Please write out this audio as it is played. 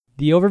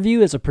The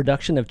Overview is a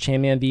production of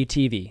ChanmanV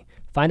TV.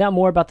 Find out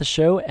more about the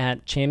show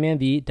at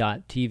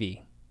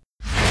chanmanv.tv.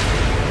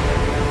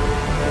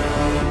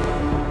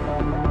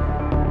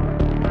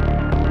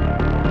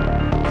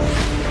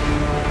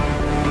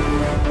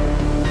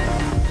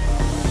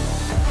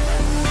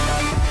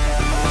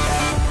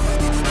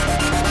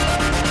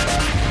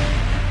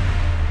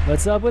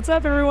 What's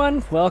up,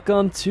 everyone?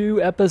 Welcome to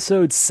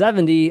episode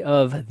 70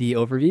 of The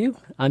Overview.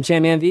 I'm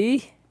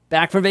ChanmanV,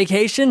 back from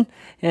vacation,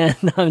 and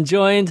I'm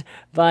joined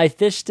by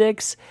Fish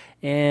Sticks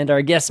and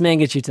our guest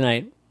Mangachu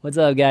tonight. What's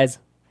up, guys?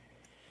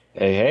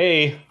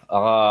 Hey.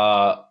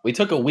 We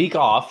took a week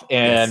off,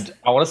 and yes.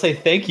 I want to say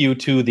thank you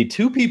to the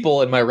two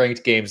people in my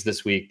ranked games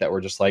this week that were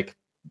just like,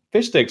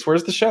 Fish Sticks,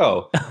 where's the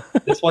show?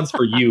 This one's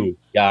for you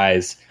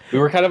guys. We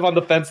were kind of on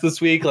the fence this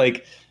week,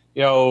 like,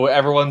 you know,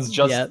 everyone's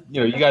just,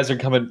 you guys are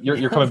coming,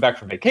 you're coming back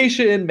from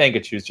vacation.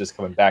 Mangachu's just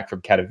coming back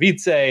from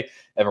Katowice.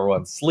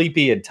 Everyone's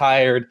sleepy and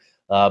tired,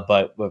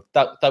 but we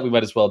thought we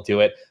might as well do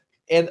it.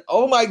 And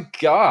oh my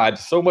God,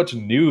 so much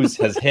news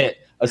has hit,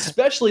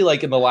 especially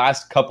like in the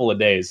last couple of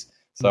days.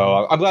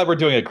 So I'm glad we're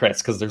doing it,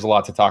 Chris, because there's a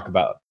lot to talk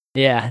about.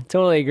 Yeah,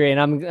 totally agree. And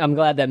I'm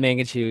glad that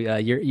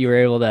Mangachu, you were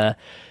able to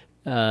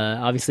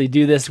obviously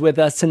do this with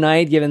us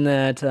tonight, given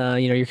that,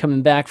 you're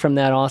coming back from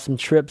that awesome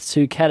trip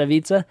to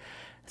Katowice.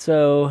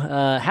 So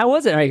how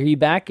was it? Are you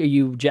back? Are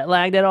you jet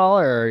lagged at all,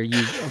 or are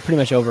you pretty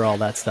much over all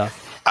that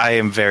stuff? I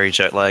am very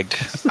jet lagged.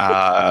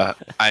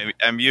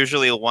 I'm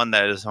usually the one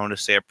that is known to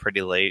stay up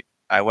pretty late.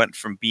 I went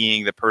from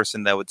being the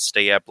person that would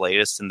stay up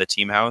latest in the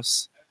team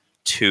house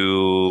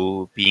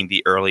to being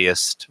the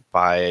earliest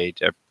by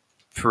a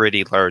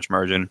pretty large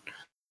margin.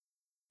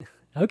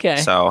 Okay.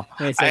 So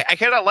I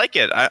kind of like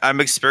it. I'm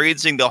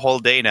experiencing the whole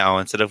day now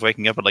instead of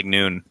waking up at like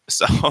noon.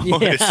 So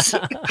I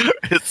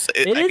can see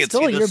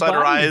the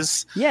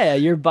sunrise.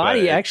 Your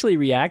body actually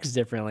reacts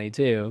differently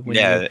too. When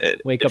you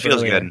wake up feels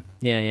earlier. Good.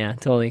 Yeah,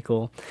 totally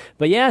cool.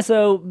 But yeah,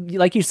 so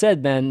like you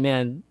said, Ben,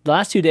 man, the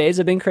last 2 days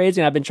have been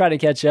crazy, and I've been trying to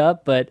catch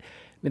up, but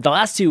the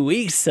last 2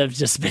 weeks have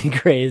just been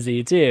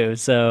crazy too.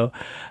 So,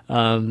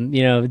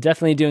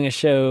 definitely doing a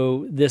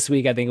show this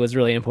week, I think, was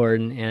really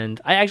important. And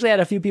I actually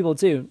had a few people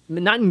too,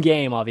 not in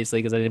game, obviously,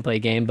 because I didn't play a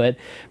game, but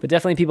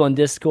definitely people in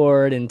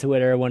Discord and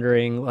Twitter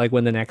wondering like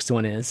when the next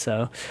one is.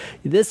 So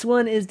this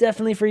one is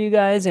definitely for you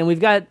guys. And we've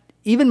got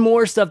even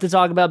more stuff to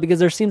talk about because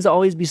there seems to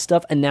always be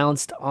stuff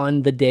announced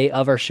on the day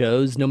of our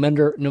shows, no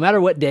matter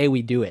what day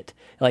we do it.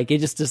 Like it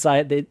just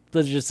decides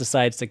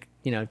to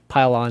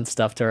pile on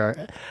stuff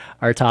to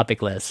our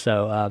topic list.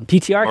 So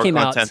PTR more came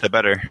out. More content, the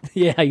better.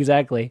 Yeah,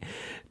 exactly.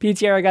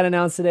 PTR got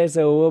announced today,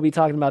 so we'll be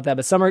talking about that.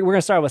 But we're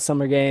gonna start with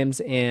summer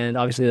games, and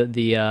obviously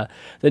the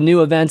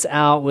new events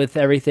out with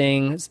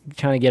everything.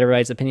 Trying to get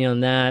everybody's opinion on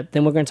that.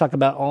 Then we're gonna talk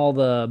about all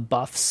the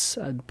buffs,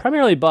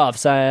 primarily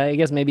buffs. I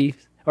guess maybe.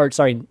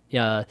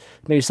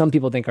 Maybe some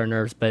people think are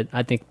nerfs, but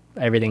I think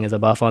everything is a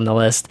buff on the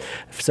list.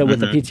 So with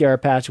the PTR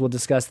patch, we'll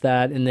discuss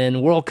that. And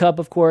then World Cup,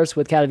 of course,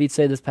 with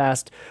Katowice this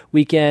past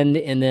weekend,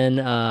 and then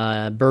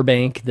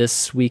Burbank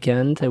this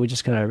weekend. We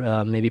just kind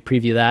of maybe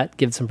preview that,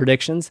 give some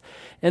predictions.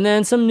 And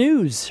then some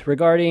news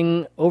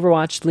regarding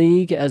Overwatch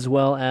League, as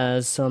well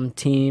as some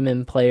team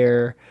and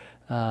player,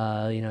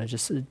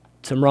 just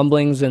some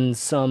rumblings and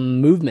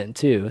some movement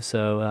too.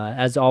 So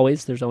as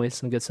always, there's always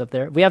some good stuff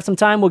there. If we have some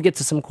time, we'll get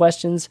to some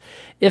questions.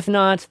 If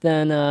not,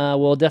 then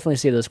we'll definitely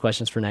save those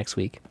questions for next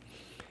week.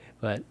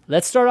 But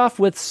let's start off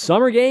with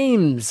Summer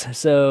Games.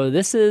 So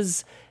this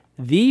is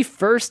the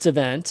first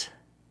event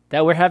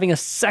that we're having a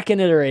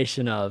second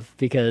iteration of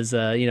because,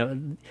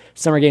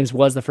 Summer Games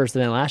was the first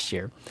event last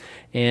year.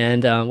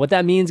 And what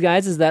that means,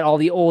 guys, is that all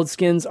the old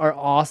skins are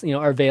awesome,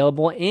 are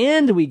available,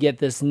 and we get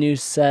this new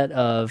set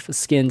of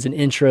skins and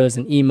intros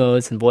and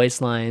emotes and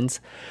voice lines.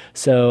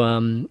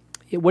 So,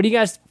 what do you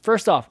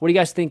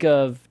guys think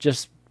of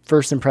just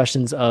first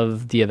impressions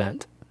of the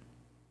event?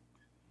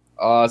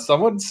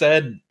 Someone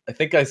said, I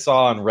think I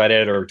saw on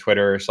Reddit or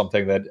Twitter or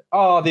something that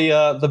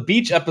the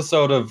beach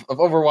episode of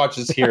Overwatch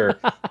is here.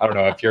 I don't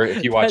know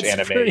if you watch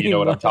anime, you know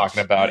what I'm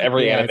talking about.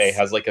 Every anime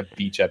has like a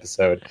beach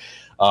episode.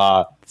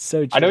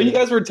 So true. I know you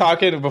guys were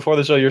talking before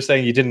the show. You're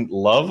saying you didn't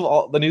love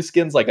all the new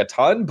skins like a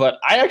ton, but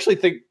I actually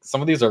think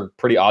some of these are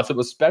pretty awesome,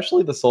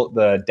 especially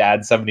the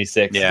Dad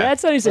 76. Yeah, Dad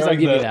 76. I'll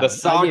give you that. The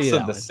socks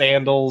and the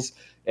sandals,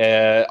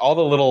 all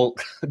the little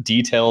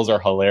details are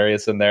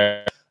hilarious in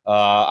there.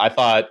 I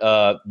thought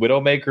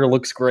Widowmaker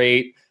looks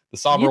great. The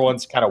Sombra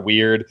one's kind of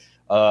weird.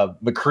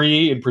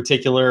 McCree in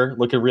particular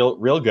looking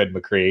real good.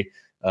 McCree.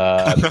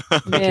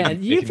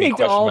 Man, you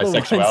picked all the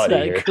ones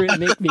that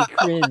make me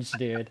cringe,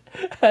 dude.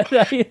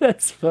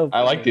 That's so funny.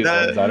 I like these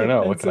ones. I don't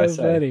know. What can I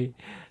say? Funny.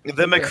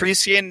 The McCree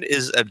skin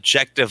is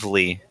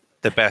objectively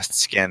the best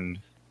skin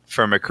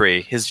for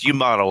McCree. His view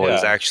model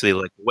is actually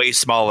like way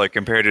smaller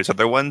compared to his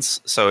other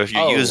ones. So if you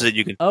use it,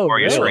 you can more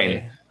your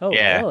screen.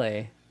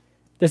 Really?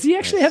 Does he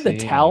actually have the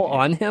towel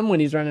on him when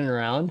he's running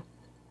around?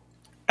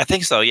 I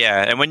think so,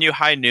 yeah. And when you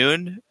high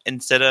noon,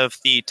 instead of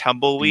the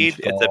tumbleweed,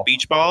 it's a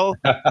beach ball.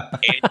 And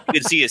you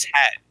can see his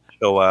hat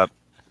go up.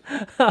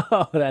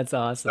 Oh, that's So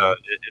awesome.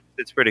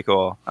 it's pretty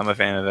cool. I'm a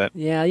fan of it.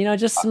 Yeah,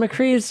 just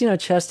McCree's,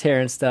 chest hair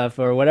and stuff,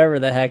 or whatever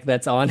the heck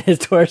that's on his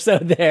torso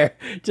there.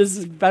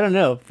 Just, I don't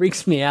know,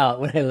 freaks me out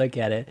when I look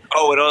at it.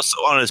 Oh, and also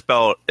on his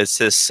belt it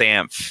says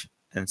Samph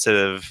instead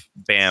of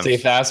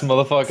Safe Bamf. ass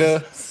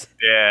motherfucker.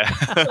 Yeah.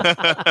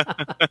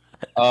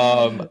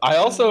 I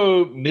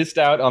also missed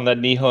out on the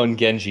Nihon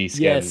Genji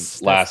skin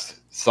Yes, last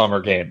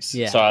summer games,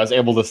 Yeah. so I was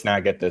able to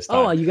snag it this time.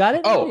 Oh, you got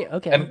it? Oh,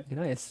 Okay, and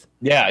nice.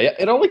 yeah,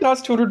 it only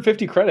costs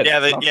 250 credits.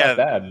 Yeah, It's not that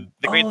bad.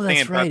 the great Oh, thing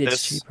that's about right. It's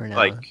this, cheaper now.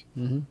 like,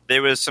 hmm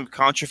there was some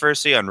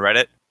controversy on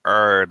Reddit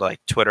or like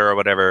Twitter or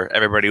whatever.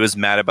 Everybody was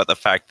mad about the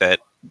fact that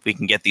we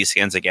can get these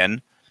skins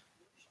again,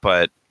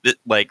 but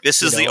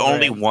this is Get the over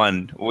only it.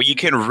 one where you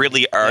can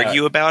really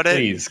argue about it.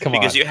 Please, come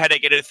Because on. you had to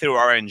get it through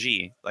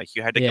RNG. Like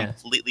you had to Yeah.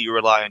 completely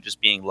rely on just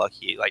being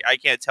lucky. Like I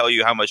can't tell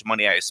you how much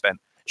money I spent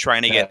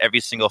trying to Yeah. get every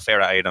single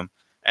fair item.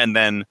 And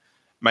then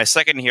my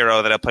second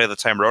hero that I played at the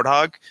time,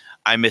 Roadhog,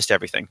 I missed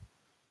everything.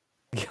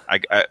 I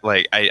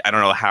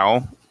don't know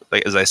how.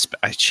 Like as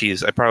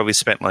I probably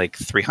spent like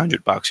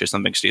 $300 or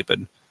something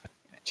stupid,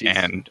 Jeez.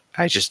 and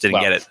I just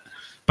didn't get it.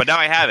 But now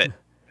I have it.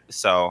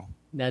 So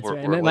That's we're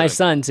right. living. My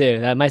son,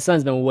 too. My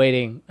son's been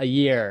waiting a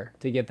year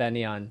to get that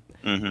Neon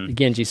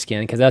Genji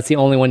skin because that's the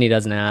only one he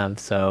doesn't have.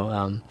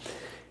 So,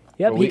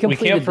 yep, we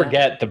completed can't that.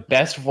 forget the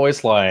best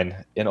voice line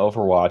in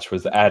Overwatch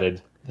was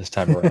added this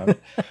time around,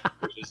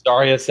 which is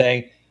Daria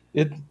saying,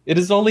 "It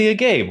is only a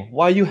game.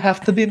 Why you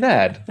have to be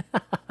mad?"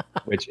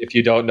 Which, if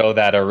you don't know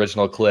that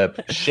original clip,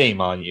 shame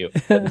on you.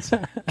 It's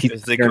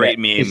a great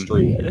meme.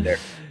 History right there.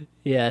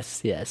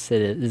 Yes, it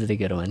is. Is it a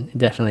good one?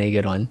 Definitely a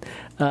good one.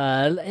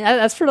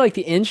 As for like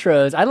the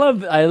intros, I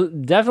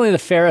definitely the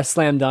Farrah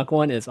Slam Dunk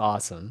one is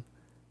awesome.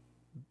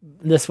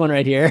 This one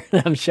right here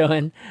that I'm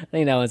showing, I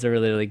think that one's a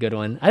really, really good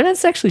one. I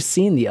haven't actually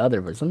seen the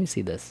other ones. Let me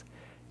see this.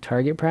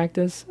 Target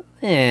practice.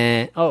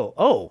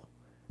 Oh,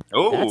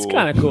 that's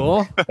kind of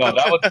cool. No,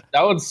 that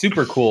one's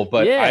super cool.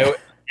 But Yeah.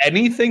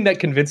 anything that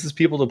convinces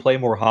people to play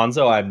more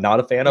Hanzo, I'm not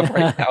a fan of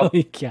right now. Oh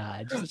my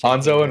God,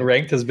 Hanzo and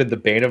ranked has been the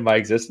bane of my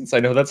existence. I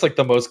know that's like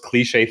the most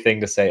cliche thing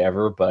to say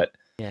ever, but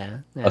yeah,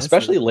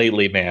 especially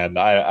lately, man.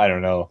 I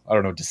don't know. I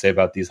don't know what to say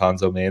about these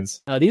Hanzo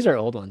mains. Oh, these are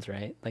old ones,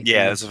 right? Like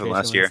Yeah, the this is from most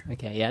last recent year. ones?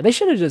 Okay, yeah, they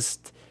should have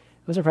just.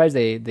 I'm surprised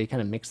they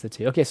kind of mixed the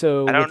two. Okay,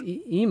 so I with don't-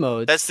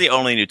 emotes. That's the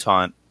only new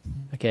taunt.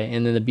 Okay,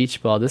 and then the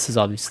beach ball. This is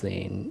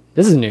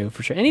new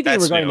for sure. Anything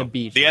That's regarding new. the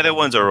beach. The other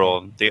ones are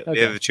old. The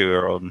Okay. other two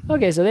are old.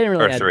 Okay, so they didn't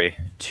really Or add three.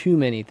 too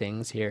many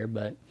things here,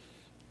 but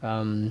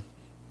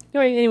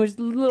anyways,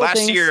 little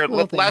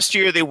things. Last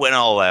year they went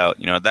all out.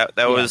 You know that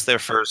was their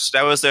first.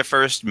 That was their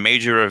first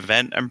major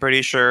event. I'm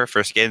pretty sure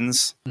for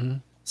skins. Mm-hmm.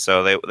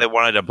 So they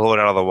wanted to blow it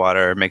out of the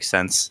water. It makes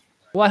sense.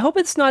 Well, I hope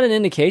it's not an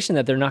indication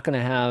that they're not going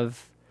to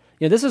have.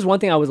 This is one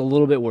thing I was a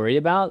little bit worried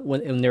about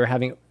when they were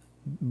having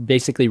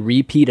basically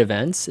repeat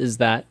events. Is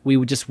that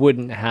we just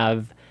wouldn't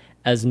have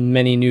as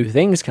many new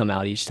things come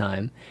out each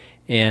time,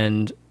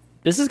 and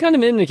this is kind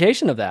of an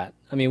indication of that.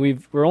 I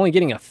mean, we're only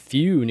getting a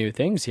few new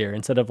things here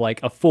instead of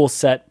like a full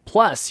set.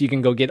 Plus, you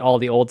can go get all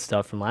the old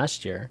stuff from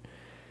last year.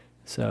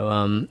 So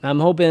I'm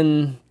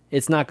hoping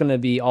it's not going to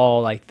be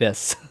all like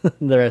this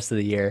the rest of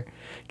the year.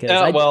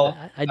 I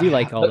do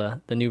like all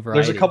the new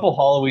variety. There's a couple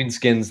Halloween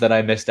skins that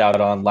I missed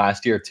out on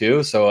last year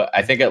too. So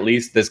I think at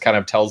least this kind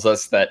of tells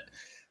us that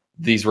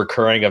these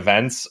recurring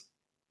events,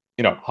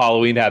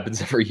 Halloween happens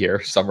every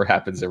year, summer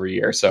happens every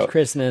year. So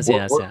Christmas,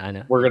 yes, I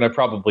know. We're gonna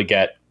probably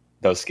get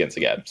those skins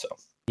again. So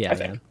yeah, I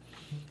think.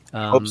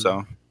 Hope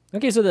so.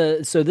 Okay, so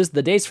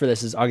the dates for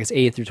this is August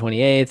 8th through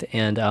 28th,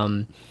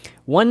 and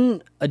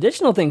one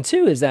additional thing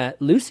too is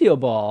that Lucio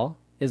Ball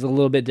is a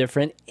little bit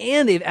different,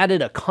 and they've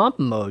added a comp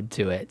mode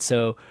to it.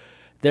 So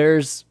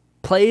there's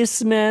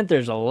placement,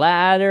 there's a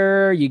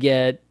ladder, you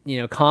get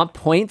comp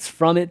points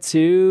from it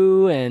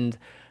too, and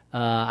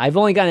I've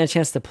only gotten a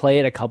chance to play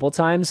it a couple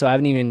times, so I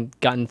haven't even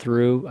gotten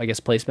through, I guess,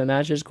 placement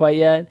matches quite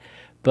yet.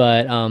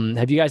 But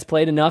have you guys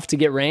played enough to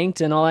get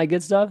ranked and all that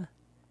good stuff?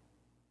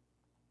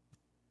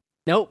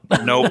 Nope.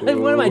 Nope.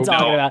 What am I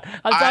talking No. about?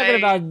 I'm talking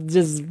about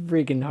just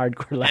freaking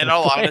hardcore level. In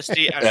all play.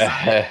 honesty, I'm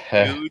not a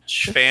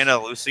huge fan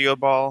of Lucio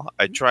Ball.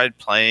 I tried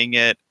playing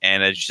it,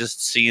 and it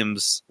just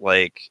seems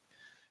like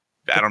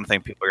I don't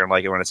think people are gonna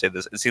like it when I say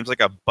this. It seems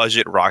like a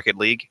budget Rocket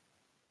League.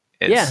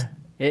 Yeah.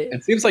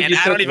 It seems like And you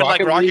I took don't even like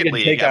Rocket Rocket League and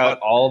League. take I'm out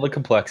all the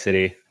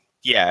complexity.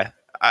 Yeah,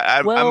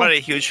 I'm Well- not a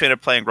huge fan of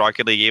playing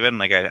Rocket League. Even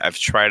like I've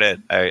tried it.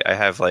 I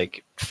have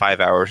like 5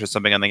 hours or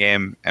something on the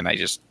game, and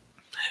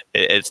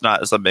it's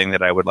not something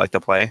that I would like to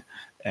play.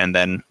 And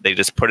then they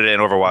just put it in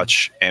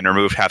Overwatch and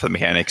removed half the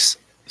mechanics.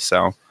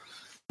 So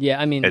Yeah,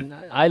 I mean,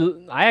 I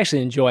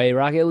actually enjoy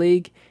Rocket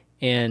League,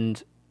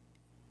 and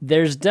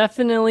there's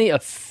definitely a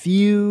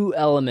few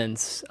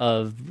elements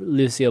of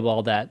Lucio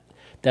Ball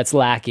that's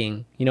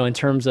lacking, in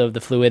terms of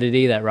the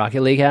fluidity that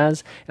Rocket League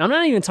has. And I'm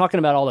not even talking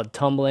about all the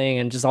tumbling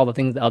and just all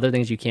the other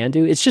things you can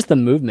do. It's just the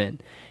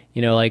movement.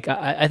 Like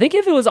I think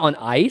if it was on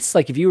ice,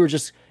 like if you were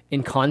just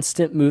in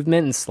constant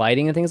movement and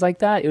sliding and things like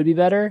that, it would be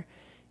better.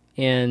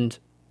 And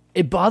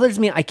it bothers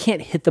me. I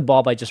can't hit the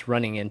ball by just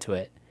running into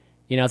it.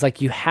 It's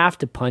like you have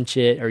to punch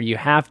it or you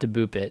have to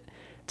boop it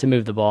to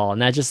move the ball,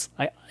 and that just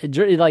I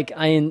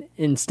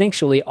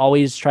instinctually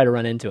always try to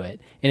run into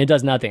it, and it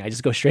does nothing. I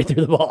just go straight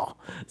through the ball.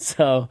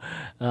 So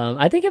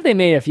I think if they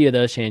made a few of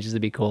those changes,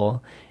 it'd be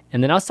cool.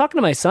 And then I was talking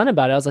to my son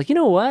about it. I was like, you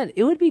know what?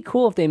 It would be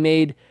cool if they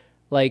made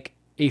like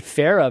a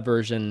Farah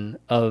version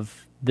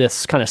of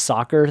this kind of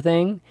soccer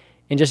thing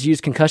and just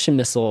use concussion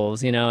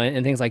missiles,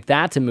 and things like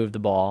that to move the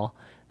ball.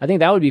 I think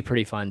that would be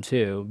pretty fun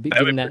too,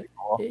 given that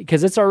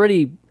because it's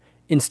already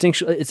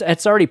instinctual.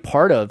 It's already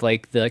part of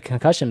like the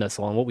concussion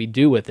missile and what we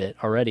do with it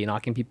already,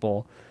 knocking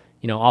people,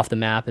 off the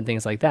map and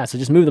things like that. So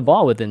just move the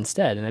ball with it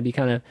instead, and that'd be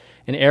kind of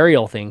an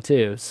aerial thing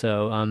too.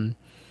 So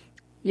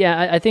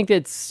yeah, I think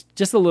it's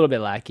just a little bit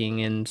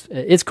lacking, and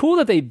it's cool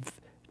that they've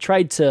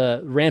tried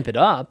to ramp it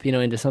up,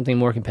 into something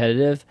more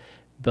competitive,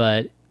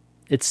 but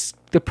it's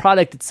the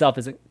product itself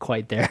isn't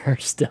quite there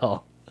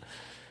still.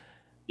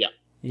 Yeah.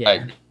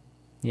 Yeah.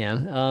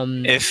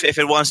 If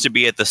it wants to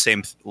be at the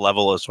same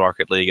level as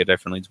Rocket League, it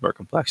definitely needs more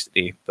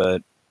complexity.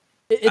 But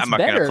I'm not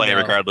going to play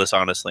regardless.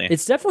 Honestly,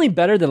 it's definitely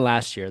better than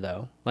last year,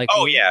 though. Like,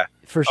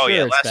 for sure.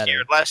 Yeah,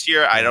 last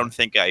year, I don't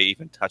think I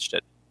even touched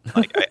it.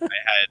 Like, I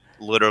had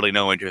literally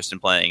no interest in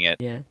playing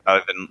it,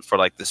 other than for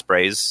like the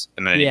sprays,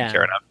 and I didn't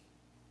care enough.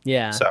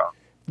 Yeah. So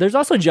there's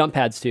also jump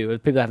pads too.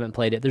 If people haven't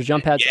played it, there's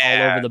jump pads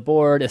all over the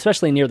board,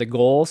 especially near the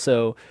goal.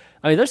 So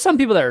I mean, there's some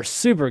people that are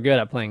super good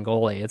at playing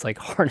goalie. It's like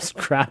hard as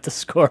crap to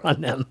score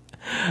on them.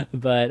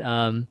 But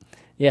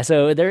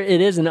so it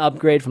is an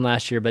upgrade from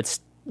last year, but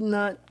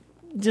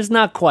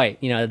not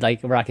quite, like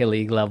Rocket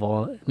League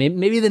level.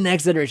 Maybe the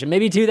next iteration,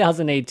 maybe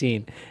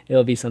 2018,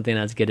 it'll be something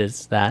as good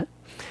as that.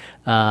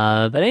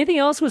 But anything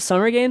else with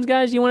Summer Games,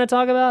 guys, you want to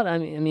talk about? I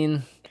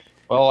mean,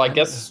 well, I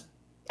guess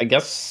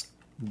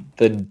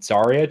the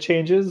Zarya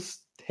changes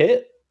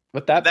hit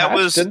with that patch,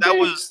 was the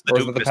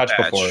Doomfist patch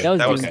before.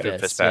 That was the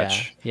Doomfist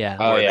patch. Yeah.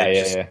 Oh yeah.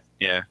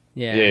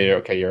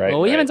 Okay, you're right.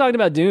 Well, we haven't talked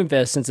about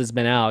Doomfist since it's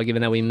been out,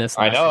 given that we missed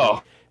last I know.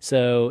 Week.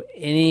 So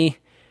any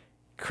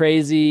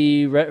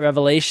crazy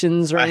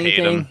revelations or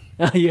anything?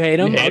 You hate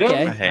him?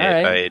 Okay.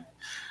 All right.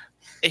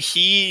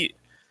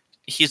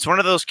 He's one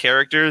of those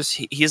characters.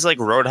 He's like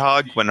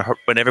Roadhog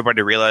when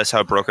everybody realized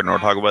how broken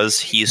Roadhog was.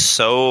 He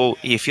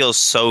feels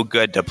so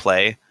good to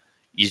play.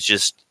 You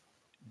just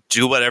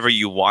do whatever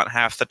you want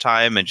half the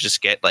time and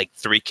just get like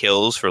 3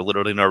 kills for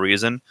literally no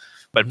reason.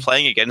 But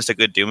playing against a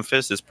good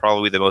Doomfist is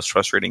probably the most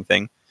frustrating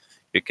thing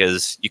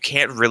because you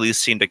can't really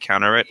seem to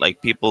counter it.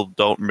 Like people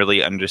don't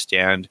really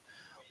understand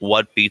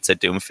what beats a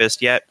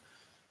Doomfist yet.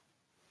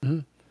 Mm-hmm.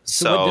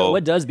 So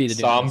what does beat a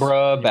Doomfist?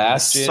 Sombra,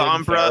 Bastion,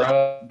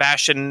 Farah.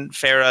 Bastion,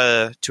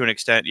 Farah to an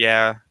extent,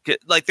 yeah.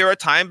 Like there are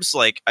times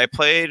like I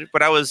played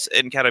when I was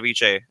in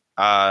Katowice.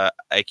 I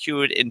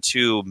queued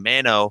into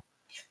Mano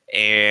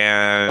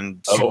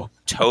and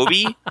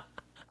Toby,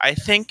 I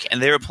think,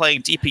 and they were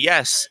playing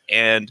DPS,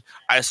 and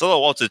I solo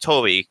waltzed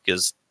Toby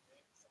because,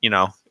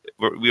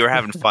 we were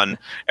having fun.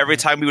 Every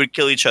time we would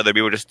kill each other,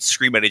 we would just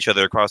scream at each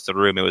other across the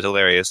room. It was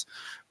hilarious.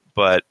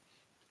 But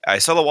I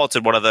solo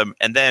waltzed one of them,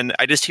 and then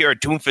I just hear a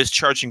Doomfist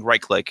charging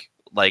right click,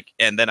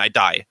 and then I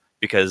die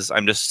because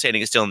I'm just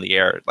standing still in the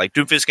air. Like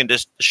Doomfist can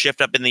just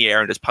shift up in the air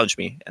and just punch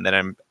me, and then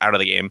I'm out of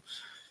the game.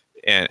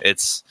 And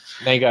it's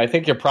Manga, I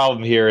think your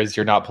problem here is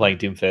you're not playing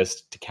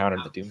Doomfist to counter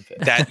the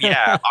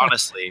Doomfist.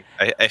 Honestly,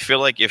 I feel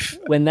like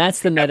when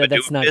that's the meta,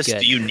 that's not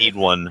good. You need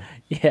one.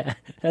 Yeah,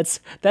 that's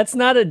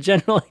not a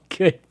generally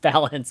good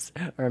balance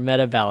or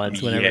meta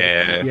balance.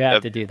 Whenever you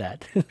have to do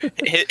that.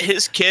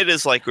 His kid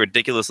is like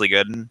ridiculously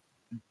good,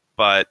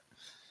 but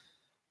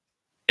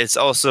it's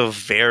also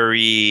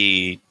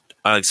very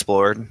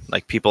unexplored.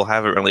 Like people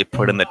haven't really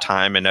put in the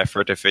time and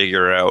effort to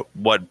figure out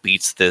what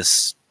beats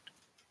this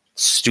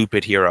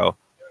stupid hero.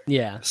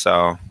 Yeah.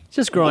 So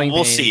just growing.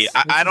 We'll see.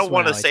 I don't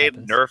want to say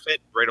nerf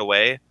it right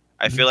away.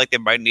 I feel like they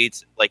might need,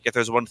 like, if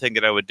there's one thing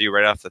that I would do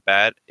right off the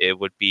bat, it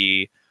would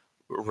be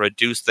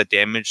reduce the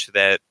damage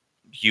that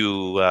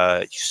you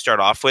start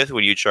off with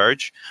when you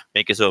charge,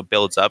 make it so it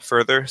builds up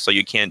further, so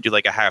you can't do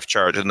like a half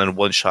charge and then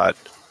one shot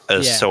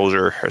a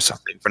soldier or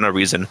something for no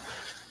reason.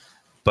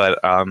 But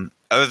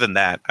other than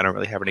that, I don't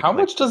really have any. How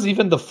much does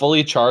even the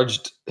fully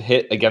charged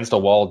hit against a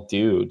wall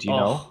do? Do you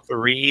know?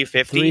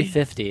 350?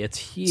 350. It's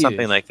huge.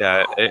 Something like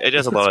that. It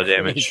does a lot of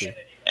damage. Crazy.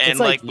 And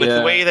like with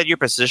the way that you're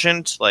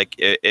positioned, like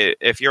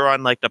if you're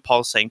on like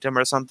Nepal Sanctum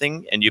or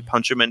something and you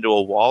punch them into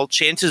a wall,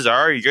 chances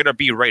are you're gonna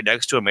be right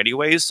next to them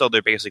anyways, so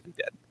they're basically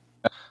dead.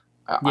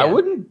 I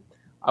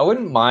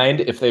wouldn't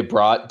mind if they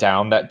brought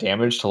down that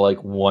damage to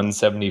like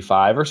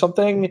 175 or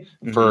something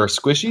for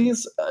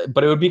squishies,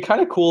 but it would be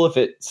kind of cool if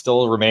it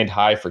still remained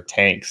high for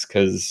tanks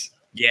because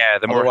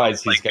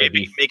otherwise he's going to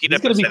be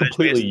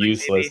completely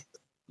useless. Maybe.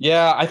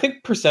 Yeah, I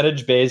think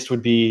percentage based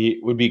would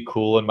be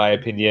cool in my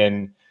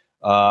opinion,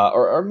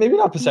 or maybe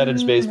not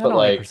percentage based, but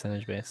like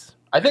percentage based.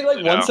 I think like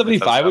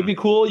 175 would be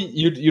cool.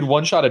 You'd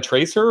one shot a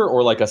tracer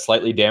or like a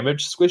slightly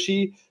damaged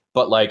squishy,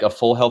 but like a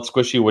full health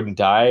squishy wouldn't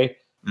die.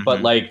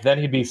 But like then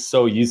he'd be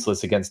so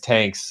useless against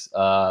tanks.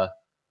 So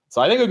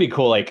I think it would be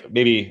cool. Like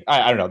maybe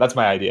I don't know. That's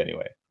my idea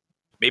anyway.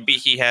 Maybe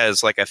he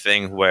has like a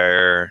thing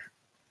where,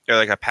 or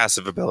like a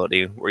passive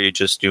ability where you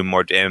just do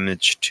more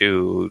damage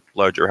to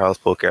larger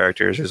health pool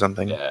characters or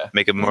something. Yeah.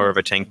 Make it more of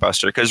a tank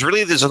buster. Because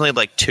really, there's only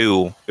like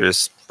two.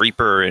 There's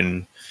Reaper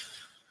and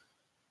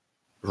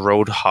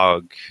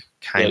Roadhog,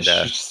 kind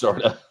of.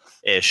 Sort of.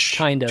 Ish.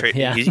 Kind of,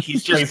 yeah.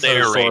 He's just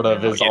there right sort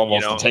of now, is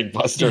almost a tank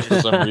buster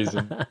for some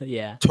reason.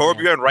 Yeah.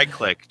 Torbjorn right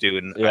click,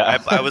 dude. Yeah.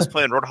 I was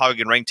playing Roadhog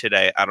in rank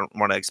today. I don't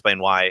want to explain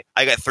why.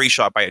 I got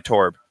 3-shot by a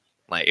Torb.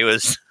 Like it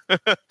was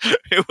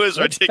it was It's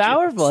ridiculous.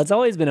 powerful. It's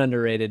always been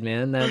underrated,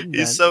 man.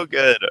 He's so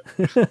good.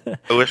 I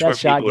wish more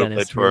people would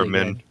play Torb,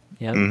 man.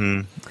 Yep.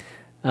 Mm-hmm.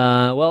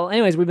 Well,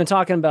 anyways, we've been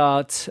talking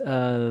about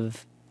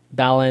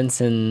balance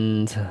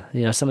and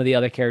some of the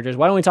other characters.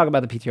 Why don't we talk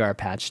about the PTR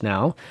patch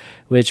now,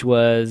 which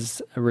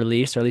was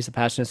released, or at least the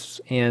patch notes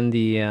and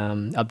the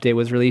update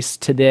was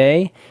released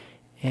today.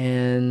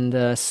 And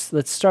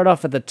let's start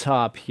off at the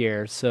top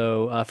here.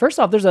 So first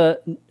off, there's a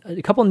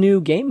couple new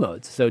game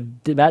modes. So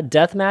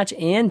Deathmatch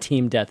and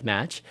Team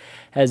Deathmatch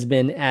has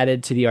been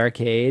added to the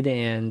arcade,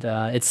 and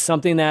it's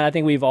something that I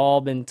think we've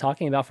all been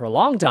talking about for a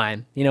long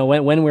time.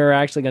 When we were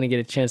actually going to get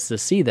a chance to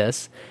see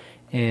this,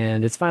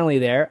 and it's finally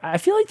there. I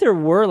feel like there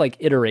were like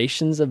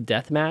iterations of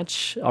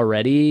Deathmatch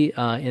already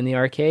in the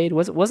arcade.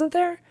 Wasn't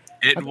there?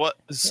 It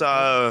was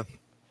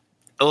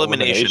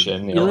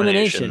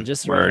Elimination.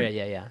 Just right.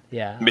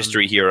 Yeah.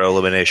 Mystery hero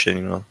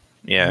elimination.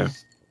 Yeah.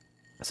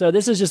 So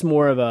this is just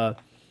more of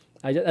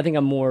I think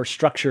a more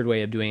structured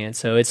way of doing it.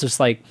 So it's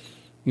just like,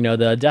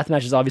 the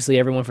deathmatch is obviously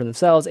everyone for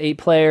themselves, 8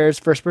 players,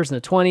 first person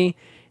to 20,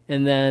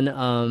 and then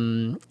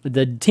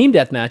the team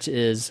deathmatch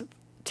is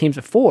teams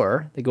of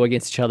 4 that go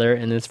against each other,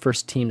 and then it's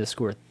first team to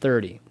score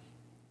 30.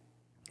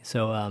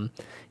 So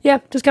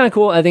just kind of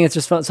cool. I think it's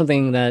just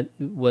something that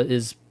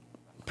is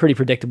pretty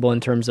predictable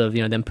in terms of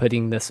them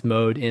putting this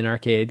mode in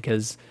arcade,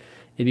 because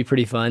it'd be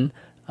pretty fun.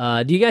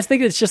 Do you guys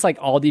think it's just like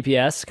all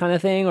DPS kind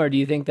of thing, or do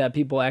you think that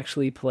people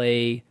actually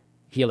play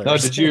healers? No,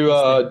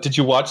 did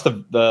you watch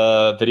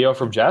the video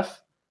from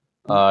Jeff?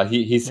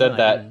 He said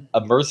that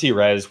a Mercy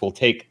res will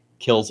take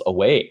kills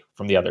away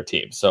from the other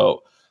team.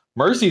 So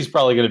Mercy's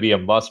probably going to be a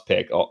must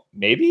pick. Oh,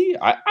 maybe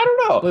I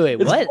don't know. Wait,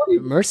 what? Funny.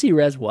 Mercy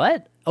res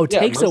what? Oh, yeah,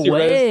 takes Mercy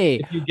away.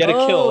 Res, if you get a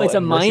kill, it's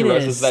a minus.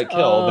 Mercy reses that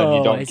kill, then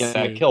you don't get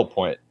that kill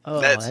point. Oh,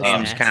 that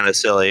seems kind of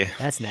silly.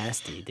 That's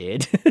nasty,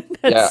 dude.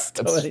 That's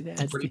totally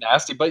nasty. Pretty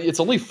nasty. But it's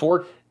only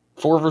 4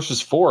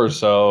 versus 4,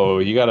 so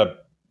you gotta,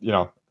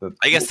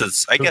 I guess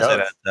it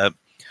adds up.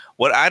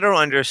 What I don't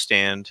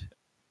understand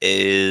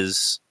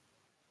is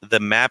the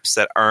maps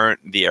that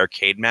aren't the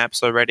arcade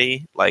maps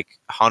already, like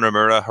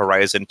Hanamura,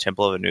 Horizon,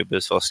 Temple of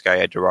Anubis,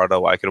 Volskaya,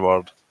 Dorado,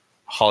 Eichenwald,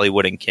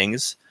 Hollywood, and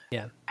Kings.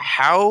 Yeah.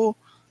 How?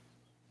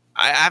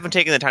 I haven't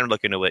taken the time to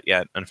look into it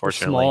yet,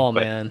 unfortunately. They're small,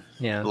 man.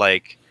 Yeah.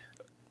 Like,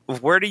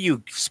 where do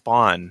you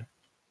spawn?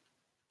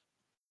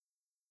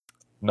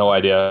 No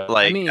idea. I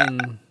Like,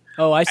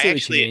 see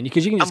what you mean.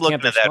 Because you can just I'm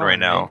camp looking their at that spawn, right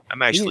now. right?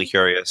 I'm actually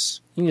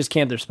curious. You can just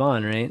camp their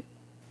spawn, right?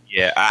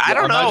 Yeah, I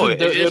don't know.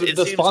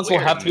 The spawns will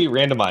have to be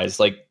randomized.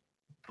 Like,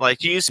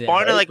 do you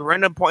spawn at like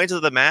random points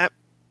of the map?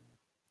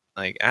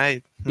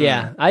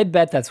 Yeah, I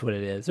bet that's what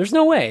it is. There's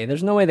no way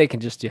they can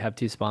just have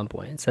 2 spawn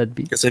points. That'd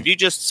be, because if you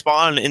just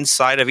spawn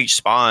inside of each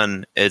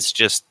spawn, it's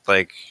just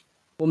like,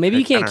 well, maybe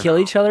you can't kill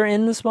each other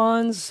in the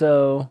spawns,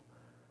 so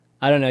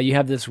I don't know. You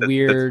have this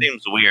weird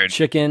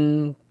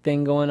chicken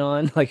thing going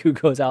on, like who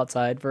goes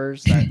outside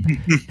first.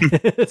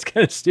 It's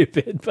kind of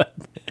stupid, but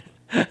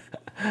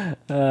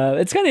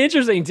it's kind of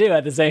interesting too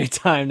at the same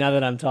time, now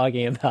that I'm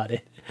talking about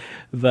it.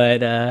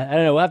 But I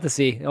don't know. We'll have to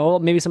see. Oh,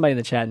 maybe somebody in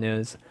the chat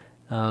knows.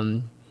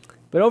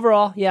 But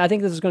overall, yeah, I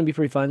think this is going to be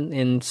pretty fun,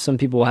 and some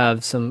people will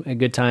have some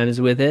good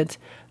times with it.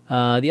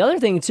 The other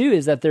thing too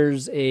is that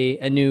there's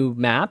a new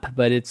map,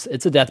 but it's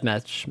a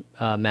deathmatch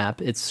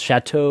map. It's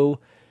Chateau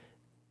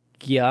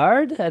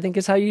Guard, I think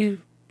is how you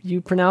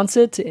pronounce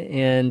it,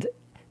 and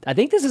I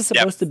think this is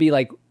supposed to be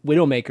like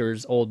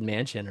Widowmaker's old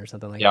mansion or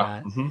something like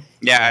that. Mm-hmm.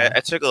 Yeah, I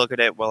took a look at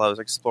it while I was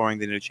exploring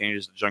the new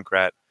changes to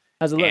Junkrat,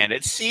 and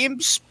it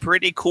seems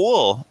pretty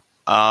cool.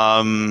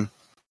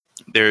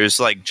 There's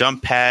like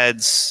jump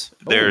pads.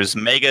 There's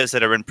megas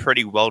that are in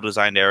pretty well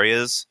designed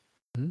areas.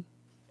 Mm-hmm.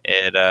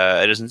 It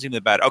doesn't seem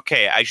that bad.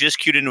 Okay, I just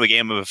queued into a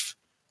game of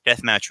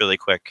deathmatch really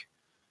quick.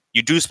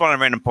 You do spawn at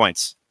random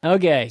points.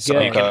 Okay, so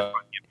good.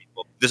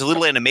 There's a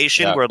little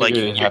animation where like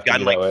your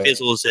gun like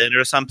fizzles in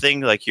or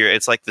something. Like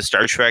it's like the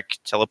Star Trek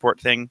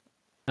teleport thing.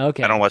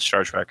 Okay. I don't watch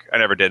Star Trek. I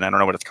never did. I don't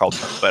know what it's called.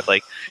 But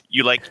like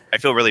I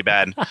feel really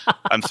bad.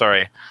 I'm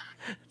sorry.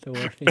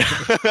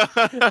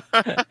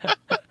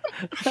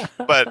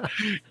 But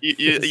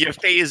you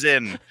phase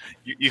in.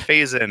 You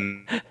phase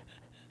in.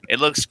 It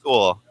looks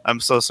cool. I'm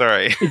so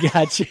sorry.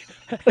 Got you.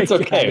 It's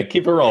okay.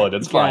 Keep it rolling.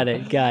 It's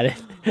fine. Got it.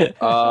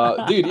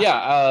 Dude,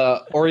 yeah.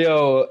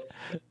 Oreo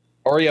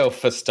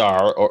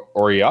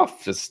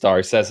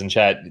Fistar says in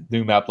chat,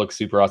 new map looks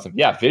super awesome.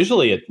 Yeah,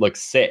 visually it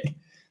looks sick.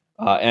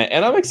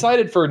 And I'm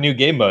excited for new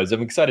game modes.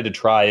 I'm excited to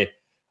try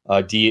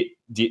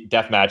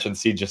deathmatch and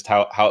see just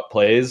how it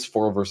plays.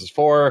 4 versus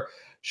 4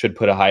 should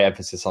put a high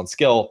emphasis on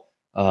skill.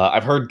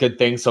 I've heard good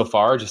things so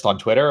far just on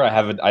Twitter.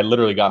 I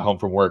literally got home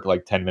from work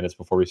like 10 minutes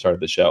before we started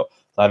the show,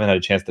 so I haven't had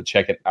a chance to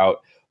check it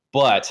out.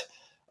 But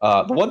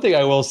the one thing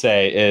I will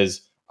say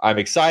is I'm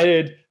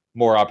excited.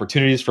 More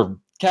opportunities for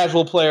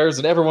casual players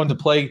and everyone to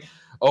play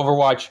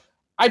Overwatch.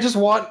 I just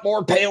want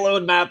more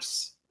payload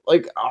maps.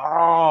 Like,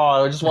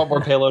 I just want more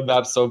payload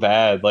maps so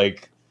bad.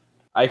 Like,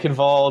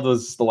 Eichenwald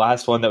was the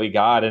last one that we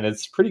got, and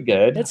it's pretty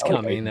good. It's I like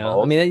coming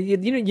though. I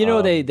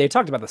Eichenwald. mean, they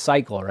talked about the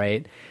cycle,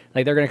 right?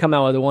 Like they're going to come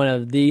out with one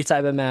of these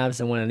type of maps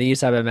and one of these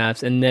type of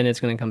maps, and then it's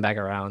going to come back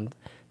around.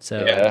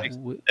 So Yeah.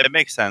 It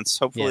makes sense.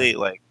 Hopefully,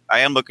 like I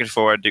am looking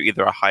forward to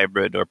either a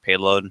hybrid or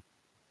payload.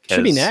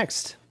 Should be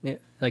next. Yeah,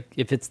 like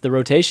if it's the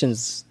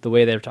rotations the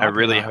way they're talking. I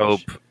really about,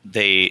 hope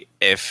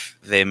if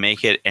they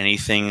make it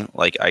anything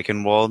like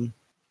Eichenwald,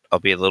 I'll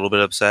be a little bit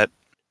upset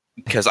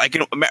because I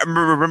can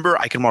remember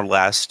Eichenwald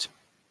last.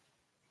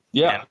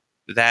 Yeah.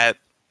 And that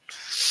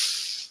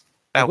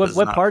was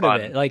what not part fun.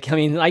 of it? Like, I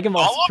mean,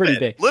 Eichenwald's pretty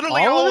big.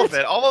 Literally all of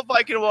it. All of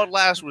Eichenwald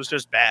last was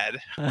just bad.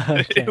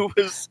 Okay.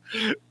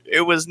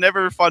 It was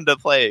never fun to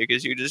play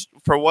because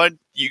for one,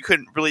 you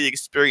couldn't really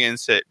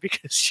experience it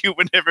because you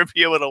would never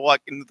be able to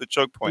walk into the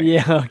choke point.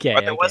 Yeah, okay.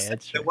 But there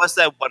was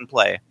that one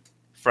play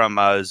from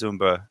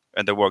Zumba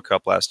at the World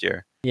Cup last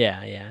year.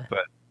 Yeah.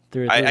 But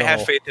Through I the have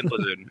hole. faith in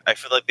Blizzard. I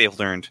feel like they've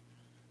learned,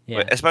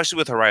 Yeah. especially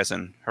with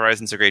Horizon.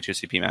 Horizon's a great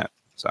 2CP map,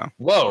 so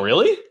Whoa,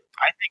 really?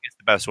 I think it's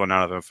the best one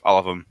out of all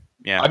of them.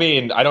 Yeah. I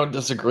mean, I don't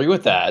disagree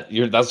with that.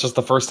 That's just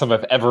the first time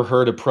I've ever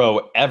heard a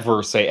pro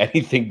ever say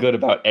anything good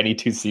about any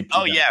 2CP.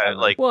 Oh yeah,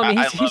 like Well, I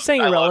mean, he's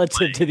saying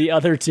relative to the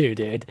other two,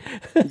 dude.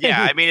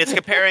 Yeah, I mean, it's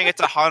comparing it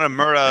to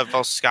Hanamura,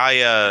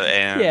 Volskaya,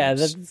 and yeah,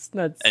 that's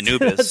not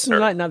Anubis. That's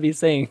might not be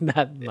saying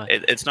that much.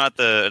 It's not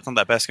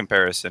the best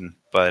comparison,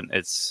 but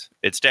it's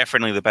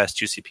definitely the best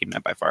 2CP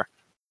map by far.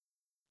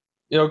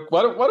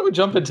 Why don't we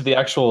jump into the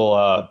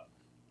actual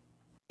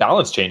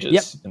balance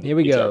changes? Yep. Here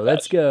we go.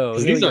 Let's go.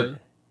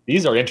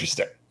 These are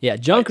interesting. Yeah,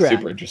 Junkrat.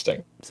 Super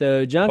interesting.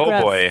 So Junkrat,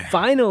 Oh boy.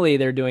 finally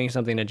they're doing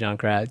something to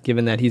Junkrat,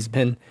 given that he's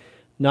been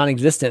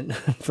non-existent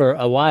for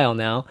a while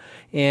now.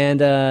 And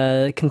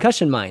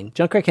Concussion Mine.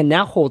 Junkrat can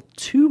now hold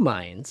 2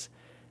 mines,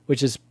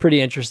 which is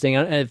pretty interesting.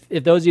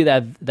 If those of you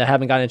that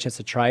haven't gotten a chance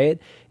to try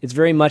it, it's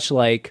very much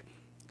like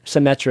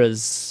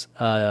Symmetra's,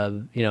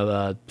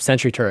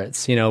 sentry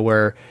turrets,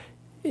 where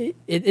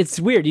it's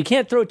weird. You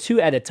can't throw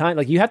 2 at a time.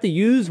 Like, you have to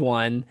use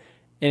one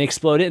and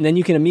explode it, and then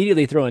you can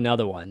immediately throw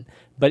another one.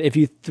 But if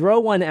you throw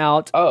one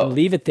out and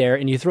leave it there,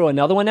 and you throw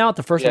another one out,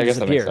 the first one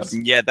disappears.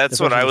 Yeah, that's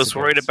what I was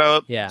worried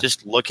about. Yeah.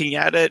 Just looking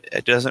at it,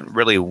 it doesn't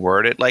really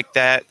word it like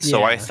that.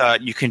 So I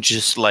thought you can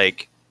just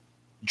like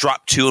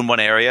drop 2 in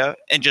one area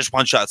and just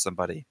one shot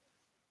somebody.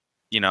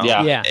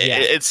 Yeah.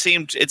 It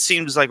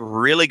seems like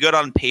really good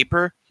on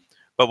paper,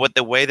 but with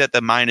the way that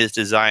the mine is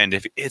designed,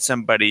 if you hit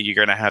somebody, you're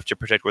gonna have to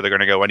predict where they're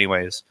gonna go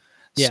anyways.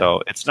 Yeah.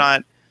 So it's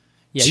not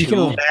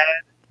too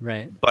bad,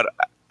 right? But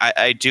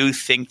I do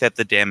think that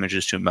the damage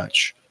is too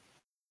much.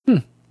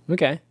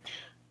 Okay.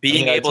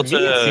 Being able to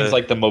it seems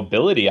like the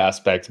mobility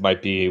aspect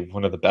might be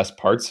one of the best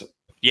parts.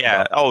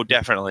 Yeah. Oh,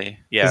 definitely.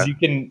 Yeah.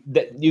 Because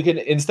you can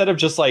instead of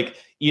just like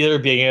either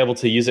being able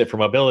to use it for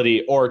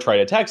mobility or try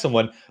to attack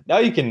someone, now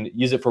you can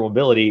use it for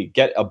mobility,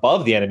 get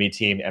above the enemy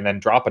team, and then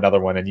drop another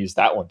one and use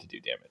that one to do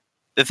damage.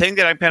 The thing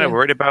that I'm kind of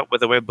worried about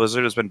with the way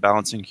Blizzard has been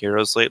balancing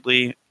heroes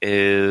lately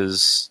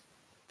is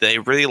they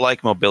really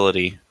like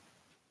mobility.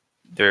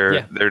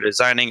 They're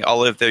designing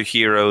all of their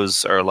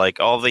heroes, or like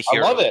all the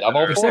heroes. I love it. I'm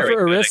all for it.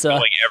 Orisa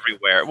going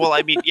everywhere. Well,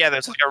 I mean, yeah,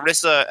 there's like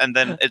Orisa, and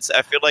then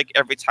I feel like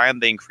every time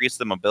they increase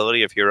the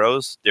mobility of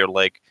heroes, they're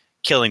like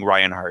killing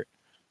Reinhardt,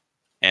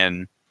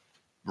 and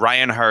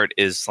Reinhardt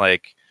is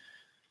like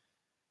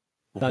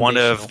one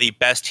of the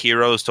best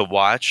heroes to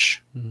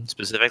watch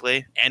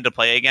specifically and to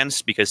play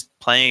against, because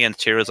playing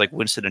against heroes like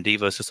Winston and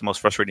D.Va is just the most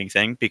frustrating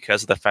thing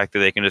because of the fact that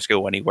they can just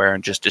go anywhere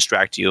and just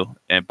distract you.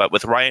 But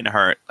with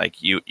Reinhardt, like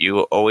you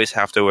always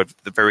have to at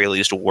the very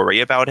least worry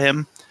about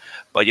him,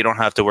 but you don't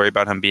have to worry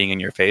about him being in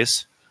your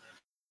face.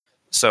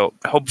 So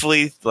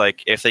hopefully,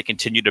 like if they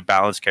continue to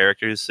balance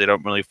characters, they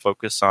don't really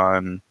focus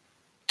on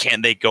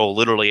can they go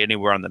literally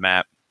anywhere on the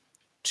map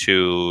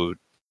to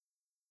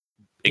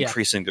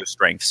increasing their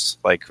strengths.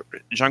 Like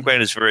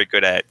Junkrat is very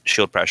good at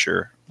shield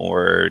pressure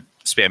or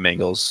spam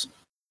angles,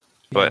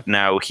 but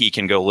now he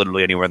can go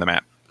literally anywhere on the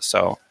map.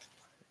 So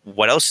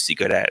what else is he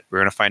good at? We're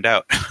gonna find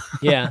out.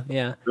 Yeah.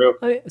 I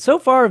mean, so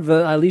far,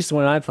 at least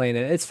when I played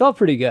it, it's felt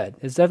pretty good.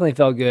 It's definitely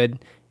felt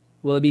good.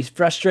 Will it be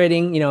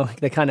frustrating?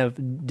 The kind of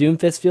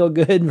Doomfist feel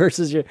good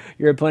versus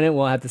your opponent.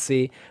 We'll have to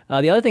see.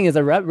 The other thing is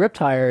the rip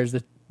tires.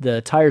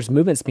 The tire's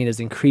movement speed has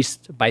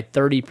increased by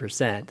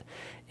 30%.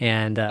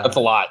 And that's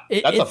a lot.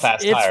 That's a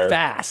fast tire. It's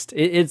fast.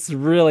 It's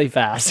really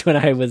fast when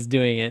I was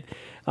doing it.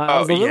 I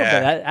was a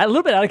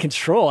little bit out of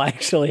control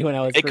actually when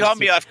I was. It caught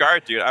me off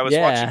guard, dude. I was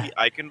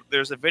watching.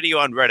 There's a video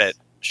on Reddit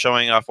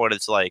showing off what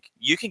it's like.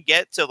 You can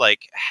get to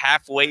like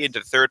halfway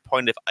into third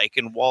point of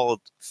Eichenwald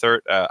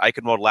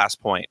last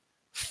point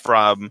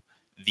from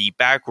the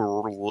back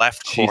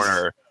left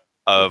corner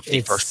of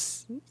the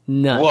first.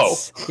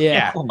 nuts. Whoa.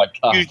 Yeah. Oh my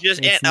god. You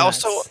just It's and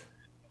also nuts.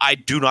 I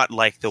do not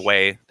like the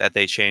way that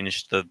they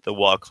changed the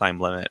wall climb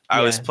limit.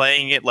 I was Yeah.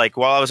 playing it like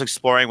while I was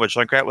exploring what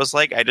Junkrat was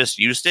like. I just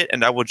used it,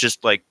 and I would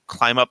just like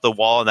climb up the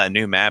wall in that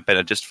new map, and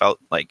it just felt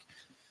like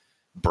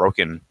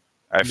broken.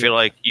 I feel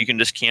like you can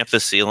just camp the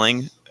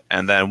ceiling,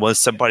 and then once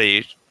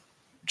somebody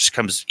just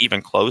comes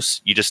even close,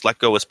 you just let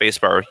go with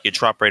spacebar, you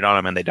drop right on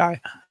them, and they die.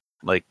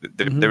 Like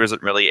there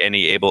isn't really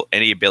any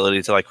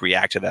ability to like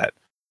react to that.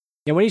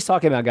 And what he's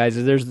talking about, guys,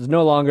 is there's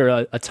no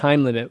longer a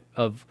time limit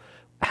of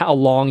how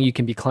long you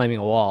can be climbing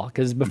a wall.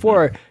 Because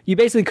before, you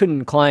basically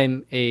couldn't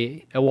climb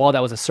a wall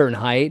that was a certain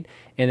height.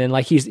 And then,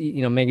 like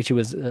Mangachu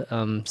was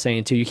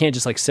saying too, you can't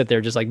just like sit there,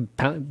 just like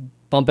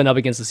bumping up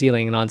against the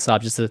ceiling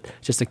nonstop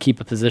just to keep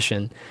a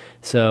position.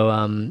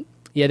 So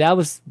yeah, that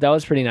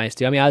was pretty nice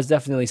too. I mean, I was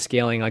definitely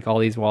scaling like all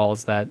these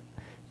walls that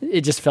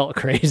it just felt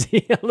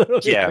crazy, a little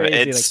bit Yeah,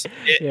 crazy.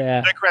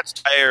 Junkrat's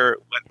tire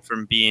went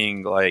from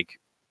being like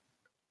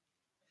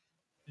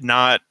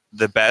not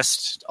the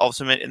best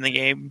ultimate in the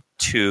game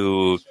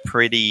to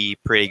pretty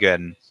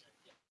good.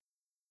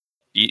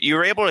 You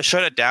were able to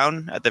shut it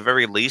down at the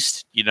very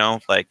least,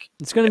 like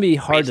It's going to be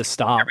hard to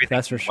stop. everything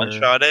That's for sure.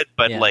 One-shot it,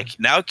 but like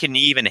now, can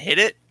you even hit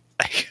it?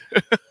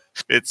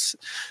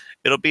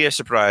 It'll be a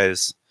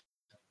surprise.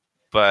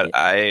 But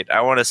I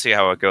want to see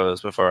how it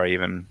goes before I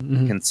even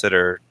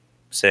consider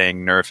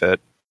saying nerf it.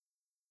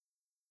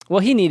 Well,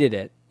 he needed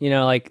it.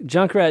 Like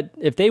Junkrat,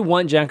 if they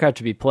want Junkrat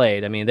to be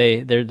played, I mean,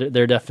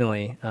 they're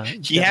definitely.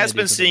 He has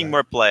been seeing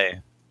more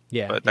play.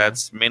 Yeah, but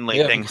that's mainly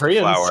thanks Koreans.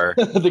 to Flower.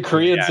 The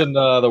Koreans in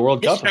the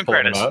World Cup.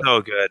 Junkrat is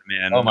so good,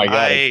 man. Oh my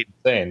god, it's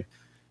insane.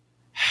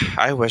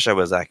 I wish I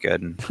was that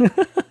good.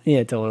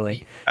 Yeah,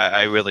 totally.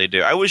 I really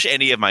do. I wish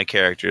any of my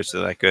characters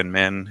were that good,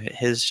 man.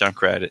 His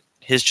Junkrat,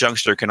 his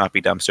Junkster cannot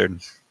be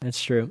dumpstered.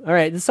 That's true. All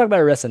right, let's talk about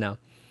Orisa now.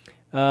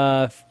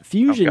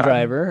 Fusion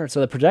driver.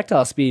 So the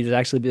projectile speed has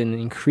actually been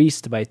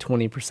increased by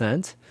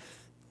 20%.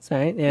 That's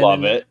right. And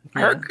love it.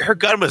 Her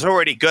gun was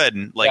already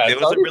good. Like there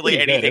wasn't really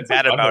anything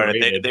bad about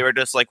it. They were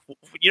just like,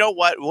 you know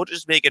what? We'll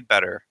just make it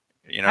better.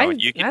 You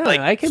can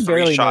I could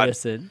barely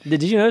notice it.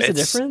 Did you notice the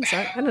difference?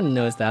 I didn't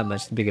notice that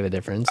much big of a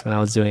difference when I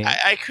was doing it.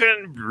 I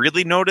couldn't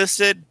really notice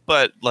it,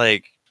 but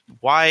like,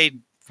 why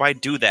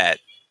do that?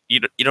 You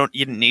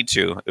didn't need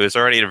to. It was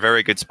already in a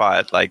very good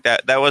spot. Like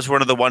that was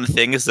one of the one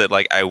things that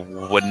like I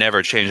would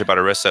never change about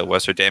Orisa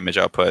was her damage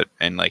output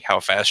and like how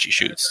fast she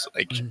shoots.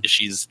 Like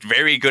she's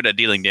very good at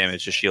dealing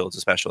damage to shields,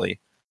 especially.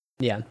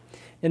 Yeah,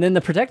 and then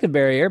the protective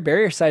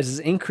barrier size is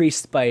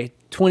increased by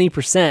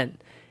 20%,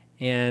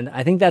 and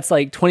I think that's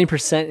like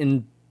 20%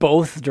 in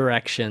both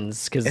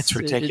directions because it's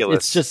ridiculous.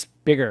 It's just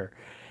bigger.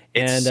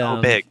 It's so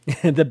big.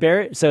 The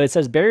barrier. So it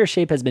says barrier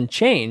shape has been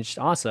changed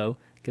also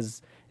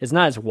because it's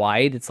not as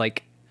wide. It's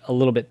like a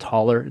little bit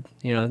taller,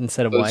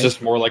 instead of wide. It's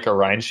just more like a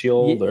Rhine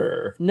shield,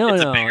 or no,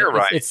 it's a bigger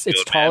Rhine it's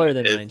shield, taller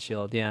than Rhine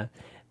shield. Yeah,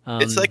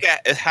 it's like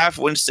a half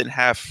Winston,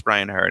 half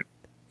Reinhardt.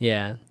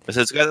 Yeah,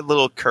 so it's got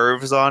little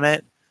curves on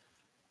it,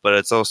 but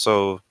it's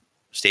also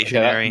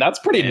stationary. That's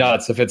pretty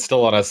nuts. If it's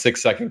still on a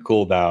 6-second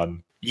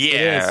cooldown.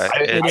 Yeah,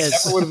 I never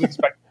would have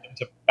expected him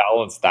to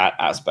balance that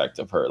aspect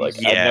of her. Like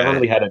I've never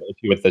really had an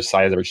issue with the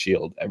size of her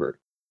shield ever.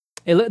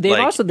 They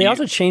also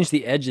changed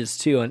the edges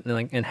too,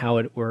 and how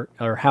it work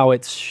or how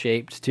it's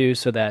shaped too,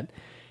 so that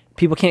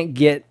people can't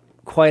get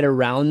quite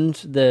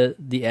around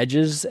the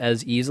edges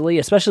as easily,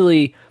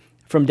 especially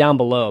from down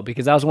below.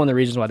 Because that was one of the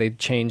reasons why they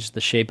changed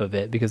the shape of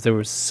it, because there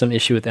was some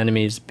issue with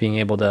enemies being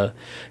able to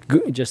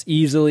just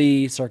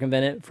easily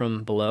circumvent it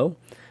from below.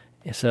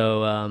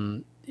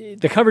 So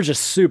the coverage is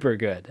super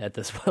good at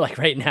this point. Like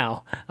right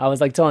now, I was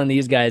like telling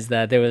these guys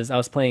that I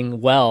was playing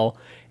well.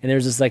 And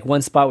there's this like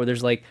one spot where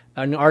there's like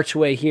an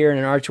archway here and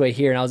an archway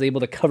here, and I was able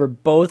to cover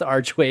both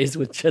archways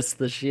with just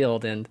the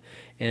shield and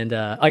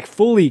like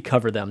fully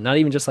cover them, not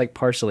even just like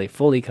partially,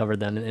 fully cover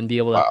them, and be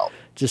able to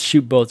just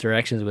shoot both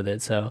directions with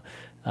it. So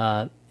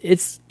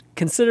it's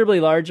considerably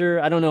larger.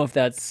 I don't know if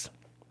that's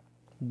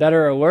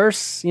better or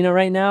worse,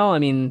 right now. I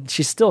mean,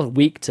 she's still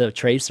weak to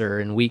Tracer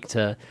and weak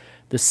to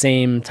the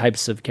same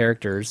types of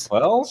characters.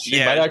 Well, she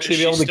might actually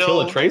be able to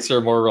kill a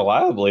Tracer more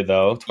reliably,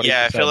 though. 20%.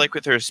 Yeah, I feel like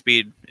with her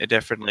speed, it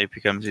definitely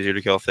becomes easier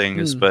to kill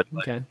things, but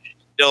she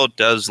still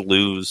does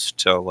lose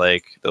to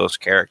like those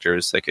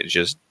characters that could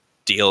just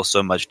deal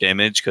so much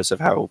damage because of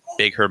how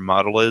big her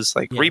model is.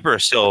 Like Reaper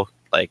still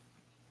like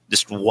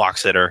just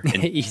walks at her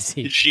and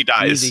easy. She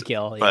dies. Easy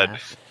kill, but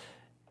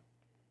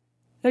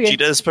she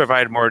does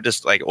provide more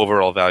just like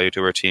overall value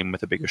to her team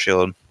with a bigger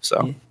shield.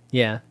 So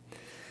yeah.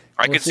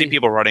 I could see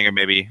people running her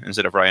maybe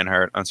instead of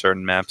Reinhardt on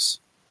certain maps.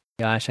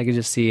 Gosh, I could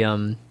just see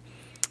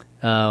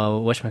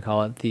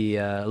whatchamacallit,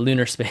 the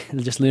lunar space,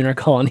 just lunar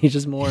colony,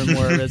 just more and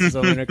more of this is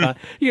a lunar colony.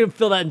 You can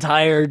fill that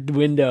entire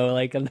window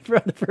like on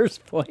the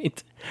first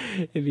point.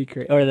 It'd be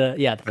great. Or the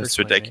first That's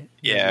point, ridiculous. right?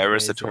 Yeah,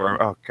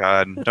 Aristotorm. Oh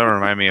god, don't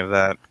remind me of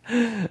that.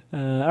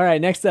 All right,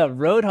 next up,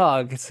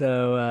 Roadhog.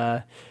 So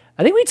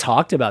I think we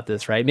talked about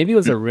this, right? Maybe it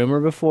was a rumor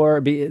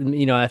before.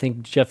 I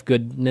think Jeff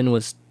Goodman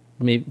was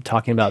maybe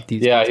talking about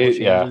these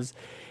changes.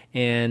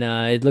 and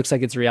it looks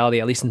like it's reality,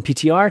 at least in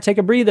PTR. Take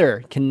a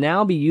breather can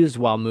now be used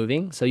while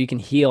moving, so you can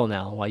heal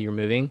now while you're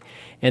moving,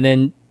 and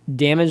then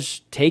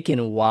damage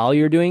taken while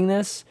you're doing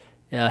this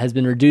has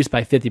been reduced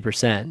by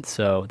 50%.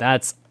 So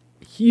that's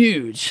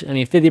huge. I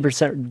mean,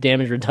 50%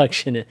 damage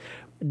reduction,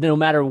 no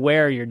matter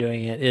where you're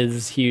doing it,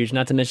 is huge.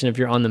 Not to mention if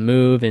you're on the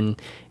move, and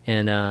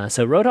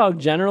so Roadhog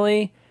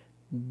generally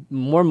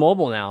more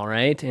mobile now,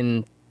 right?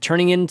 And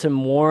turning into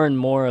more and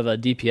more of a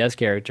DPS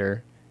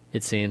character,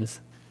 it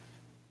seems.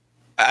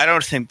 I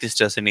don't think this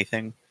does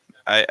anything.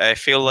 I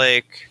feel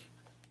like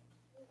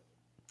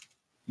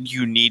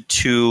you need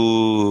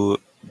to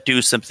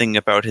do something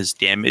about his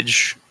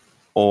damage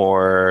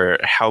or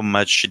how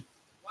much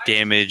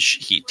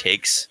damage he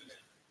takes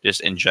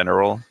just in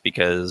general,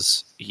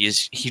 because he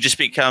just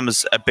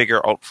becomes a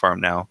bigger alt farm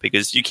now,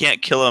 because you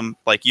can't kill him.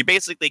 Like, you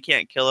basically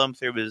can't kill him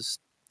through his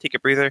take a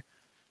breather.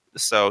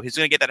 So he's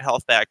going to get that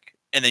health back,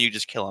 and then you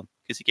just kill him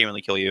because he can't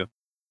really kill you.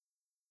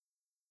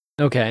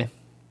 Okay.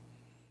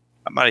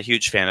 I'm not a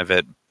huge fan of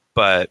it,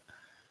 but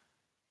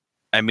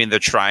I mean, they're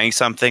trying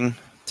something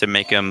to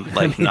make him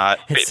like not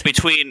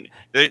between.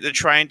 They're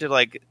trying to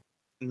like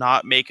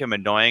not make him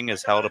annoying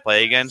as hell to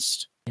play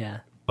against, Yeah.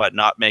 but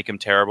not make him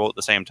terrible at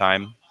the same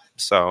time.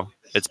 So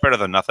it's better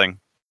than nothing.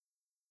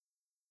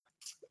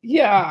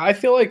 Yeah, I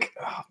feel like,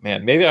 oh,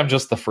 man, maybe I'm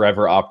just the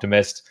forever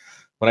optimist.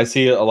 When I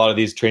see a lot of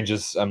these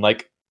changes, I'm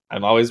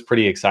always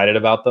pretty excited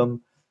about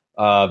them.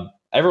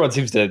 Everyone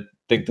seems to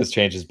think this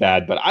change is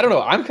bad, but I don't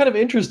know. I'm kind of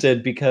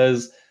interested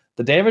because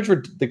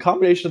the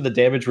combination of the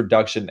damage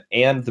reduction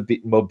and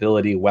the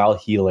mobility while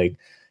healing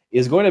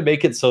is going to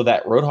make it so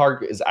that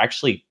Roadhog is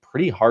actually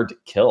pretty hard to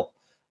kill.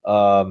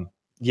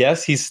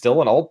 Yes, he's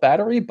still an alt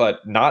battery,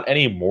 but not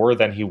any more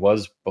than he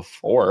was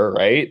before,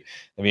 right?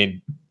 I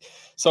mean,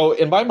 so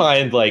in my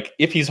mind, like,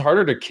 if he's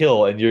harder to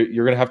kill and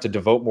you're going to have to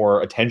devote more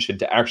attention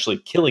to actually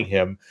killing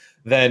him,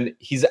 then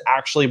he's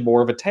actually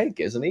more of a tank,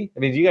 isn't he? I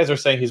mean, you guys are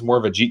saying he's more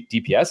of a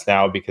DPS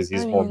now because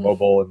he's more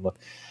mobile, and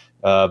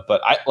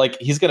but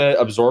he's going to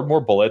absorb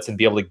more bullets and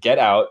be able to get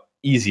out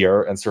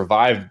easier and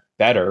survive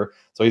better.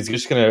 So he's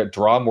just going to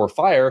draw more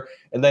fire,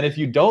 and then if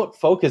you don't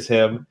focus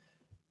him,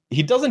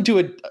 he doesn't do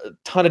a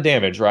ton of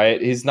damage,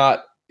 right? He's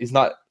not the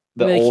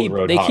old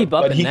Roadhog. They keep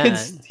up but in he that.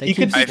 he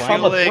could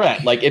become a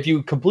threat. Like, if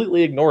you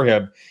completely ignore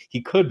him,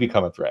 he could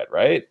become a threat,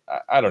 right?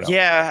 I don't know.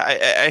 Yeah,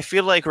 I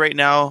feel like right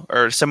now,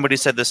 or somebody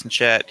said this in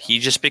chat, he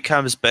just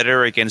becomes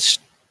better against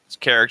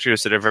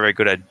characters that are very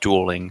good at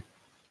dueling.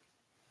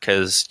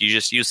 Because you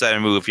just use that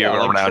move, you're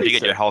around, Tracer. You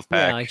get your health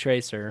back. Yeah, like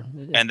Tracer.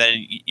 And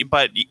then,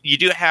 but you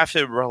do have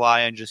to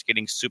rely on just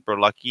getting super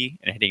lucky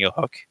and hitting a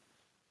hook.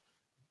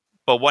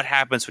 But what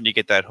happens when you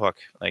get that hook?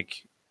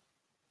 Like,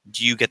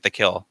 do you get the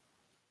kill?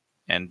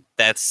 And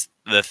that's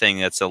the thing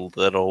that's a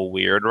little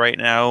weird right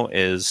now,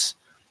 is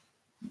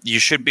you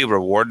should be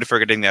rewarded for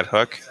getting that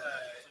hook,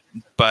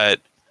 but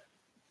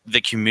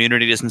the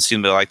community doesn't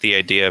seem to like the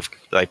idea of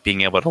like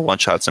being able to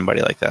one-shot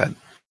somebody like that.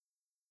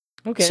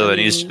 Okay. So there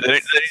needs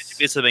to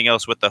be something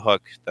else with the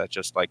hook that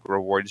just like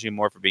rewards you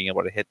more for being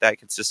able to hit that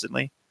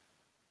consistently.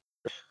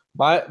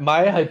 My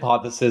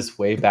hypothesis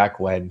way back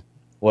when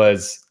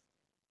was,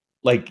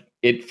 like,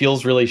 it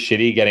feels really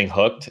shitty getting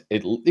hooked.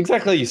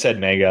 Exactly like you said,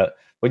 Manga.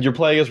 When you're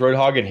playing as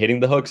Roadhog and hitting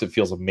the hooks, it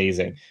feels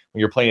amazing. When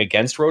you're playing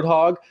against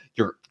Roadhog,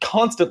 you're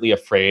constantly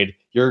afraid.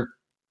 You're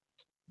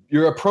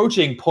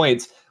approaching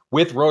points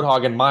with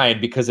Roadhog in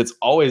mind because it's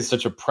always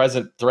such a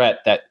present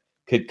threat that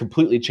could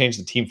completely change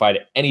the team fight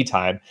at any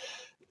time.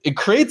 It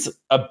creates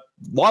a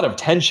lot of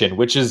tension,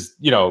 which is,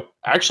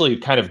 actually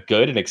kind of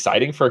good and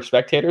exciting for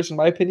spectators, in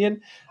my opinion.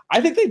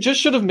 I think they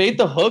just should have made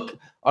the hook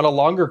on a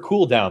longer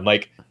cooldown.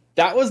 Like,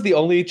 that was the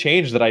only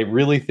change that I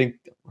really think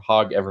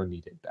Hog ever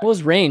needed. Well, it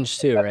was range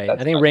too, right?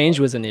 I think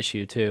range was an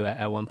issue too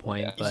at one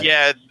point.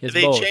 Yeah, but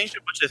they changed a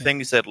bunch of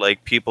things that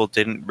like people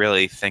didn't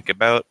really think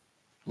about.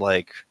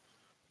 Like,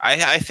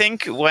 I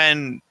think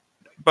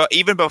but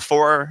even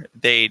before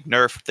they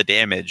nerfed the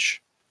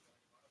damage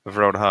of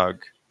Roadhog,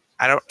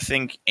 I don't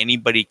think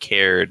anybody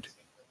cared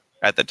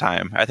at the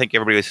time. I think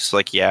everybody was just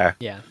like, yeah,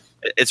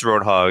 it's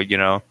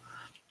Roadhog,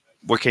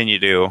 what can you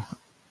do?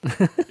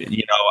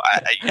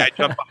 I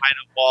jump behind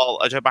a wall,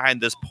 I jump behind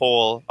this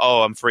pole,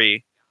 oh, I'm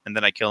free, and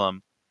then I kill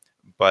him.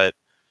 But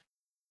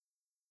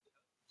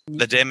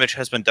the damage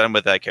has been done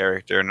with that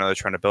character, and now they're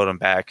trying to build him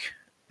back.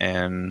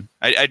 And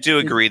I do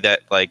agree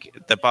that like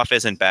the buff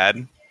isn't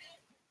bad,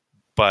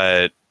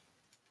 but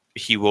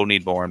he will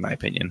need more, in my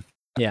opinion.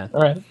 Yeah.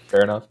 All right.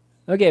 Fair enough.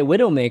 Okay,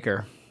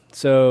 Widowmaker.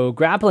 So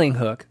grappling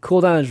hook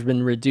cooldown has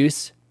been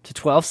reduced to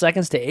 12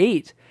 seconds to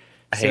 8.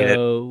 I hate it.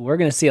 We're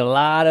going to see a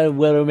lot of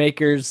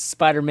Widowmakers,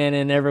 Spider-Man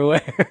in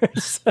everywhere.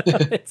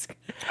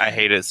 I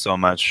hate it so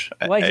much.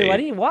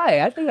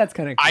 Why? I think that's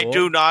kind of cool. I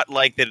do not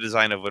like the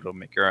design of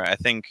Widowmaker. I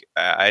think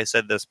I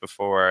said this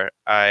before.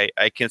 I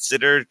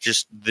consider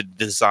just the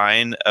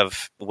design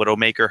of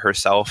Widowmaker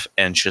herself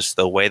and just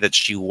the way that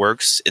she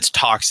works, it's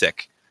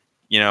toxic.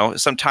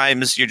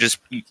 Sometimes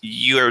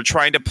you're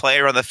trying to play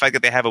around the fact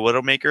that they have a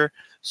Widowmaker,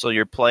 so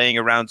you're playing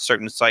around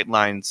certain sight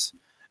lines,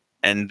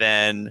 and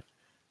then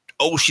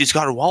oh, she's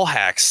got wall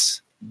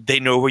hacks.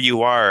 They know where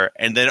you are.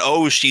 And then,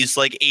 oh, she's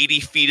like 80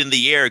 feet in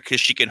the air because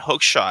she can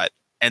hook shot.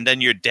 And then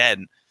you're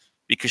dead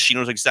because she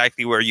knows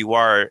exactly where you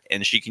are.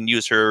 And she can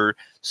use her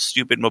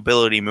stupid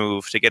mobility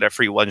move to get a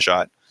free one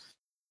shot.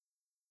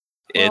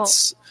 Well,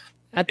 It's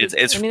at the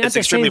extremely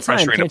same time,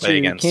 frustrating to play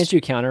against. Can't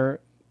you counter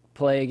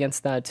play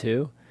against that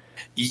too?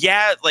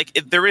 Yeah, like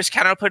there is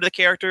counterplay to the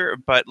character,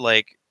 but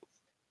like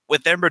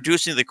with them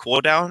reducing the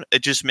cooldown,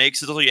 it just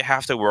makes it so you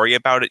have to worry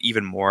about it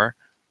even more,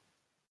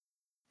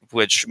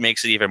 which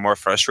makes it even more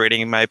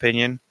frustrating in my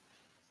opinion.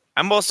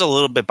 I'm also a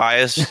little bit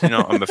biased, I'm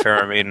a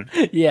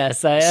Faramine.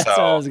 Yes, that's what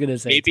I was gonna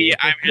say. Maybe too.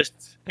 I'm just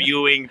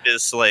spewing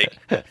this like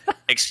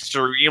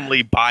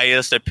extremely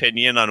biased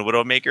opinion on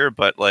Widowmaker,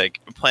 but like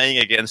playing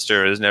against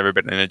her has never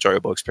been an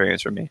enjoyable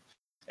experience for me.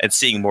 And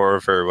seeing more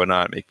of her would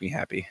not make me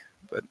happy.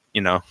 But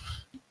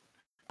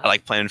I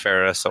like playing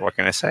Pharah, so what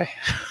can I say?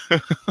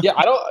 Yeah,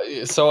 I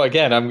don't. So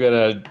again, I'm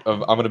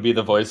gonna be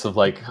the voice of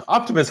like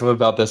optimism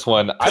about this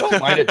one. I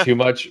don't mind it too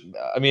much.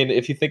 I mean,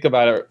 if you think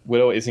about it,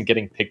 Widow isn't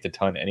getting picked a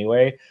ton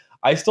anyway.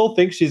 I still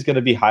think she's going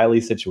to be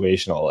highly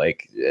situational.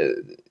 Like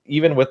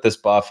even with this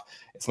buff,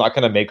 it's not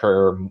going to make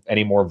her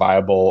any more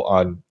viable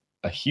on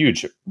a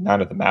huge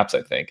amount of the maps.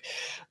 I think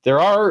there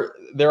are.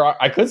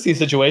 I could see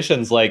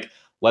situations like,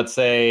 let's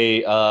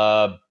say,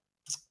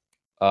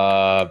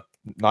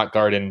 not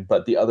Garden,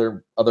 but the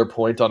other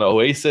point on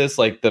Oasis,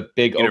 like the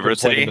big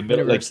University? open point in the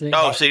middle, University?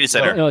 like City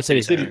Center. No,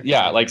 City Center.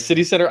 yeah, like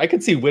City Center. I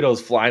could see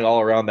Widows flying all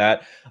around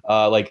that.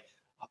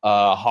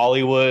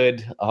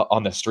 Hollywood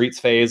on the streets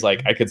phase,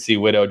 like I could see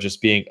Widow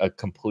just being a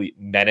complete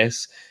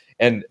menace,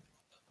 and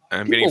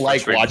I'm people getting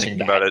like frustrated watching thinking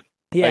that. about it.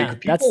 Yeah,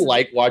 Like, people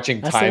like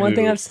watching that's the one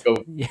thing Taimu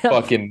go yeah.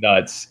 fucking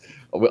nuts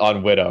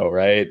on Widow,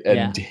 right?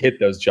 And hit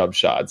those jump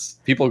shots.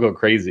 People go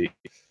crazy.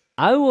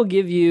 I will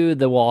give you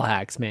the wall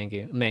hacks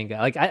manga.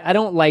 Like I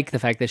don't like the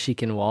fact that she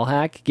can wall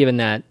hack, given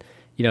that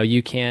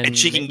you can, and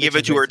she can give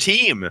it to her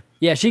team.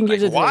 Yeah, she can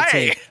give it to her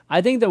team.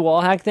 I think the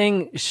wall hack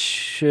thing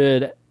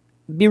should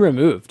be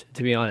removed.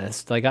 To be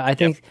honest, like I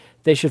think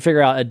they should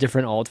figure out a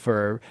different ult for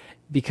her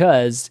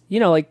because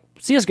like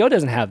CS:GO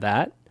doesn't have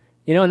that.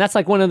 And that's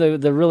like one of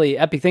the really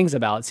epic things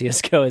about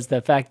CS:GO is the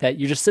fact that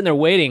you're just sitting there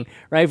waiting,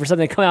 right, for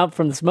something to come out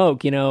from the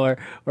smoke, or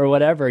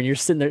whatever, and you're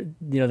sitting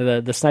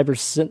there, the sniper's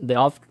sitting, the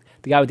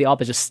guy with the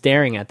AWP is just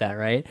staring at that,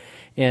 right?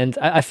 And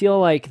I feel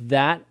like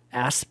that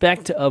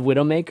aspect of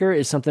Widowmaker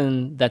is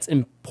something that's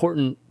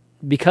important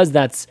because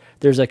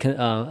there's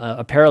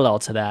a parallel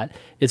to that.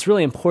 It's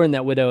really important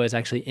that Widow is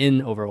actually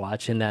in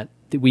Overwatch and that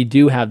we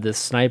do have this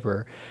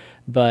sniper.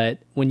 But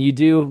when you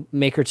do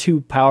make her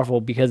too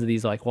powerful because of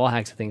these like wall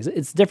hacks and things,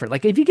 it's different.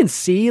 Like if you can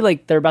see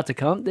like they're about to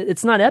come,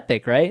 it's not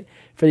epic, right?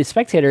 For the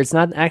spectator, it's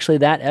not actually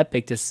that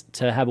epic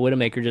to have a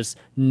Widowmaker just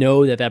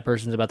know that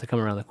person's about to come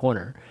around the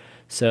corner.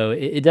 So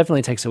it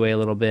definitely takes away a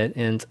little bit.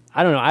 And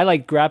I don't know, I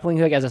like grappling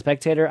hook as a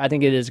spectator. I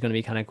think it is going to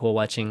be kind of cool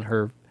watching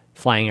her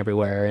flying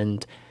everywhere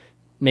and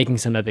making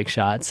some epic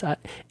shots.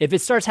 If it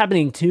starts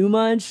happening too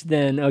much,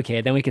 then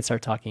then we can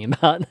start talking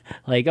about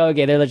like,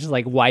 okay, they're just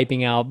like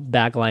wiping out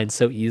backlines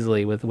so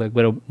easily with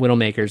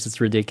Widowmakers.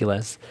 It's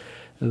ridiculous.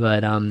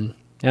 But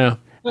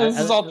this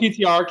is all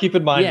PTR. Keep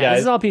in mind, guys.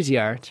 This is all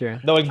PTR. True.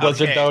 Knowing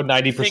Blizzard, though,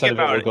 90% of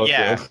it will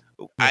go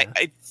through.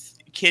 I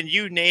can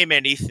you name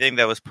anything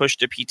that was pushed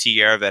to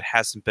PTR that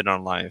hasn't been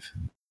on live?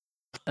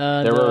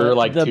 There were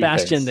like the two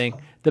Bastion things.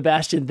 thing. The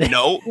Bastion thing.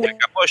 No, it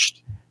got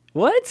pushed.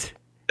 What?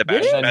 The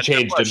Bastion That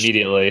changed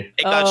immediately.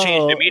 It got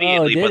changed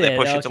immediately, but they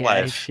pushed it to Okay,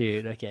 live.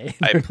 Shoot, okay.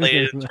 I played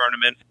it in a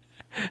tournament.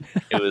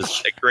 It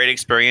was a great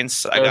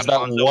experience. There was that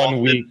one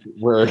week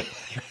where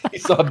you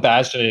saw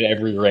Bastion in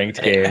every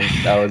ranked game.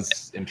 That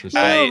was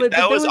interesting.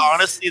 That was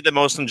honestly the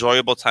most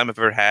enjoyable time I've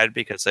ever had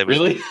because I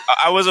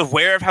was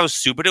aware of how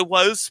stupid it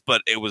was,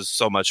 but it was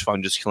so much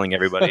fun just killing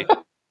everybody.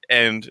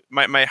 And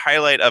my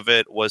highlight of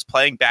it was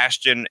playing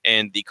Bastion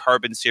in the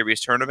Carbon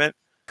Series tournament.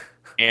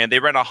 And they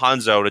ran a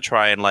Hanzo to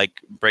try and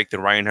like break the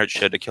Reinhardt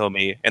shit to kill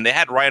me. And they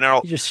had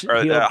Reinhardt or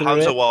the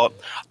Hanzo wall.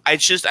 I'm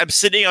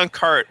sitting on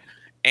cart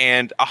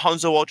and a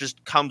Hanzo wall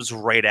just comes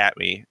right at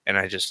me. And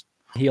I just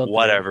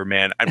whatever,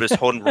 man. I'm just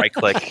holding right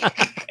click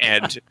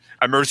and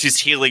a Mercy's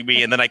healing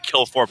me and then I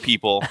kill 4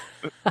 people.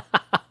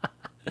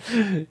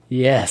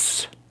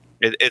 Yes.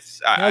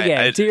 It's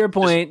okay. To your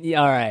point,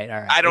 all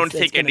right. I don't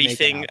think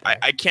anything.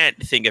 I can't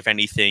think of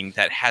anything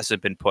that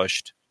hasn't been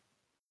pushed.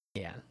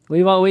 Yeah,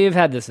 we've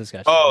had this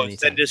discussion. Oh,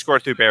 send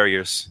Discord through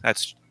barriers.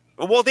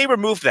 They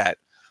removed that.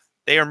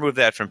 They removed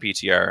that from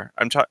PTR.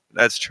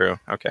 That's true.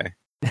 Okay.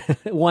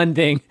 One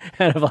thing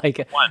out of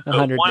like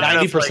 100.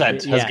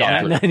 90% has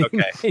gone through.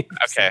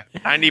 Okay.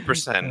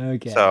 90%.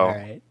 Okay. So all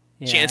right.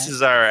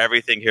 chances are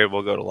everything here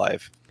will go to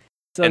live.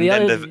 So and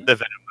then the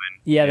Venomine.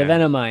 Yeah, the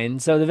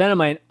Venomine. So the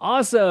Venomine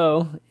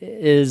also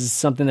is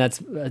something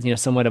that's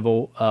somewhat of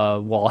a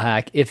wall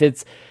hack. If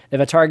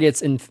a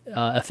target's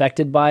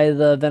affected by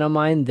the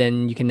Venomine,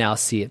 then you can now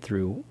see it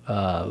through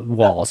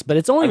walls. But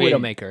it's only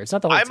Widowmaker. It's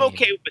not the whole team. I'm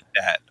okay with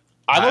that.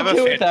 I'm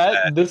okay with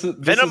that. This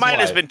Venomite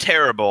has been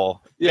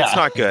terrible. Yeah. It's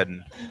not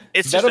good.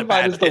 It's just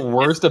Venomite is the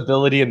worst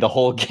ability in the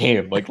whole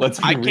game. Like, let's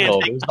be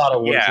real. There's not a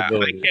worse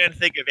ability. I can't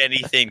think of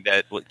anything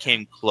that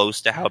came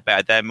close to how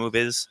bad that move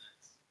is.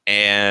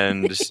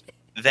 And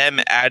them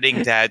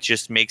adding that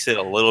just makes it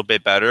a little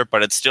bit better,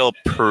 but it's still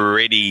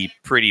pretty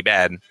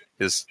bad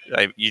because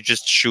you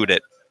just shoot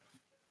it.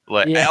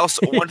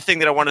 Also, one thing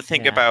that I want to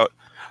think about,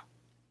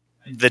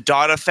 the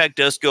dot effect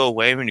does go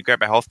away when you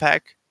grab a health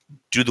pack.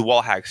 Do the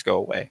wall hacks go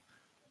away?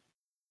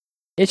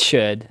 It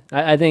should.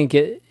 I think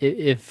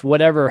if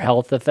whatever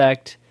health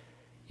effect,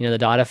 the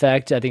dot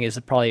effect, I think it's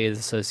probably is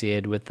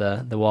associated with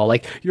the wall.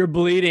 Like you're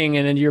bleeding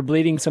and then you're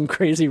bleeding some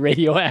crazy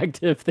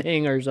radioactive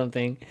thing or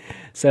something.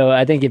 So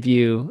I think if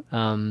you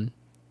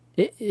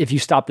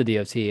stop the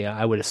DOT,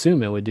 I would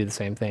assume it would do the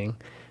same thing.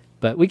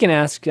 But we can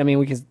ask. I mean,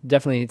 we can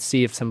definitely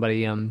see if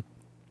somebody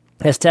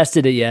has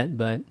tested it yet.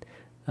 But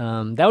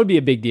that would be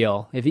a big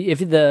deal. If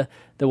the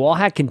wall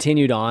hack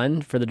continued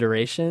on for the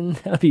duration,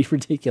 that would be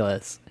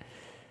ridiculous.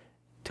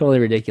 Totally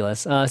ridiculous.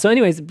 So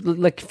anyways,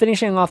 like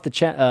finishing off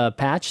the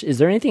patch, is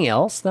there anything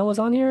else that was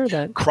on here?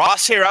 That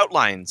crosshair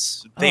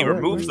outlines. They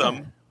removed them.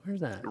 That? Where's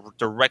that?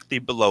 Directly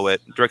below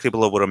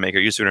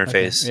Widowmaker user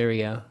interface. Okay, there we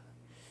go.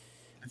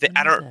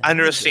 I don't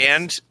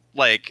understand.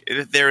 Like,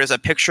 there is a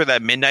picture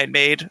that Midnight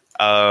made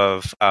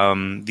of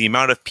the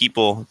amount of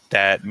people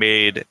that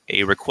made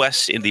a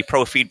request in the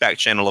pro feedback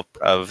channel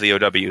of the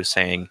OW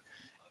saying,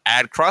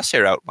 add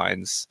crosshair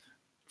outlines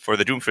for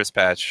the Doomfist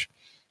patch.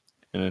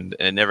 And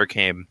it never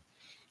came,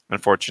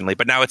 unfortunately.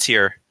 But now it's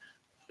here.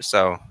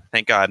 So,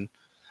 thank God.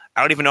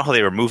 I don't even know how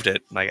they removed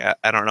it. Like,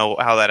 I don't know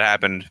how that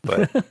happened,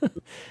 but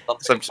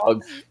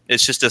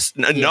it's just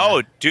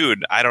no,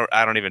 dude. I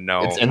don't even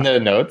know. It's in the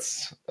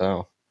notes.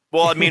 Oh.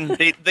 Well, I mean,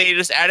 they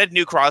just added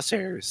new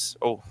crosshairs.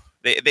 Oh,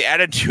 they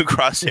added new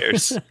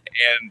crosshairs,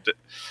 and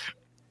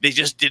they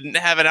just didn't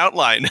have an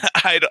outline.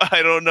 I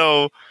don't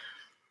know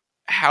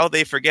how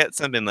they forget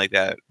something like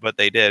that, but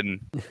they did.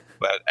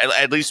 But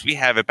at least we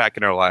have it back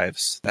in our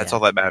lives. That's all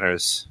that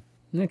matters.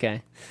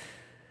 Okay.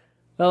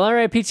 Well, all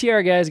right,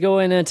 PTR guys, go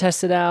in and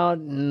test it out,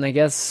 and I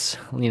guess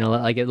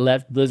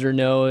let Blizzard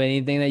know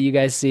anything that you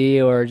guys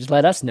see, or just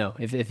let us know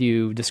if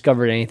you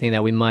discovered anything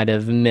that we might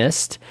have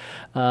missed.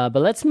 But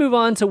let's move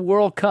on to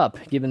World Cup,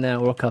 given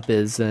that World Cup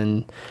is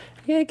kind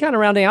of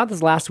rounding out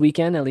this last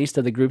weekend, at least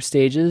of the group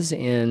stages,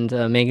 and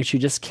Mangachu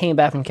just came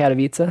back from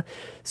Katowice.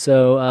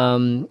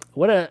 So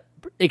what a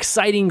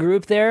exciting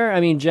group there. I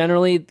mean,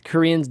 generally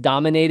Koreans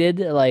dominated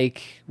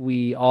like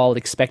we all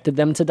expected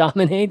them to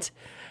dominate.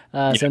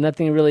 So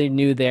nothing really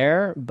new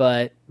there,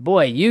 but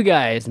boy, you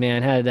guys,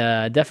 man, had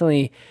a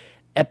definitely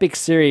epic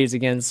series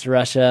against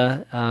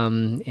Russia,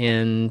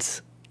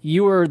 and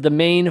you were the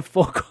main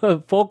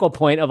focal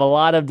point of a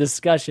lot of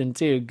discussion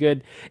too,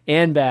 good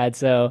and bad.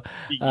 So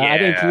I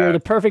think you're the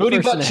perfect Booty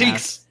person butt to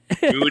cheeks.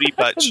 Booty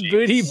butt cheeks.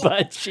 Booty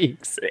butt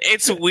cheeks.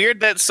 It's weird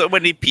that so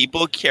many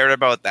people cared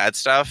about that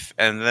stuff,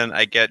 and then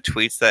I get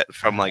tweets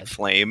from like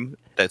Flame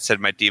that said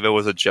my diva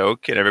was a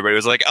joke, and everybody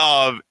was like,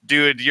 "Oh,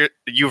 dude,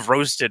 you've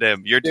roasted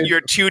him.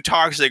 You're too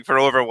toxic for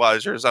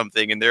Overwatch or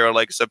something," and they're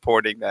like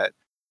supporting that.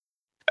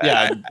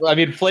 Yeah, I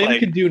mean, Flame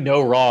can do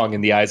no wrong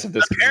in the eyes of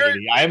this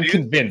community. I am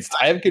convinced.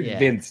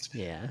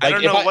 Yeah. Like, I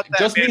don't know what that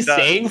just me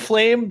saying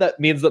Flame, that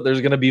means that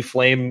there's going to be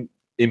Flame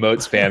emote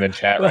spam in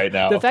chat right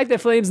now. The fact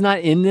that Flame's not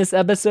in this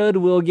episode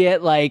will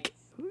get like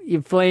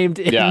flamed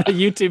in the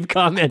YouTube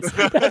comments.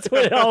 That's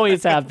what it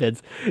always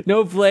happens.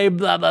 No Flame,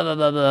 blah blah blah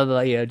blah blah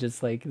blah.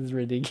 Just like it's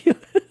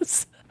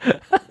ridiculous.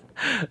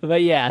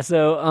 But yeah,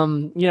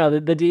 so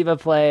the diva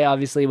play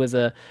obviously was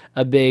a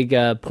big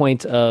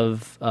point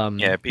of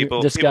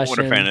people discussion.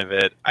 People were a fan of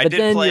it. But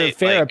then your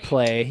Farah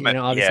play,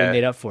 obviously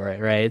made up for it,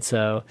 right?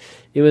 So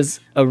it was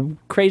a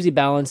crazy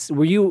balance.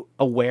 Were you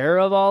aware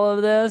of all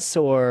of this,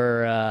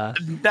 or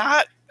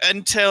not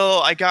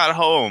until I got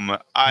home?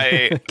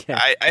 I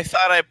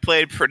thought I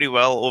played pretty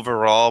well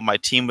overall. My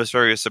team was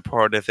very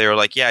supportive. They were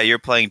like, "Yeah, you're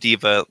playing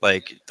diva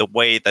like the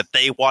way that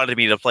they wanted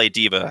me to play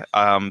diva."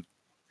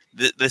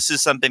 This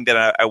is something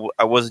that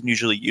I wasn't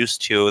usually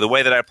used to. The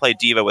way that I play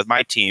diva with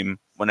my team,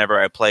 whenever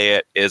I play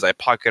it, is I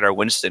pocket our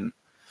Winston.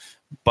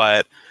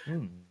 But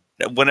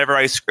whenever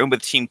I scrim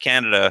with Team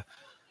Canada,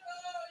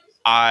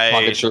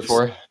 pocket shirt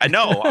for? I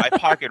know I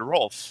pocket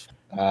Rolf.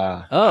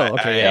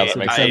 Okay.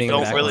 I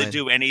don't really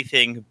do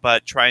anything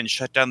but try and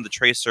shut down the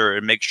tracer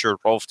and make sure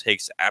Rolf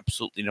takes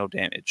absolutely no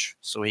damage,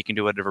 so he can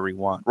do whatever he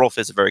wants. Rolf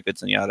is a very good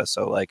Zenyatta,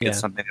 so it's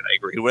something that I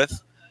agreed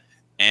with.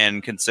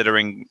 And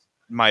considering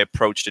my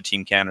approach to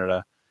Team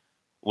Canada,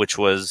 which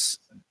was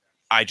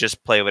I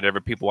just play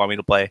whatever people want me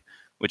to play,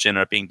 which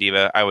ended up being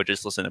diva. I would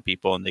just listen to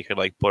people and they could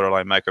like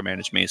borderline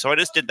micromanage me. So I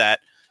just did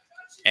that,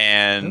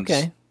 and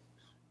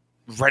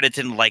Reddit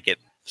didn't like it.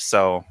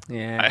 So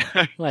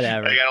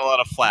whatever. I got a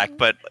lot of flack,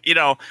 but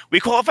we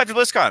qualified for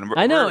BlizzCon.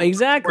 I know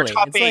exactly. We're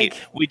top 8.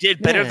 We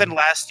did better than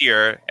last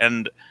year,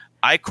 and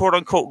I quote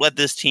unquote led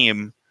this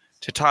team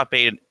to top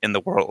 8 in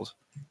the world.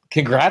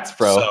 Congrats,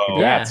 bro! So,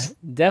 congrats.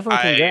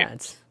 Definitely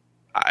congrats.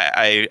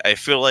 I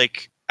feel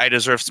like I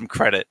deserve some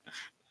credit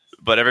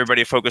but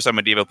everybody focused on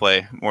my diva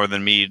play more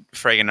than me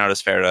fragging out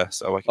as Farah.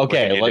 So what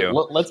can you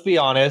do? Let's be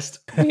honest.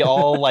 We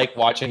all like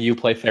watching you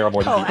play Farah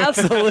more than diva.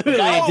 Absolutely,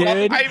 dude.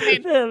 I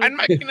mean, I'm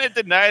not gonna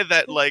deny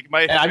that. Like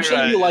my, and I'm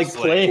sure you like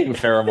playing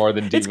Farah more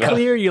than diva. It's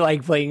clear you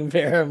like playing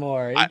Farah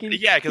more.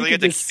 Because I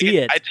get to see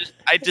it.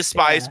 I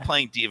despise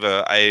playing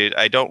diva.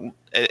 I don't.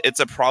 It's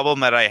a problem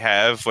that I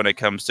have when it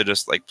comes to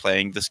just like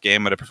playing this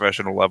game at a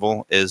professional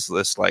level. Is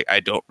this like I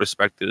don't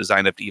respect the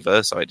design of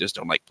diva, so I just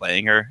don't like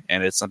playing her,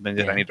 and it's something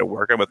that I need to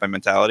work on with my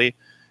mentality.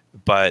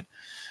 But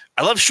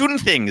I love shooting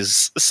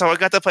things, so I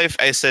got to play.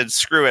 I said,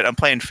 "Screw it, I'm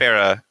playing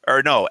Farah."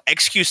 Or no,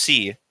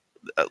 XQC.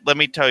 Let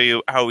me tell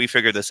you how we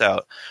figured this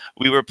out.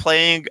 We were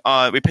playing.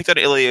 We picked out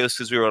Ilios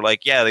because we were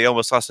like, "Yeah, they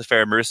almost lost to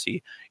Farah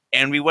Mercy,"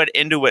 and we went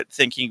into it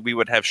thinking we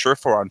would have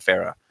Surefour on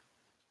Farah.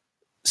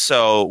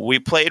 So we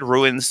played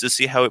Ruins to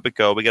see how it would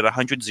go. We got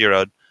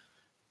 100-0'd,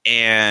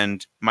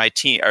 and my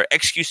team, our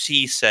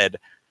XQC, said,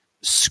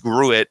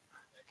 "Screw it,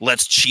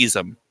 let's cheese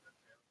them."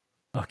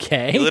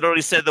 Okay. He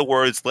literally said the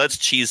words, "Let's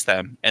cheese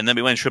them," and then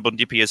we went triple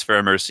DPS for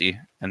a Mercy,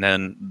 and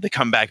then the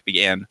comeback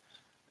began.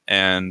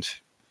 And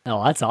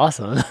that's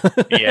awesome.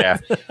 Yeah.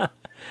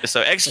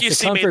 So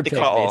XQC made the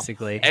call.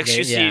 Basically.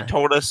 XQC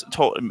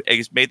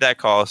made that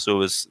call, so it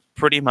was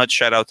pretty much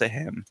shout out to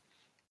him.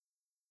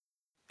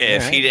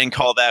 If he didn't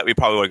call that, we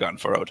probably would have gone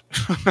forward.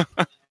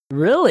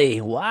 Really?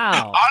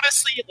 Wow.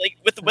 Honestly, like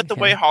with the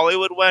way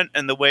Hollywood went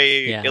and the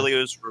way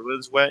Ilios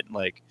Ruins went,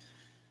 like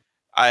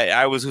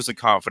I was losing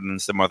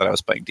confidence the more that I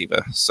was playing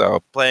diva.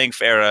 So playing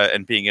Farah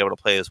and being able to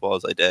play as well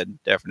as I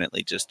did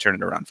definitely just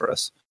turned it around for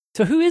us.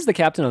 So who is the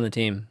captain on the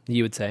team,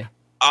 you would say?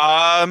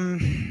 Joe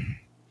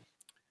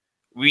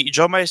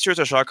Meister is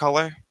our shot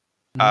caller.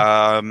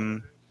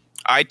 Mm-hmm.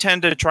 I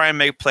tend to try and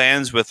make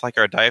plans with like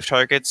our dive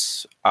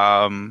targets.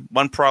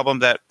 One problem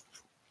that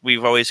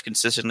we've always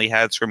consistently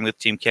had scrimming with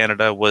Team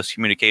Canada was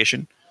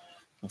communication.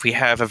 We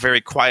have a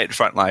very quiet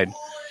front line.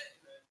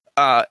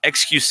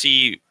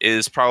 XQC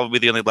is probably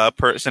the only loud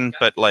person,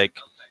 but like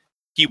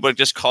he would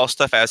just call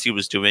stuff as he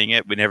was doing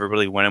it. We never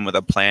really went in with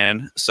a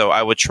plan. So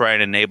I would try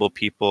and enable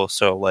people.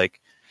 So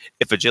like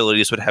if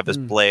Agilities would have his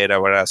blade, I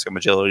would ask him,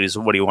 Agilities,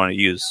 what do you want to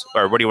use?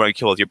 Or what do you want to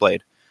kill with your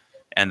blade?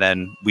 And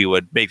then we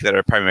would make that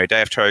our primary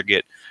dive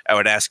target. I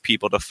would ask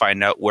people to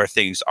find out where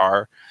things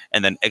are,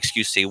 and then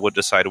XQC would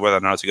decide whether or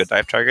not it's a good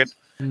dive target,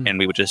 and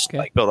we would just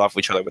like build off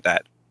each other with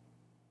that.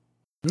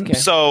 Okay,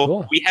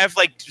 so we have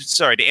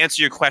to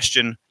answer your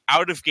question,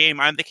 out of game,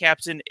 I'm the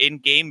captain. In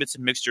game, it's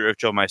a mixture of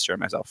Joe Meister and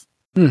myself.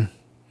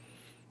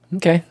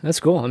 Okay,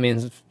 that's cool. I mean,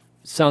 it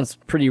sounds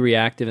pretty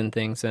reactive and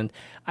things, and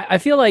I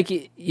feel like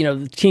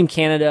Team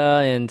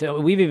Canada, and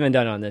we've even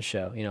done it on this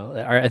show.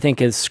 I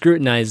think is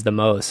scrutinized the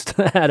most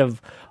out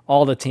of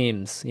all the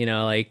teams.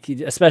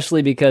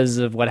 Especially because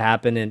of what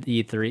happened in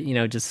E3.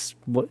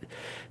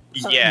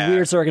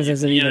 Weird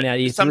circumstances even at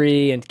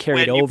E3 and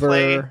carried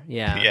over.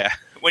 Yeah.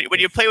 When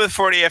you play with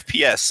 40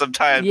 FPS,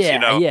 sometimes you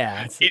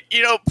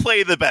don't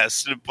play the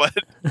best. But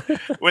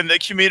when the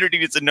community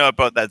needs to know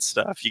about that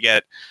stuff, you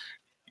get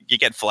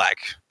flack.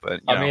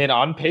 But I mean,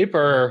 on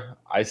paper,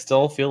 I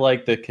still feel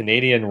like the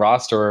Canadian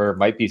roster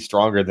might be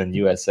stronger than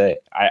USA.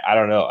 I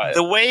don't know.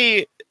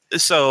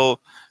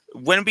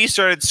 When we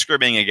started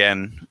scrimming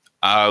again,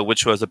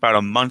 which was about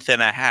a month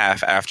and a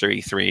half after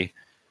E3,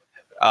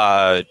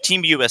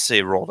 Team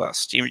USA rolled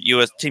us. Team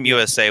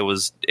USA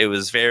was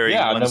very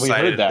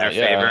one-sided in their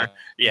favor.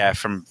 Yeah,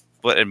 from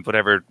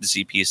whatever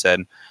ZP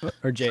said.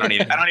 Or Jake. I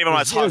don't even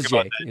want to talk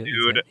about that,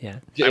 dude.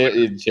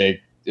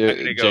 Jake.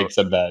 Jake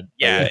said that.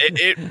 Yeah,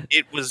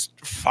 it was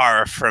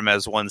far from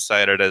as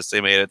one-sided as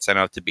they made it sound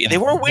out to be. They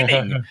were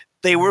winning.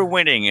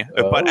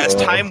 But as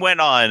time went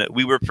on,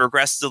 we were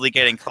progressively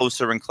getting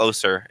closer and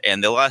closer.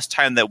 And the last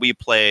time that we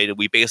played,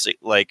 we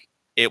basically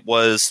it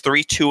was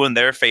 3-2 in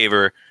their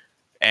favor,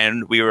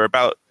 and we were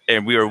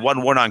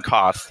 1-1 on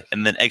Koth,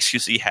 and then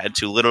XQC had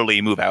to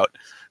literally move out,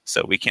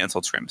 so we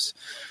canceled scrims.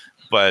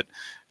 But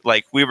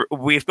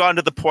we've gone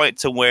to the point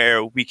to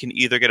where we can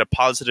either get a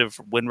positive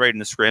win rate in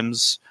the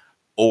scrims,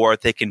 or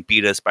they can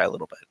beat us by a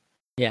little bit.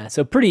 Yeah,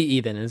 so pretty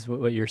even is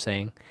what you're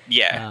saying.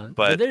 Yeah,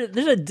 but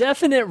there's a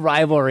definite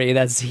rivalry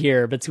that's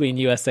here between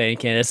USA and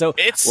Canada. So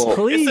it's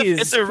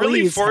a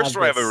really forced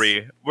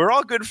rivalry. We're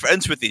all good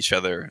friends with each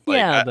other.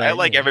 I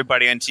like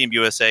everybody on Team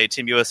USA.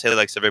 Team USA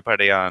likes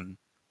everybody on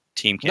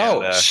Team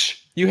Canada. No,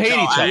 you hate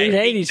each other. You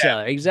hate each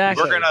other,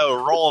 exactly. We're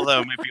gonna roll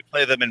them if we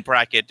play them in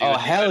bracket, dude. Oh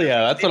hell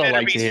yeah, that's what I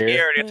like to hear. Be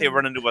scared if they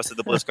run into us at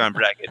the BlizzCon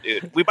bracket,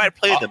 dude. We might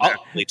play them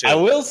actually too. I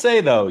will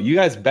say though, you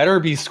guys better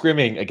be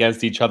scrimming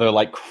against each other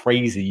like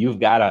crazy. You've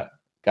gotta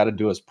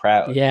do us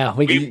proud. Yeah,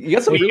 you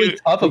got some really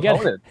tough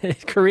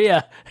opponents.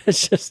 Korea,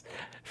 it's just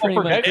pretty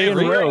much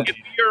rogue.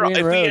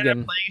 If we end up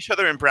playing each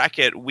other in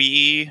bracket,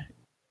 we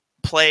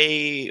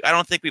play. I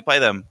don't think we play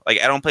them. I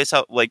don't play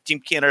South.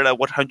 Team Canada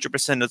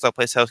 100% does not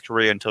play South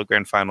Korea until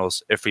grand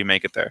finals if we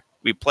make it there.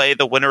 We play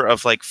the winner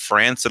of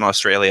France and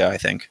Australia, I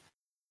think.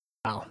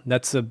 Wow,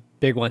 that's a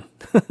big one.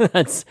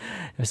 That's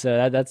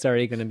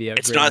already going to be a.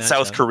 It's great not matchup.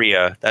 South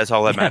Korea. That's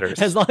all that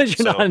matters. As long as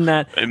you're not in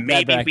that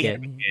maybe bracket. we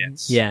have a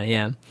chance.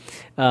 Yeah.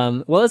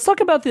 Well, let's talk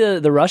about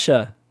the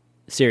Russia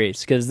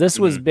series, because this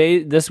was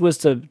this was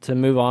to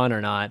move on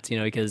or not.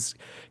 Because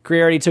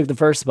Korea already took the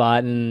first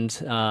spot, and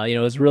it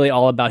was really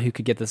all about who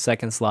could get the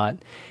second slot,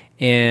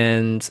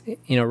 and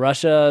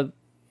Russia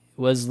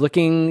was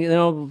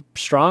looking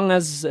strong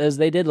as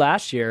they did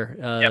last year.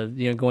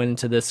 Going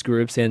into this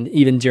groups and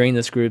even during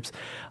this groups.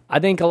 I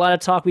think a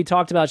lot of we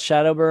talked about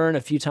Shadowburn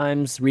a few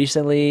times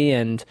recently,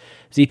 and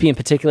ZP in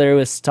particular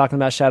was talking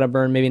about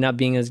Shadowburn maybe not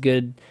being as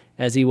good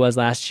as he was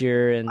last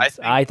year, and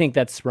I think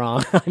that's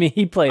wrong. I mean,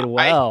 he played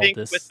well. I think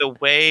with the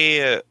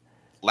way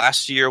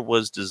last year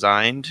was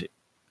designed,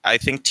 I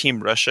think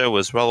Team Russia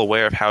was well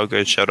aware of how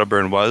good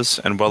Shadowburn was,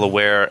 and well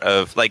aware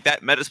of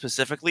that meta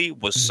specifically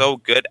was so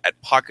good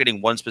at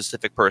pocketing one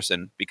specific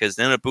person, because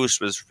then a boost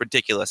was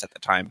ridiculous at the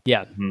time.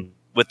 Yeah,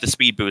 with the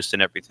speed boost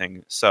and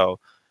everything. So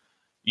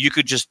you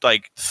could just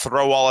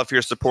throw all of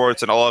your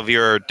supports and all of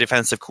your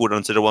defensive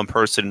cooldowns into one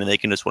person, and they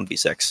can just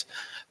 1v6.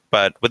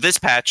 But with this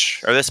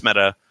patch or this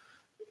meta,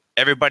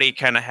 everybody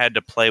kind of had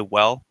to play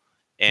well,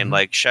 and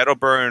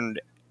Shadowburn,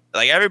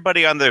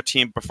 everybody on their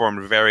team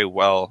performed very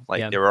well.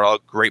 They were all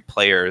great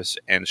players,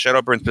 and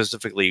Shadowburn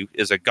specifically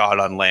is a god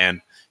on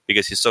LAN,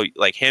 because he's so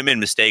him and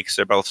Mistakes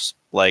are both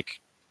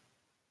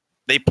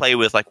they play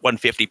with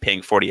 150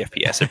 ping, 40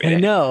 FPS every day. I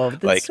know,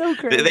 that's so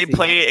crazy. They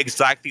play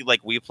exactly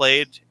like we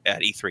played at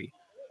E3.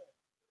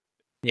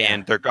 Yeah.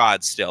 And they're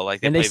gods still. They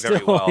play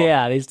very well.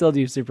 Yeah, they still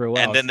do super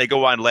well. And then they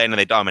go on LAN and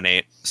they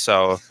dominate.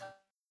 So,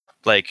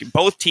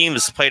 both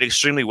teams played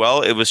extremely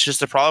well. It was just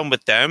the problem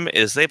with them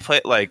is they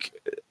play,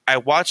 I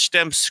watched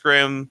them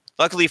scrim.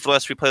 Luckily for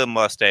us, we played them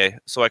last day,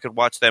 so I could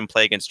watch them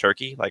play against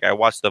Turkey. I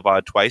watched the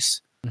VOD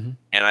twice, and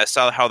I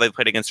saw how they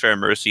played against Fair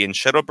Mercy. And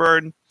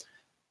Shadowburn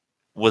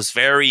was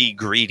very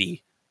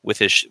greedy with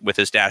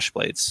his dash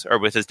blades, or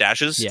with his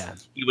dashes. Yeah.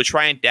 He would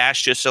try and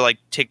dash just to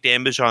take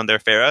damage on their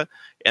Pharah,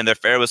 and their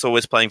Pharah was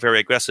always playing very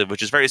aggressive,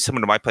 which is very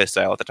similar to my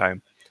playstyle at the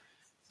time.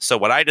 So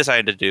what I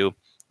decided to do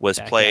was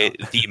play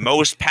the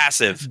most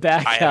passive I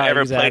have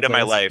ever played in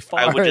my life.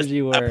 I would just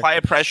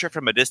apply pressure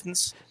from a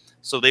distance,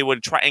 so they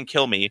would try and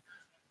kill me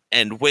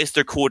and waste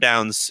their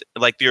cooldowns.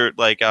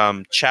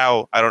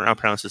 Chow, I don't know how to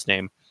pronounce his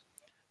name,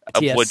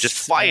 would just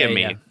fly at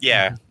me.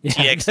 Yeah.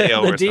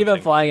 TXAO the diva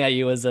flying at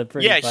you was a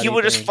pretty funny he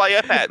would thing. just fly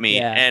up at me,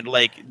 and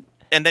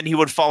then he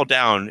would fall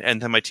down,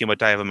 and then my team would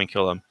dive him and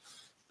kill him.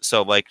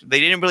 So they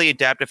didn't really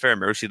adapt to Fair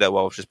Mercy that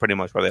well, which is pretty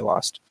much where they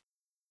lost.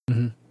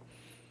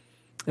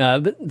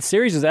 But the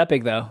series was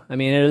epic, though. I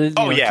mean,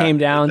 it came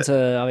down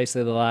to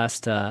obviously the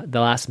last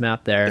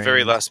map there, the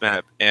very last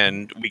map,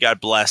 and we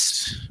got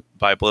blessed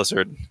by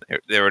Blizzard.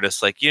 They were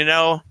just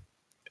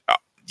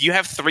you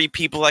have 3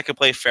 people that can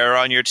play Pharah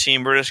on your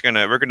team. We're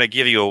gonna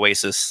give you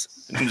Oasis.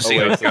 See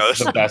how it goes.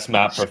 The best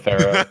map for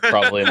Pharah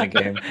probably in the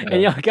game. Yeah.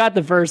 And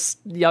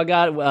y'all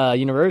got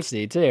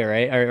University too,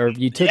 right? Or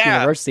you took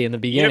University in the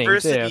beginning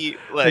University, too.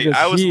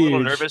 I was a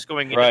little nervous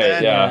going into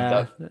that.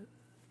 Yeah.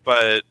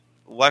 But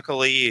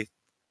luckily,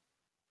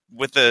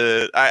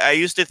 I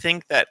used to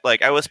think that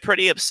I was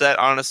pretty upset,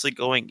 honestly,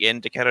 going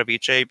into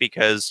Katowice,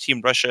 because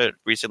Team Russia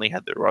recently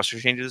had their roster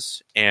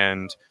changes,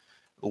 and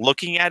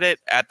looking at it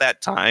at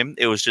that time,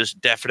 it was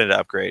just definite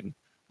upgrade.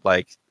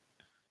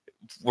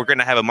 We're going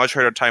to have a much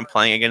harder time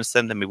playing against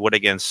them than we would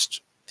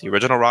against the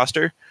original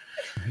roster.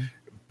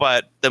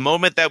 But the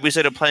moment that we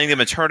started playing them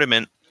in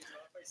tournament,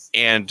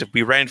 and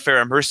we ran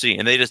Fair Mercy,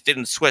 and they just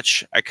didn't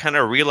switch, I kind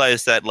of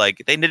realized that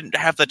they didn't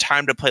have the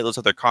time to play those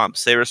other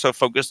comps. They were so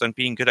focused on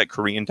being good at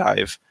Korean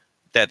dive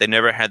that they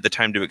never had the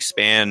time to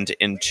expand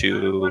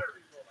into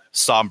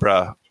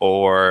Sombra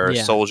or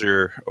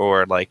Soldier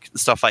or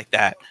stuff like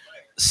that.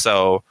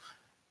 So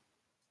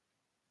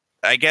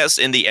I guess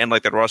in the end,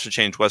 the roster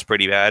change was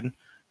pretty bad,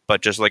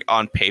 but just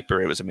on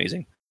paper, it was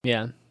amazing.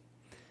 Yeah.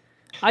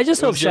 I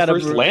just hope Shadow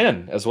first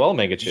LAN as well,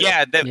 Mangachu.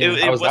 Yeah,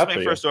 it was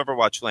my first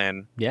Overwatch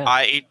LAN. Yeah,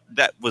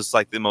 that was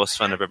the most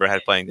fun I've ever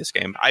had playing this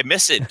game. I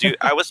miss it, dude.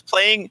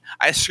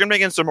 I scrimmed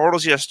against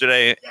Immortals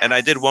yesterday, and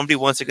I did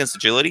 1v1s against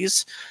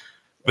Agilities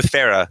with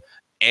Pharah,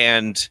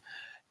 and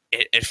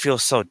it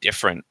feels so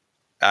different.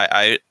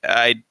 I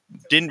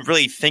didn't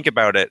really think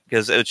about it,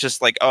 because it's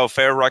just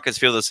Pharah rockets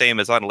feel the same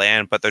as on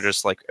LAN, but they're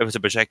just it was a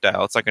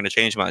projectile. It's not going to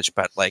change much,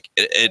 but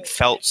it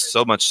felt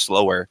so much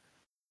slower.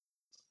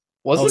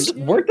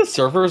 Weren't the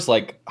servers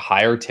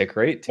higher tick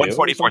rate too?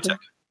 144 tick.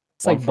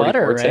 It's like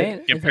butter,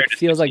 right? It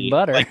feels like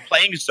butter.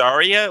 Playing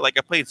Zarya,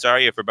 I played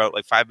Zarya for about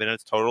 5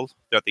 minutes total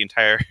throughout the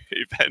entire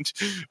event,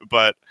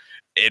 but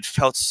it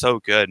felt so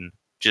good.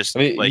 Just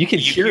you can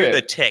hear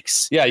the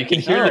ticks. Yeah, you can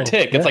hear the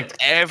tick. It's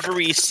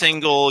every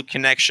single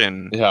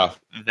connection. Yeah.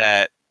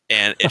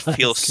 And it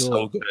feels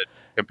so good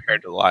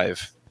compared to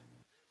live.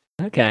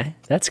 Okay,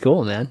 that's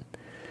cool, man.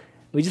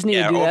 We just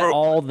need to do that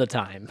all the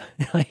time.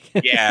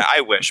 Yeah, I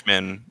wish,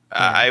 man.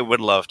 I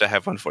would love to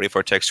have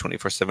 144 ticks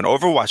 24/7.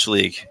 Overwatch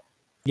League.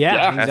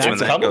 Yeah, that's when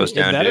that goes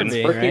down, dude.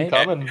 Freaking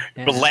coming.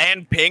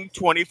 LAN ping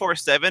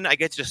 24/7. I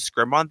get to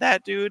scrim on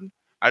that, dude.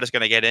 I'm just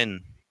gonna get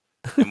in,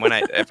 and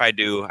if I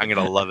do, I'm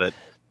gonna love it.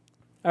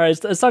 All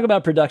right, let's talk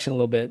about production a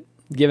little bit.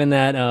 Given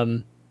that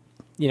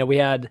we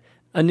had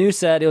a new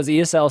set, it was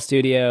ESL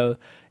Studio,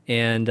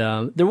 and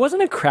there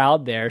wasn't a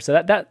crowd there, so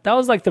that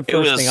was like the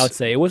first thing I would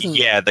say. It wasn't.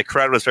 Yeah, the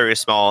crowd was very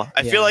small.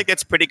 I Yeah. feel like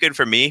that's pretty good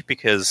for me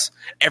because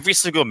every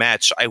single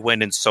match I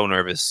went in so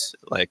nervous.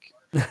 Like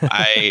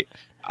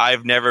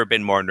I've never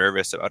been more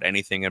nervous about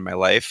anything in my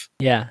life.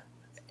 Yeah.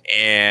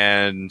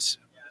 And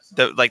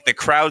the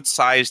crowd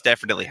size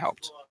definitely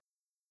helped.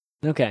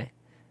 Okay.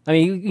 I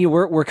mean,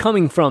 we're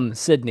coming from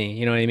Sydney,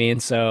 you know what I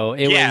mean? So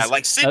it was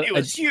like Sydney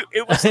was huge.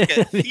 It was like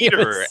a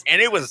theater, and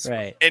it was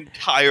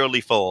entirely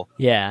full.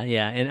 Yeah,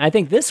 and I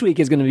think this week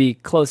is going to be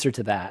closer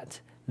to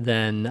that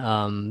than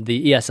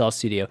the ESL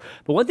Studio.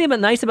 But one thing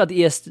nice about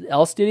the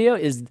ESL Studio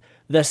is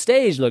the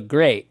stage looked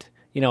great.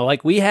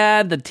 Like we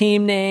had the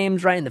team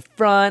names right in the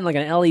front, like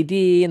an LED,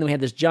 and then we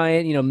had this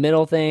giant,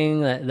 middle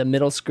thing, the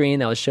middle screen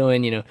that was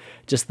showing,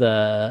 just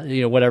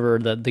the, whatever,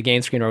 the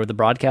game screen or the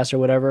broadcast or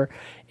whatever.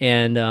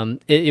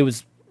 And it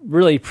was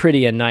really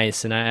pretty and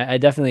nice, and I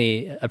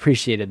definitely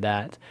appreciated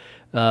that.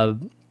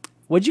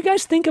 What'd you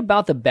guys think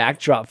about the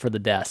backdrop for the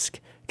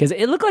desk? Because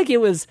it looked like it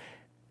was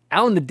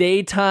out in the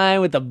daytime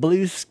with the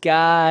blue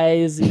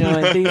skies, and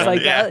things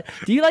like that.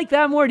 Do you like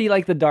that more, or do you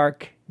like the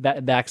dark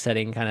back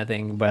setting kind of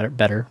thing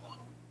better?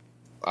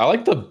 I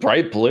like the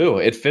bright blue.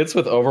 It fits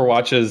with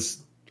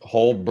Overwatch's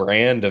whole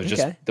brand of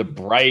just the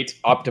bright,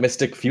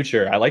 optimistic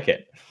future. I like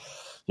it.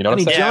 You know what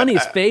I'm saying?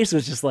 Johnny's face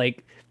was just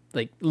like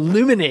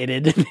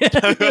illuminated.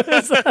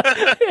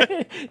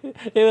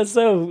 it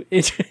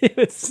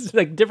was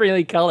like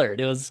differently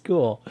colored. It was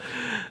cool.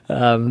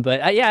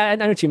 But I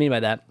know what you mean by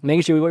that.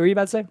 Mangachu, what were you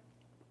about to say?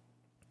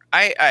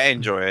 I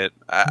enjoy it.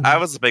 I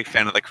was a big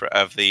fan of the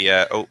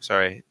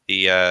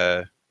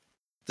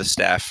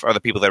staff or the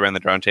people that ran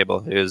the round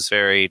table. It was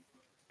very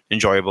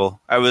enjoyable.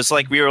 I was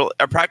like,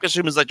 our practice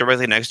room is like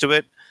directly next to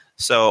it.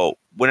 So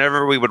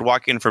whenever we would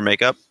walk in for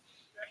makeup,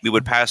 we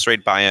would pass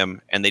right by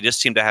them, and they just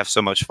seemed to have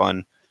so much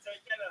fun.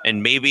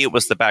 And maybe it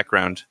was the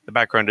background. The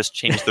background just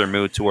changed their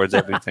mood towards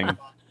everything.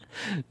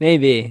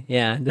 Maybe,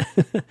 yeah.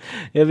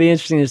 It'll be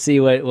interesting to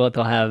see what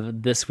they'll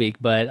have this week.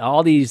 But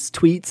all these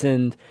tweets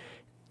and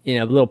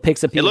little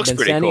pics of people have been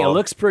sending. Cool. It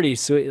looks pretty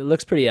sweet. It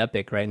looks pretty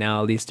epic right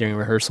now, at least during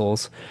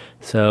rehearsals.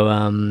 So,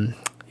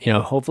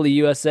 hopefully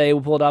USA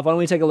will pull it off. Why don't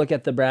we take a look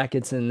at the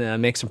brackets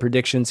and make some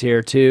predictions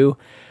here too?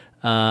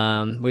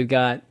 We've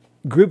got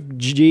Group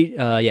G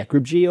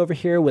over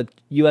here with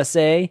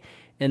USA,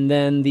 and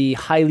then the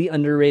highly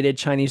underrated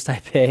Chinese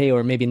Taipei,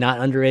 or maybe not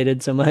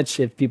underrated so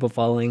much if people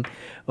following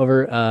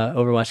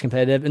Overwatch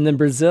competitive, and then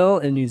Brazil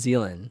and New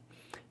Zealand.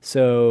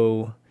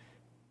 So,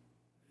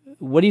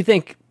 what do you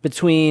think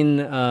between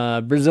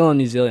Brazil and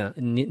New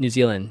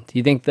Zealand? Do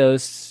you think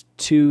those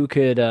two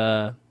could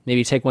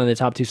maybe take one of the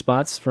top two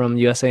spots from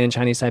USA and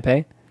Chinese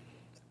Taipei?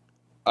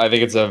 I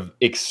think it's an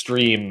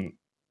extreme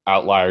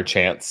outlier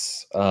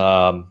chance.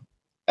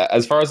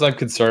 As far as I'm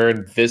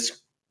concerned, this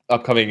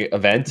upcoming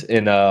event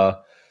in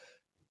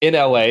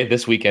LA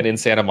this weekend in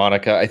Santa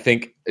Monica, I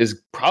think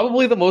is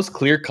probably the most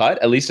clear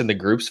cut, at least in the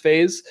groups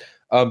phase.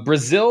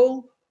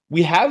 Brazil,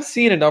 we have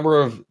seen a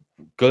number of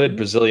good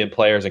Brazilian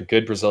players and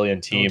good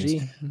Brazilian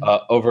teams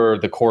over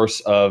the course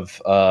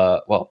of,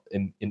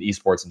 in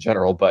esports in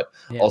general, but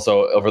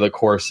also over the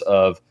course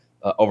of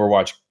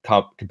Overwatch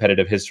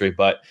competitive history.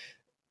 But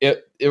I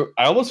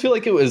almost feel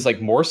like it was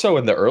like more so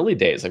in the early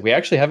days. Like we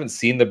actually haven't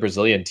seen the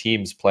Brazilian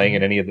teams playing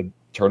in any of the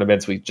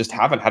tournaments. We just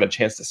haven't had a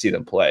chance to see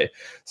them play.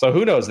 So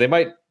who knows? They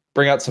might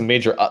bring out some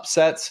major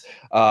upsets.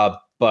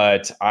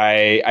 But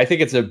I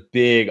think it's a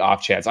big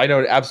off chance. I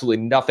know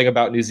absolutely nothing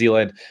about New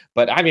Zealand,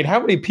 but I mean, how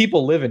many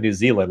people live in New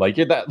Zealand?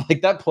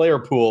 That player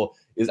pool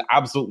is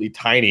absolutely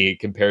tiny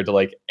compared to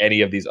like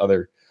any of these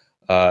other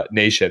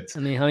nations. I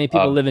mean, how many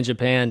people live in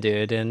Japan,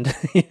 dude? And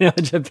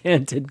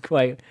Japan did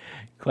quite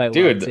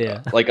dude, well,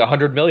 yeah. Like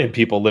 100 million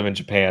people live in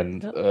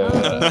Japan.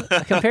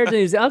 Compared to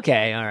New Zealand,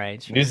 okay, all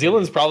right. New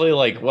Zealand's probably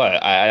like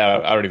what?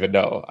 I don't even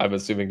know. I'm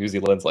assuming New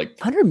Zealand's like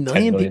 100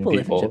 million people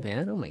live in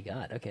Japan. Oh my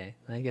god. Okay,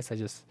 I guess I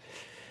was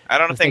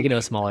thinking it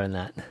was smaller than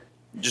that.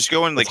 Just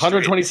going like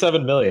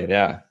 127 million.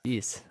 Yeah.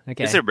 Jeez.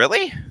 Okay. Is it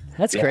really?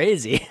 That's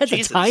crazy. That's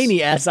a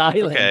tiny ass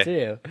island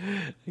too.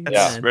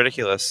 That's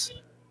ridiculous.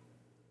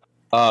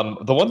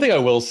 The one thing I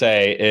will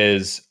say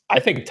is I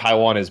think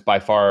Taiwan is by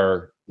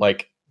far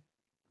like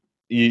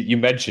you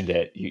mentioned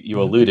it. You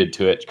alluded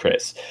to it,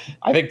 Chris.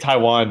 I think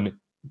Taiwan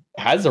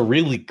has a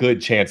really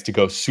good chance to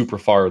go super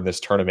far in this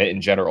tournament in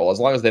general, as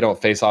long as they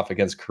don't face off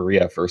against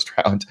Korea first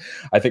round.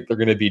 I think they're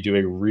going to be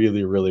doing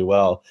really, really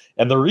well.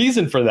 And the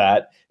reason for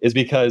that is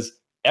because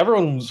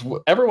everyone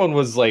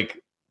was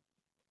like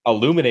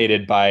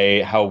illuminated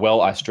by how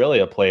well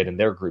Australia played in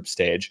their group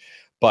stage.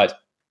 But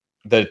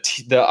the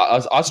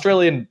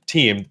Australian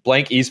team,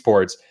 Blank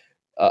Esports,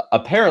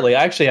 apparently,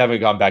 I actually haven't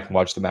gone back and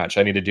watched the match.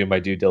 I need to do my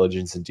due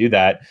diligence and do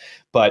that.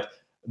 But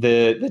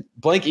the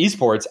Blank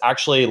Esports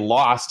actually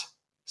lost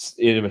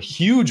in a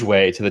huge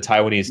way to the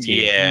Taiwanese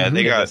team. Yeah,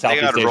 they got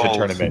Southeast Asia rolled.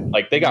 tournament.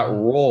 Like they got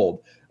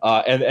rolled.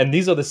 And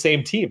these are the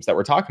same teams that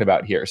we're talking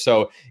about here.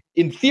 So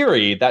in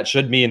theory, that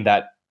should mean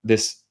that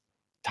this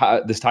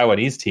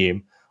Taiwanese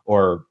team,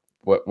 or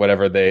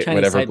whatever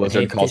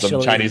Blizzard calls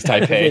them, Chinese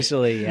Taipei,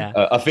 officially, yeah,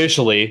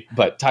 officially,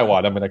 but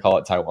Taiwan, I'm going to call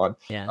it Taiwan.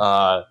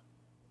 Yeah.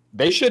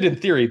 They should, in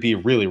theory, be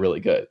really, really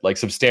good, like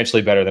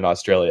substantially better than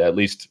Australia, at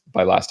least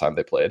by last time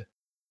they played.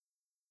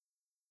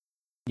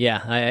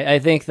 Yeah, I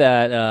think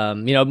that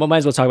might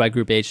as well talk about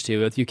Group H too,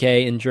 with UK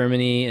and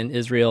Germany and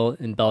Israel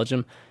and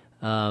Belgium.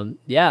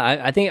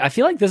 I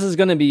feel like this is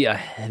going to be a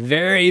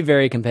very,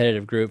 very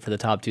competitive group for the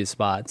top 2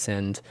 spots.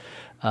 And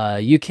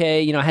UK,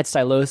 I had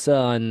Stylosa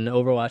on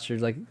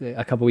Overwatch like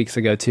a couple weeks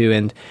ago too,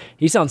 and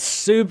he sounds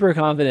super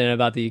confident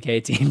about the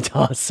UK team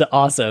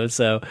also.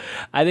 So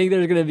I think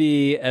there's going to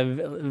be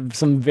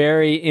some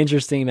very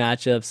interesting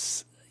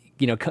matchups,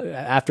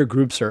 after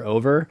groups are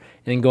over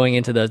and going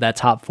into that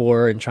top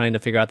 4 and trying to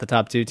figure out the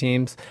top 2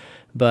 teams.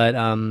 But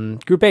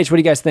Group H, what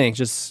do you guys think?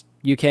 Just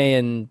UK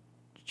and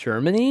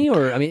Germany,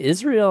 or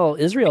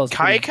Israel's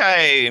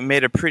Kai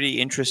made a pretty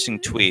interesting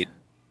tweet.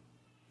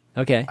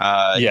 Okay.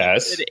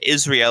 Yes.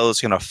 Israel is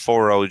going to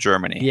 4-0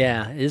 Germany.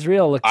 Yeah,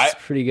 Israel looks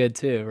pretty good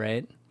too,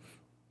 right?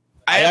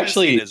 I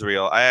actually seen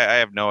Israel. I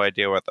have no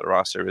idea what the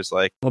roster is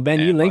like. Well, Ben,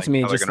 you linked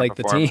me just like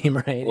perform. The team,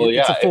 right? Well,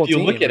 yeah. It's a full if you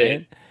team, look at right?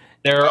 it,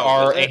 there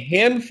are a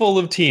handful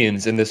of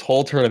teams in this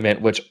whole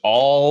tournament which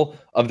all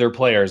of their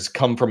players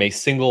come from a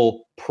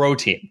single pro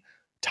team.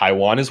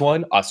 Taiwan is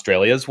one.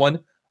 Australia is one.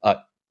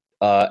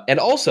 And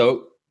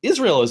also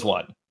Israel is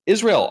one.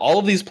 Israel. All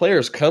of these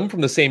players come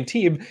from the same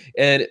team,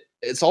 and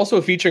it's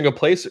also featuring a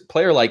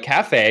player like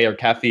Cafe,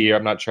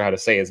 I'm not sure how to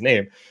say his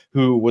name,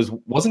 who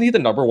wasn't he the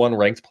number 1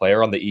 ranked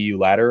player on the EU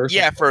ladder?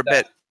 Yeah, for a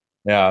bit.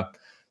 Yeah.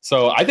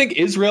 So I think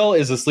Israel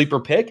is a sleeper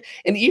pick.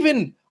 And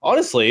even,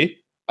 honestly,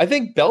 I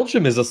think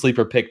Belgium is a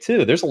sleeper pick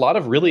too. There's a lot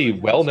of really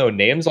well-known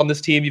names on this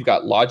team. You've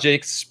got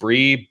Logic,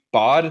 Spree,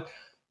 Bod.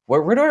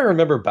 Where do I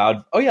remember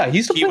Bod? Oh, yeah, he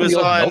used to play on the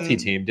old Melty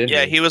team, didn't he?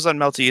 Yeah, he was on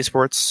Melty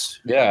Esports.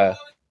 Yeah.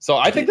 So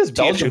I think this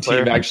Belgium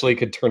team actually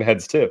could turn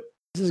heads too.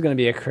 This is going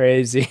to be a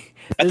crazy...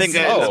 I think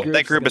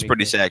that group is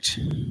pretty stacked.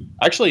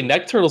 Actually,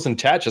 Neck Turtles in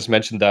chat just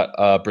mentioned that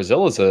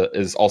Brazil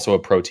is also a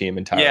pro team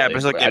entirely. Yeah,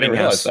 Brazil. I didn't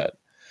realize that.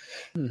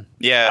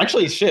 Yeah,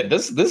 actually, shit.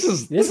 This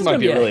might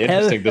be really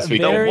interesting this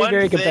week.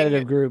 Very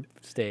competitive group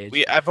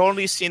stage. I've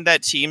only seen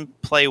that team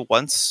play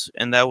once,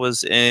 and that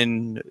was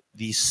in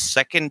the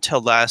second to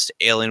last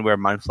Alienware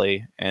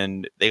monthly,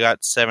 and they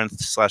got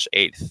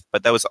 7th/8th.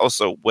 But that was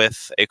also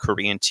with a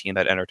Korean team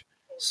that entered.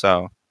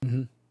 So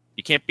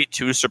you can't be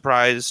too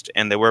surprised.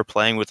 And they were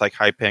playing with like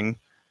high ping,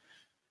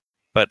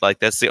 but like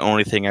that's the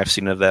only thing I've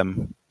seen of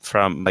them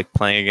from like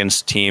playing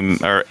against team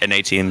or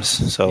NA teams.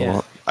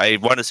 So I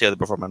want to see how they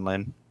perform on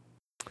lane.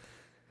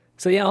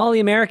 So yeah, all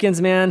the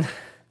Americans, man.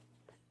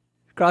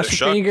 Cross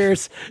your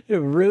fingers,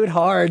 root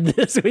hard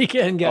this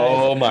weekend, guys.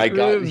 Oh my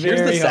God.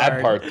 Here's the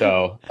sad part,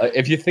 though.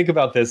 If you think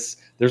about this,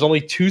 there's only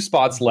 2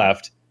 spots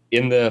left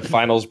in the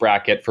finals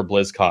bracket for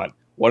BlizzCon.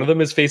 One of them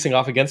is facing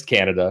off against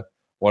Canada.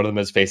 One of them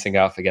is facing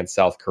off against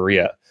South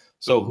Korea.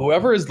 So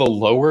whoever is the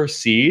lower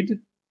seed,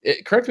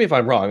 correct me if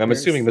I'm wrong. I'm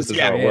assuming this is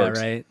how it works.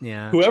 Right.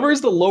 Yeah. Whoever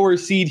is the lower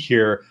seed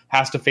here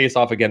has to face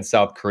off against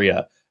South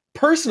Korea.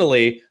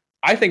 Personally,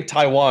 I think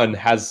Taiwan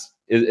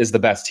is the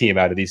best team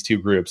out of these 2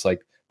 groups,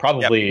 like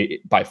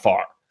probably by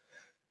far.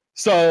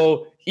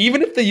 So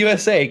even if the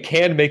USA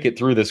can make it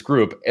through this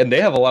group, and they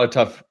have a lot of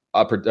tough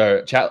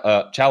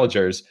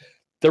challengers,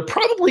 they're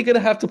probably going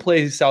to have to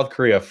play South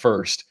Korea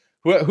first.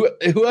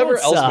 Whoever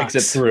else makes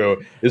it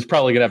through is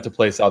probably going to have to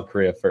play South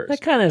Korea first.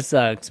 That kind of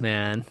sucks,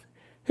 man.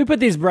 Who put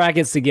these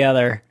brackets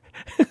together?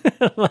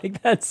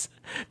 Like that's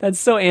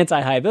so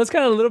anti-hype. It was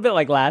kind of a little bit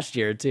like last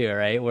year too,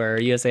 right? Where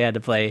USA had to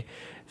play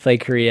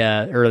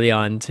Korea early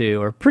on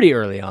too, or pretty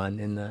early on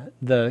in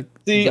the.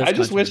 See, I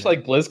just wish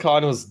like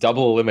BlizzCon was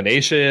double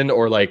elimination,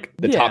 or like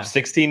the top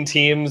 16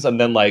 teams, and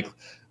then like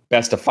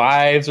best of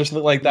 5s or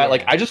something like that.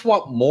 Like I just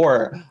want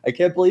more. I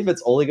can't believe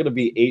it's only going to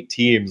be 8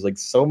 teams. Like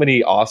so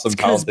many awesome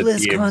talented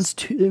teams. BlizzCon's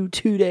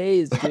 2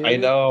 days. Dude. I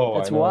know.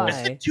 That's why.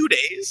 Is it 2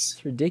 days?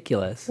 It's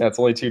ridiculous. Yeah, it's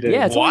only 2 days.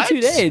 Yeah, it's only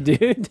 2 days,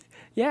 dude.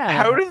 Yeah.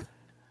 How did?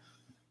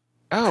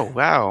 Oh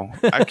wow.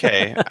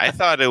 Okay, I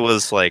thought it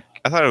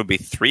would be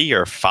 3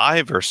 or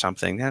 5 or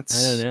something. I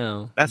don't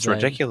know. That's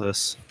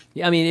ridiculous.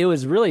 Yeah, I mean, it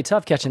was really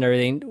tough catching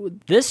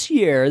everything. This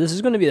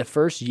is going to be the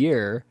first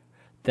year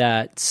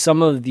that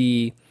some of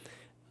the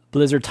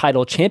Blizzard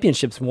title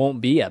championships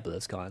won't be at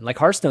BlizzCon. Like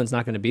Hearthstone's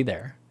not going to be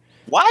there.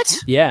 What?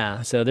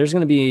 Yeah, so there's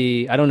going to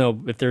be, I don't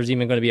know if there's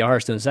even going to be a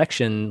Hearthstone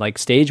section like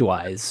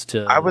stage-wise.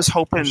 I was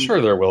hoping. I'm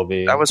sure there will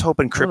be. I was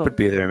hoping Crypt would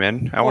be there,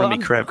 man. I want to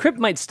be Crypt. Crypt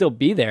might still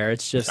be there.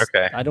 It's just,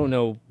 I don't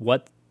know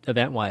what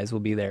event-wise will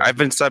be there. I've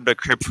been subbed to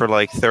Crypt for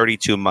like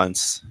 32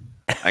 months.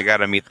 I got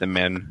to meet the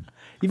man.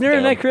 You've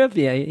never met Crypt?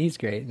 Yeah, he's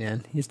great,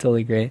 man. He's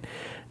totally great.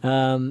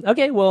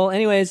 Okay, well,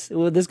 anyways,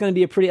 this is going to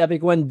be a pretty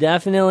epic one.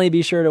 Definitely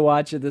be sure to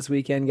watch it this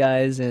weekend,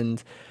 guys.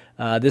 And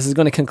this is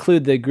going to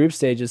conclude the group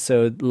stages.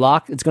 So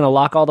it's going to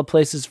lock all the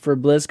places for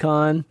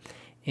BlizzCon.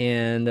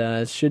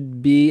 and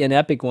should be an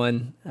epic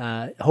one.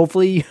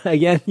 Hopefully,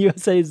 again,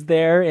 USA is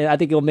there, and I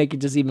think it'll make it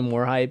just even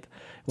more hype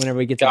whenever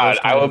we get to God, those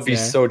I would tournaments be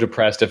there. so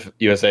depressed if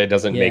USA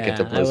doesn't make it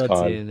to I will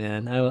BlizzCon. too,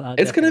 man.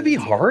 It's going to be definitely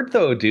will too. hard,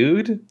 though,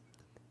 dude.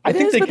 It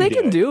is, but they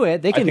can do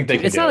it. They can. think they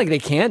can It's do not it. like they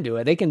can't do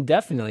it. They can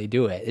definitely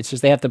do it. It's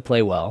just they have to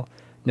play well,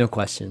 no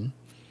question.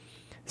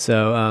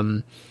 So, all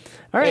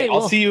right. Hey,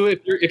 I'll see you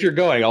if you're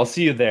going. I'll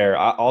see you there.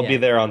 I'll be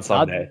there on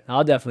Sunday.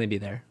 I'll definitely be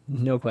there,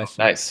 no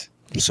question. Nice.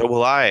 So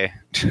will I.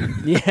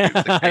 Yeah,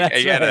 that's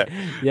I gotta,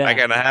 right. Yeah, I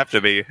gotta have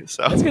to be.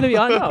 So it's gonna be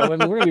on. No, I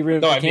mean, we're gonna be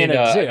rooting No, for I mean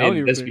Canada too. I'll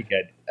be this rooting-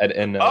 weekend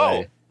in Oh.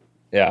 LA.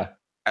 Yeah.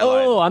 I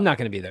lied. Oh, I'm not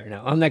gonna be there.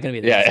 No, I'm not gonna be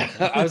there.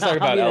 Yeah. I was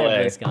talking I'll about be there LA.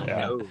 at BlizzCon,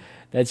 Yeah. yeah.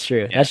 That's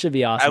true. Yeah. That should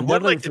be awesome. I would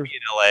Definitely like to be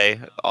in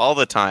LA all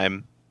the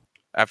time.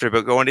 After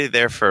going to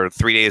there for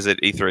 3 days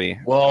at E3,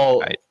 Well,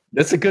 Right.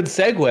 that's a good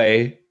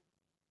segue,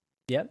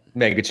 Yep.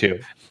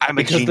 Mangachu. I'm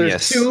a Because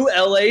there's genius. 2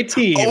 LA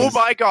teams Oh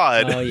my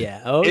god! Oh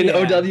yeah. Oh in yeah.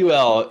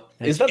 OWL.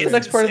 Is that the It's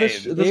next part of this?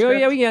 insane. this Yeah,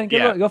 script? we can.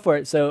 Yeah. Go for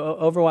it. So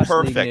Overwatch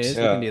League Perfect. news.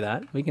 Yeah. We can do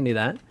that. We can do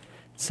that.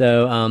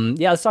 So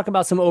let's talk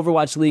about some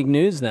Overwatch League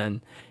news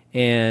then.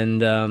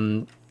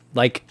 And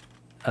like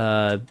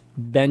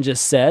Ben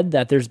just said,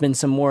 that there's been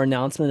some more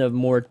announcement of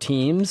more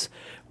teams,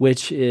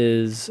 which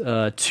is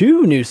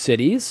 2 new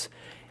cities,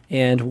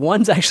 and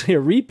one's actually a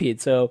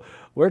repeat. So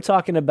we're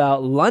talking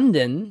about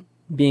London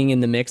being in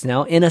the mix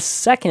now, in a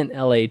second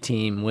LA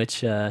team,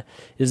 which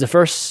is the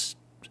first,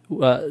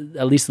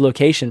 at least the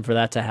location for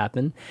that to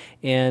happen.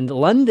 And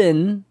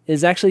London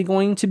is actually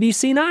going to be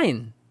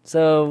C9.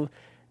 So,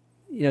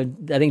 I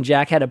think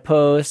Jack had a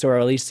post, or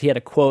at least he had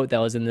a quote that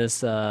was in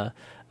this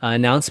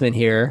announcement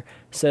here.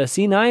 So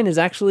C9 is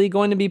actually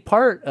going to be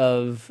part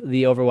of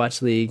the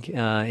Overwatch League,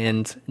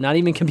 and not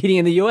even competing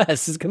in the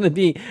US. It's going to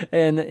be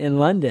in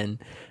London.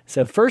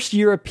 So first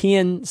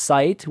European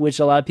site, which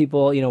a lot of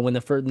people, when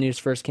the news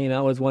first came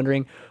out, was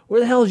wondering, where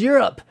the hell is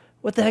Europe?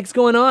 What the heck's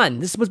going on?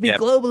 This is supposed to be Yep.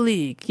 Global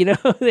League,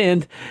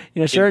 and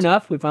sure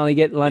enough, we finally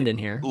get London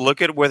here.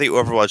 Look at where the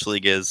Overwatch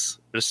League is.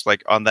 Just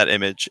like on that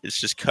image, it's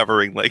just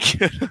covering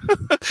like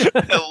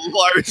a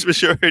large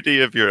majority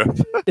of Europe.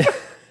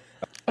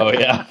 Oh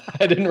yeah,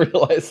 I didn't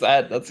realize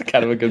that. That's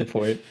kind of a good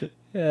point.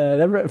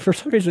 Yeah, for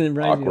some reason it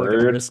reminds me of like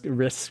Awkward. a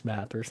risk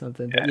map or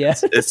something. But yeah.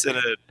 It's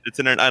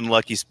in an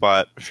unlucky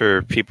spot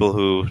for people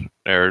who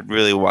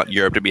really want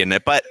Europe to be in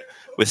it. But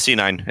with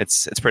C9,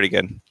 it's pretty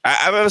good.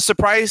 I was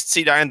surprised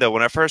C9 though.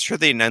 When I first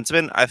heard the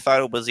announcement, I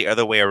thought it was the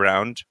other way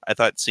around. I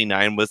thought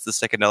C9 was the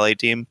second LA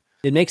team,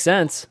 It makes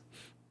sense.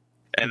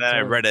 and then I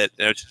read it,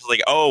 and it was just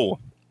like, oh,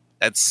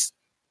 that's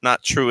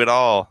not true at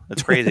all.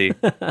 That's crazy.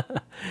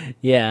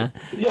 Yeah.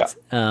 Yeah.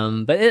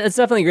 But it's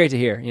definitely great to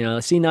hear.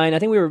 C9, I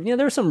think there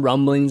were some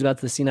rumblings about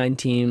the C9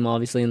 team,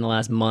 obviously, in the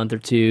last month or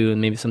two, and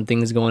maybe some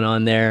things going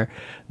on there.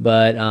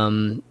 But,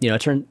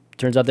 it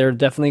turns out they're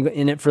definitely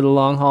in it for the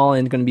long haul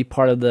and going to be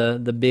part of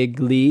the big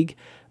league.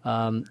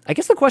 I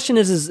guess the question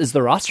is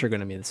the roster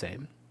going to be the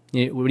same?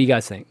 What do you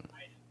guys think?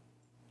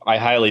 I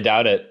highly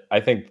doubt it. I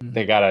think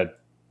they gotta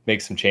make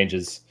some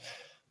changes.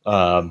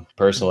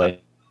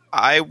 Personally,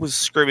 I was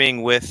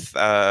screaming with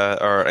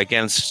or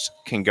against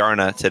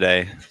Kingarna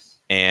today,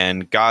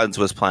 and Gods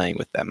was playing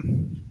with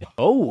them.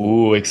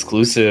 Oh, ooh,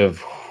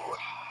 exclusive.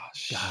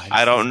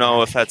 I don't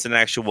know if that's an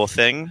actual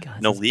thing.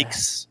 Gods No is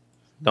leaks. back.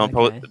 Don't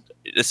Okay. post.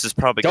 This is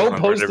probably Don't going on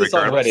post Reddit this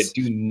on regardless. Reddit.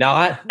 Do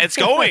not. It's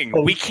going.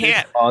 We post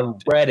can't. this on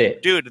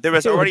Reddit. Dude, there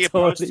was Yeah, already a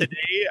post totally.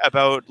 today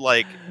about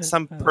like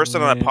some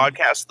person on a man.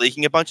 podcast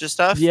leaking a bunch of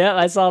stuff. Yeah,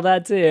 I saw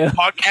that too.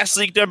 Podcast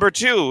leak number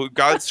 2.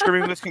 God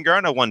screaming with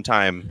Kingarna one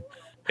time.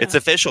 It's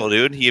official,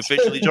 dude. He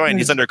officially joined.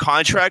 He's under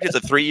contract. It's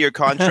a 3-year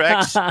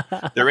contract.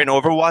 They're in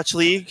Overwatch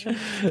League.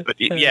 But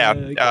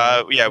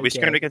yeah, we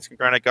screamed against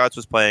Kingarna. Gods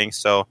was playing,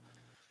 so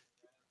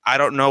I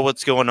don't know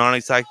what's going on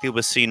exactly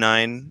with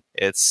C9.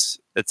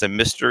 It's a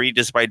mystery,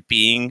 despite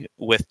being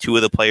with 2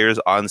 of the players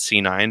on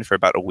C9 for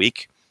about a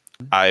week.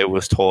 I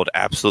was told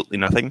absolutely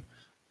nothing,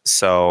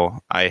 so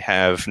I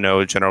have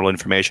no general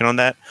information on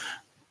that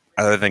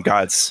other than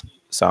Gods.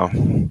 So,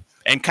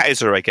 and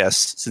Kaiser, I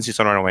guess, since he's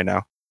on our way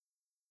now.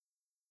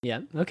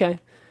 Yeah. Okay.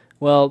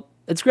 Well,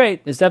 it's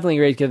great. It's definitely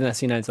great, given that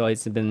C9's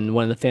always been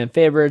one of the fan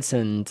favorites,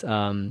 and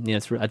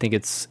I think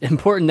it's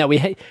important that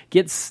we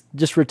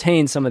just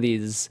retain some of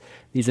these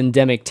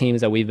endemic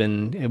teams that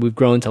we've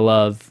grown to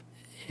love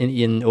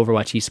in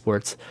Overwatch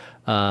esports.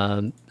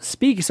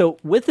 So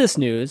with this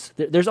news,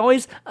 there's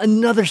always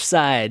another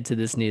side to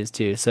this news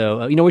too. So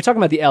we're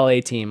talking about the LA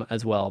team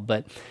as well,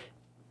 but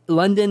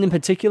London in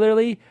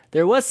particularly,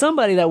 there was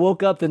somebody that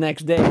woke up the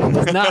next day and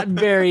was not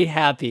very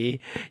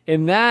happy,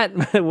 and that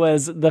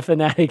was the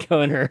Fnatic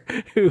owner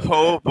who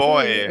Oh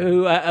boy!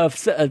 who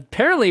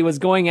apparently was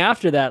going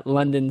after that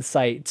London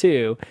site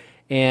too.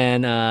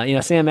 And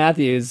Sam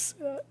Matthews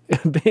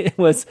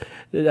was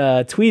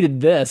tweeted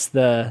this.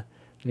 Let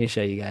me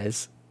show you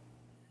guys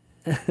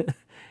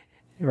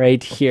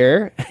right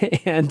here,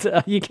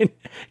 and you can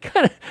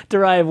kind of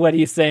derive what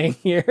he's saying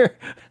here.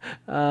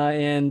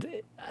 And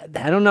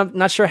I don't know,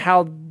 not sure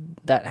how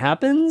that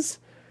happens.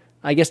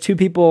 I guess 2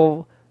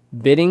 people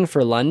bidding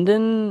for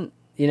London.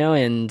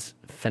 and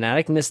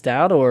Fnatic missed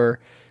out, or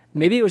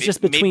maybe it was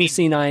just between Maybe-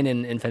 C9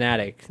 and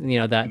Fnatic.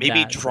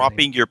 Maybe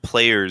dropping your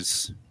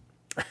players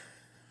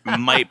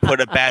might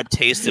put a bad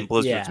taste in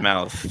Blizzard's Yeah.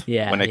 mouth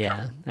Yeah, when it yeah.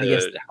 comes I to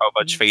guess how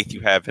much faith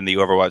you have in the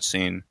Overwatch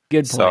scene.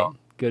 good point. So,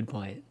 Good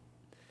point.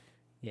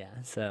 Yeah,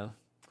 so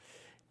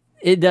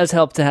it does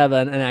help to have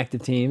an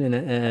active team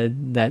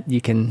and that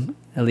you can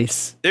at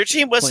least. their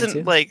team wasn't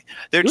to. like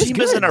their It was team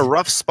was in good. a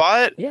rough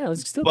spot, Yeah, it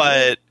was still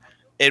but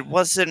it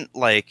wasn't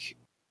like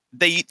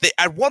they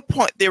at one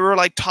point they were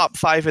like top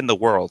 5 in the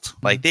world.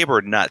 Like they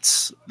were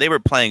nuts. They were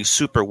playing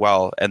super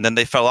well, and then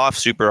they fell off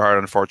super hard,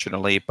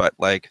 unfortunately. But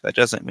like that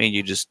doesn't mean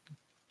you just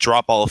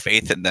drop all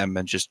faith in them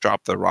and just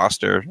drop the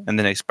roster and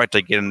then expect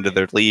to get into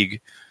their league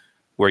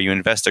where you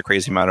invest a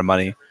crazy amount of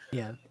money.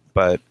 Yeah.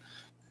 But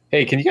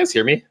Hey, can you guys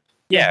hear me?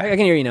 Yeah, I can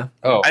hear you now.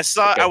 Oh,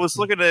 I was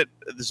looking at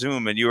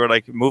Zoom and you were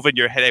like moving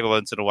your head every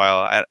once in a while.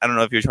 I don't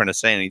know if you were trying to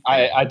say anything.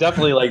 I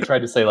definitely like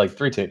tried to say like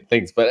 3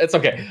 things, but it's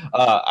okay.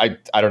 I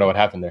don't know what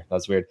happened there.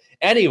 That's weird.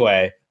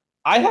 Anyway,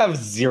 I have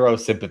zero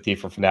sympathy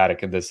for Fnatic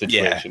in this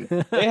situation.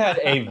 They had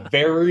a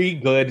very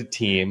good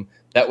team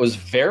that was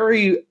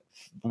very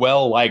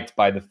well liked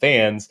by the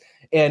fans.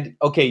 And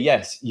okay,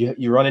 yes,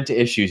 you run into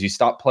issues. You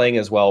stop playing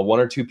as well. 1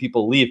 or 2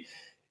 people leave.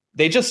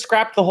 They just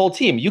scrapped the whole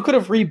team. You could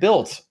have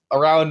rebuilt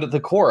around the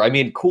core. I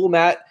mean, Cool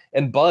Matt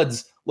and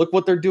Buds, look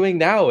what they're doing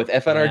now with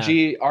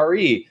FNRG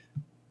RE,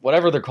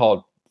 whatever they're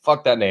called.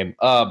 Fuck that name.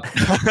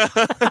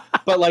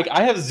 But like,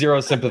 I have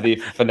zero sympathy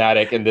for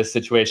Fnatic in this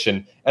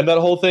situation. And that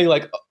whole thing,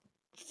 like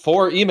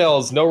 4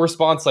 emails, no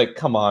response. Like,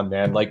 come on,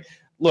 man. Like,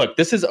 look,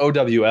 this is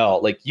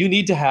OWL. Like, you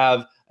need to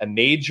have a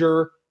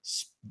major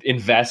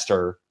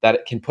investor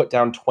that can put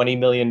down $20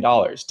 million.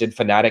 Did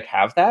Fnatic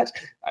have that?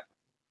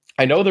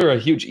 I know they're a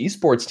huge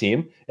esports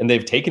team and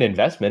they've taken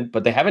investment,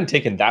 but they haven't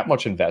taken that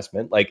much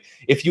investment. Like,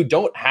 if you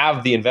don't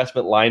have the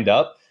investment lined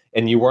up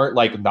and you weren't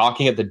like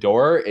knocking at the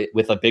door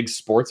with a big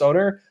sports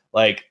owner,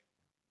 like,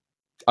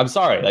 I'm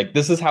sorry, like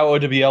this is how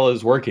OWL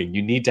is working.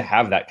 You need to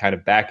have that kind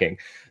of backing.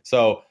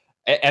 So,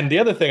 and the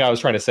other thing I was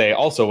trying to say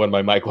also when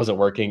my mic wasn't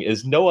working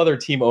is no other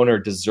team owner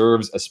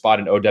deserves a spot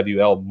in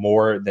OWL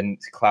more than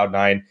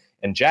Cloud9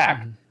 and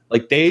Jack.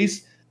 Like they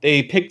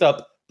picked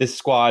up this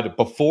squad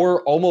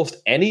before almost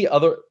any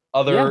other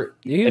before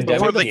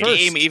the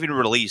game even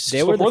released.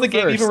 Before the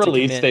game even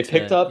released, they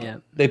picked up.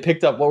 They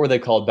picked up, what were they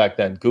called back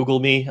then? Google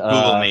Me.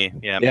 Google Me.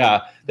 Yeah.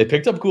 Yeah. They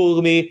picked up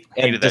Google Me,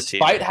 and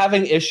despite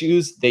having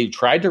issues, they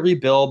tried to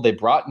rebuild. They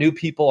brought new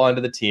people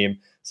onto the team.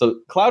 So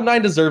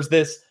Cloud9 deserves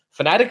this.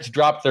 Fnatic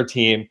dropped their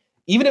team.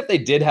 Even if they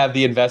did have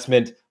the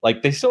investment,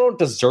 like they still don't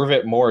deserve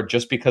it more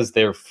just because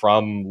they're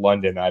from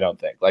London. I don't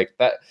think like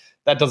that.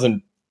 That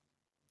doesn't.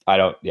 I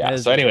don't. Yeah.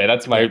 So anyway,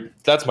 that's my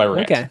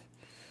rant. Okay.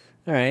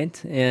 All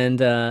right, and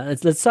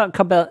let's talk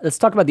about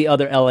the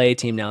other LA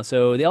team now.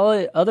 So the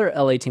other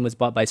LA team was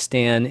bought by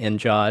Stan and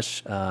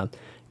Josh. I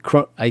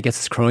guess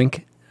it's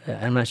Kroink.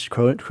 I'm not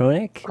sure.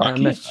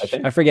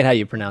 Kronik? I forget how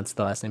you pronounce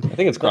the last name. I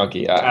think it's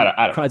Cronky.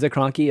 I don't know. Is it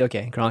Cronky?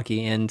 Okay,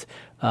 Cronky. And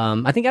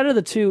I think out of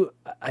the two,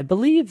 I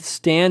believe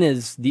Stan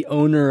is the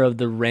owner of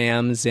the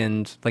Rams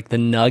and like the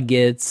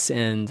Nuggets,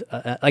 and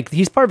like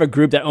he's part of a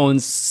group that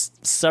owns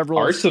several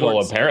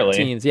Arsenal apparently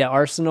teams. Yeah,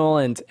 Arsenal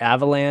and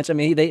Avalanche. I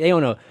mean, they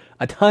own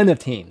a ton of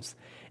teams.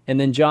 And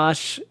then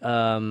Josh,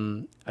 are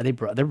they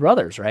they're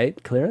brothers,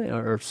 right? Clearly,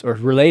 or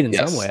related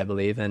in some way, I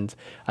believe. And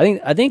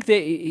I think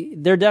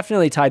they're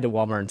definitely tied to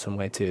Walmart in some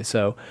way too.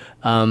 So,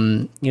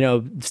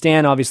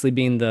 Stan obviously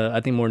being the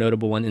I think more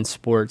notable one in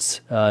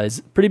sports is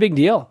a pretty big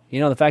deal.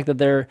 The fact that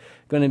they're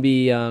going to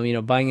be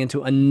buying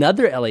into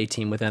another LA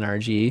team with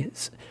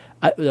NRG.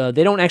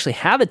 They don't actually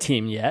have a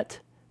team yet,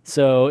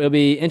 so it'll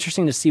be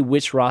interesting to see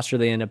which roster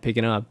they end up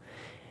picking up.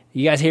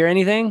 You guys hear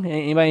anything?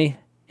 Anybody?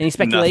 Any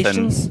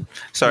speculations? Nothing.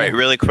 Sorry,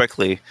 really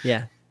quickly.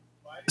 Yeah.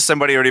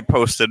 Somebody already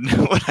posted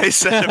what I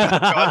said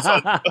about Josh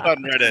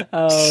on Reddit.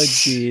 Oh,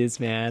 jeez,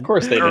 man. Of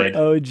course they did.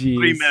 Oh, jeez.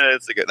 3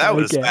 minutes ago. That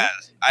was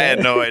fast. I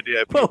had no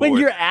idea. But when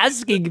you're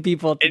asking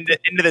people... Into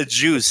the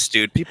juice,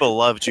 dude. People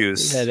love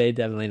juice. Yeah, they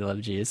definitely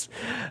love juice.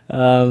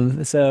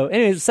 So,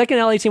 anyways, second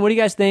LA team, what do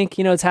you guys think?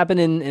 It's happened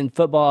in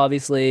football,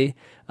 obviously.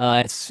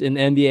 It's in the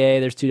NBA.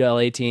 There's 2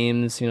 LA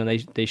teams.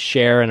 They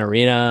share an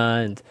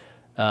arena.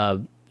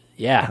 And,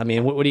 yeah, I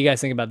mean, what do you guys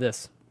think about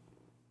this?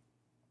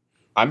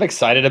 I'm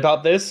excited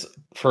about this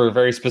for a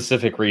very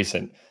specific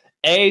reason.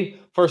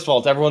 First of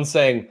all, everyone's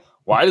saying,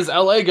 why does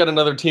LA get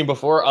another team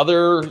before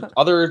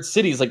other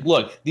cities? Like,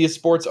 look, these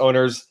sports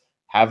owners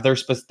have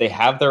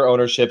their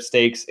ownership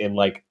stakes in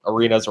like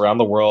arenas around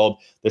the world.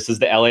 This is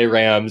the LA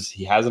Rams.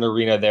 He has an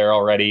arena there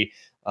already.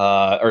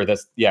 Stadium,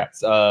 yeah.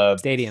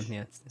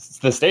 It's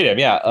the stadium,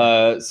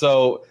 yeah.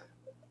 So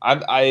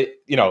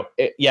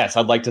yes,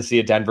 I'd like to see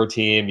a Denver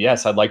team.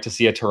 Yes, I'd like to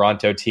see a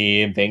Toronto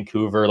team,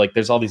 Vancouver. Like,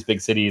 there's all these big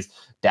cities,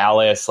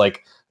 Dallas.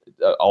 Like,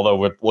 although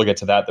we'll get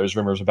to that. There's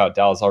rumors about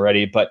Dallas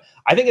already, but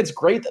I think it's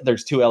great that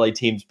there's 2 LA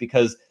teams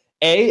because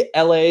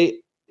LA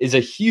is a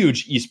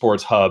huge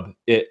esports hub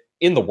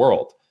in the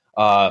world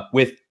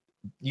with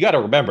you got to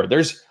remember,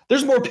 there's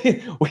more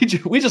people.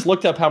 We just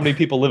looked up how many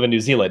people live in New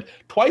Zealand.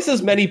 Twice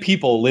as many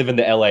people live in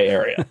the LA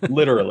area,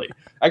 literally.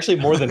 Actually,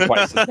 more than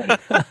twice as many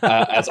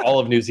as all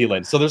of New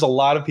Zealand. So there's a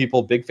lot of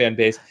people, big fan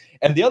base.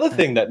 And the other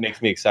thing that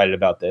makes me excited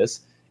about this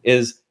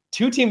is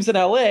 2 teams in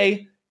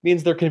LA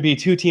means there can be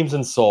 2 teams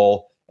in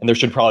Seoul, and there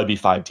should probably be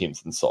 5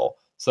 teams in Seoul.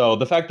 So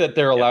the fact that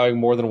they're allowing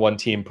more than 1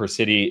 team per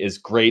city is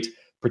great,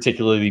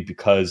 particularly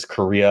because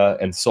Korea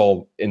and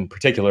Seoul in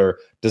particular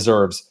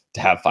deserves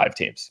to have 5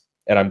 teams.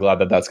 And I'm glad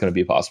that that's going to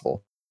be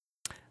possible.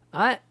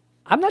 I'm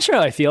not sure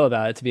how I feel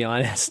about it, to be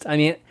honest. I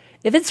mean,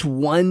 if it's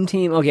 1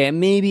 team, okay,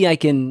 maybe I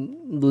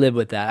can live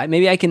with that.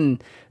 Maybe I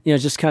can,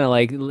 just kind of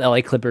like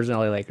LA Clippers and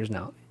LA Lakers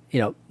now.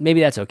 Maybe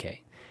that's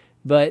okay.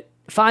 But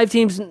 5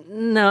 teams,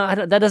 no,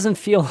 that doesn't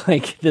feel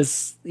like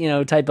this,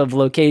 type of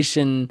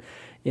location,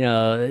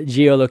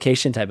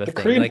 geolocation type of thing.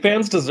 Korean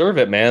fans deserve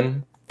it,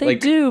 man. They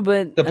do,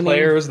 but the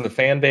players and the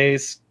fan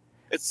base.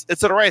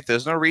 It's all right.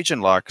 There's no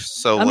region lock,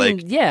 so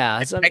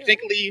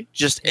technically,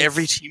 just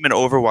every team in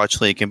Overwatch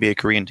League can be a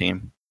Korean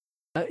team.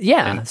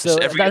 So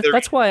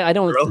that's why I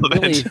don't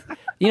really,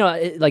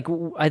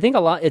 I think a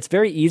lot. It's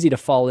very easy to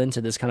fall into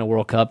this kind of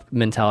World Cup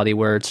mentality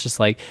where it's just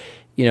like,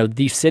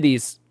 these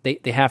cities they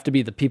have to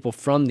be the people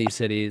from these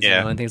cities,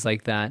 and things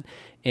like that.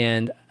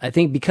 And I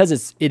think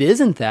because it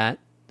isn't that,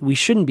 we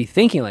shouldn't be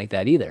thinking like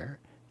that either.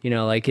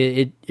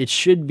 It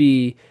should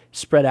be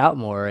spread out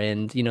more,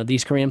 and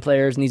these Korean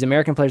players and these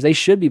American players, they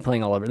should be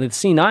playing all over. The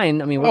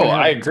C9, I mean,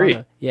 I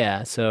agree.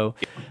 So,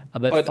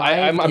 but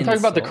I'm talking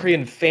about the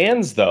Korean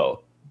fans,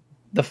 though.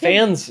 The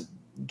fans,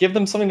 give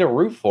them something to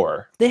root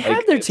for. They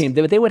have their team.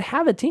 They would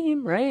have a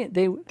team, right?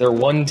 They're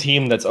one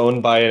team that's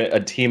owned by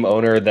a team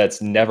owner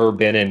that's never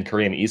been in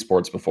Korean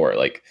esports before.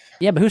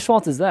 But whose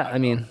fault is that? I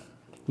mean,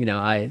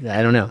 I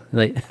don't know,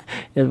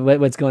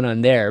 what's going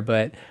on there,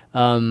 but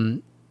I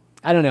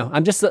don't know.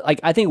 I'm just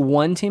I think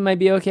 1 team might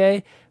be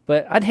okay.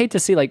 But I'd hate to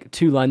see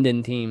 2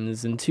 London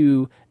teams and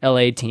 2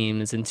 LA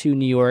teams and 2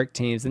 New York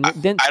teams, and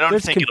then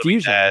there's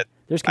confusion.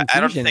 There's confusion.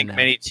 I don't think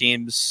many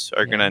teams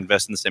are going to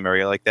invest in the same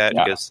area like that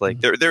because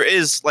there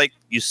is, like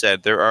you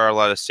said, there are a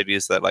lot of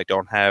cities that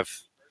don't have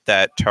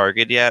that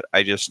target yet.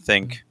 I just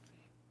think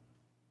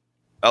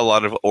a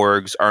lot of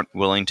orgs aren't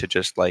willing to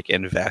just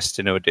invest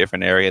into a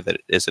different area that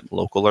isn't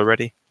local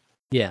already.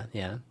 Yeah.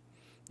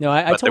 No,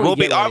 I totally there will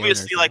be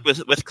obviously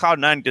with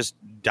Cloud9 just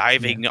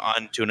diving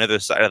onto another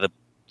side of the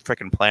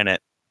freaking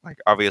planet.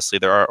 Obviously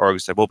there are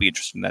orgs that will be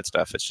interested in that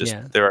stuff. It's just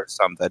there are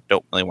some that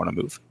don't really want to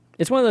move.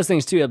 It's one of those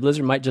things too that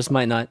Blizzard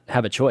might not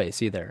have a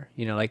choice either.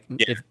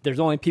 If there's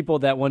only people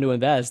that want to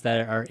invest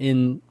that are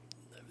in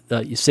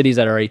the cities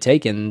that are already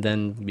taken,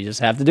 then we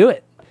just have to do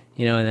it.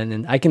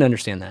 And I can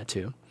understand that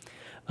too.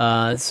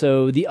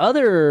 So the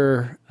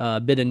other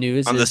bit of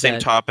news on the same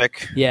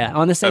topic. Yeah,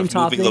 on the same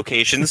topic. Moving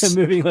locations.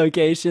 Moving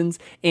locations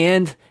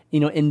and,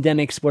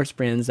 endemic sports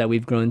brands that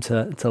we've grown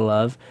to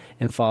love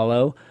and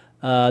follow.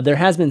 There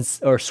has been,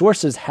 or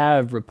sources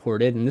have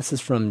reported, and this is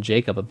from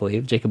Jacob, I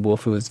believe, Jacob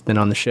Wolf, who has been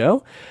on the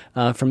show,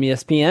 from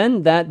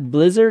ESPN, that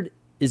Blizzard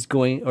is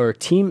going, or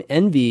Team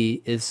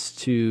Envy is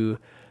to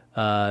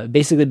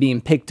basically being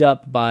picked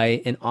up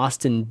by an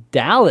Austin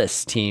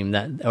Dallas team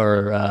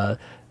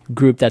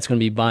group that's going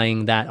to be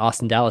buying that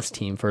Austin Dallas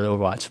team for the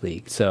Overwatch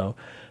League. So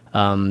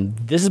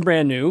this is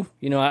brand new.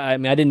 I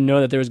mean, I didn't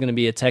know that there was going to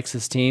be a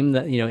Texas team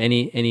that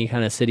any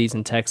kind of cities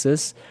in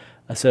Texas.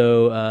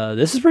 So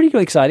this is pretty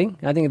exciting.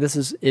 I think this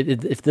is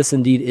if this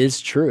indeed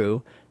is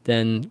true,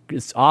 then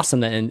it's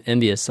awesome that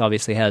Envious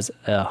obviously has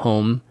a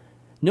home.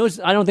 No,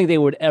 I don't think they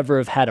would ever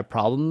have had a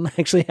problem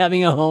actually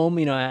having a home,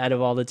 out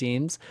of all the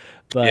teams.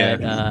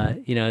 But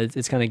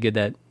it's kind of good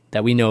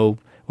that we know,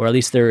 or at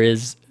least there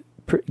is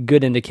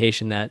good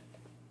indication that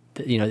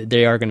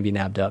they are going to be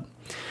nabbed up.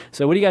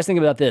 So what do you guys think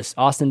about this?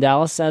 Austin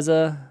Dallas as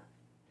a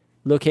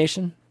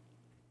location?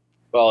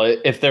 Well,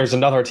 if there's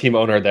another team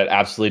owner that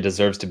absolutely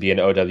deserves to be an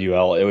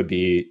OWL, it would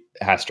be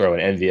Hastro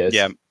and Envious.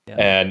 Yeah.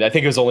 And I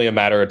think it was only a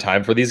matter of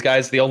time for these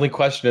guys. The only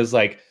question is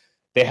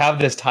they have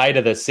this tie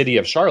to the city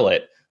of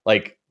Charlotte.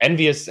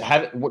 Envious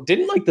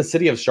didn't the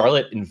city of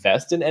Charlotte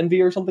invest in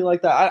Envy or something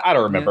like that? I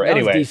don't remember. That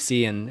anyway, was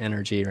DC and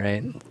Energy,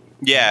 right?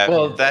 Yeah,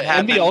 well, that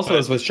Envy also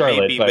is with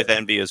Charlotte, maybe with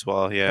Envy as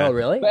well. Yeah. Oh,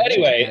 really? But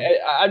anyway,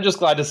 I'm just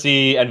glad to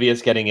see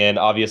Envious getting in.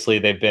 Obviously,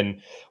 they've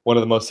been one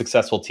of the most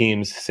successful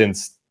teams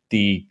since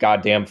the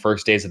goddamn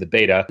first days of the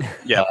beta.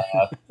 Yeah,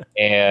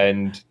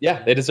 and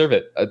they deserve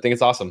it. I think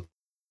it's awesome.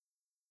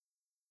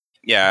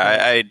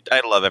 Yeah,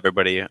 I love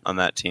everybody on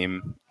that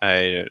team.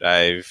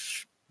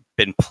 I've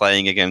been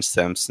playing against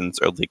them since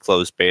early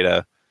closed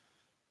beta.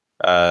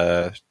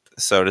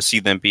 So to see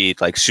them be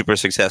super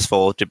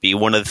successful, to be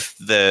one of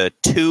the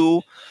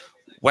 2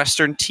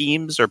 Western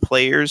teams or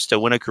players to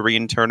win a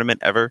Korean tournament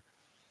ever,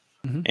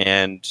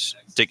 and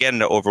to get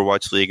into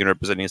Overwatch League and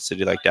representing a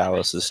city like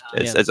Dallas is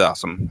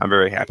awesome. I'm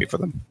very happy for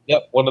them.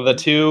 Yep, one of the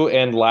 2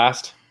 and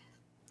last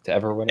to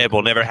ever win. It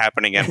will never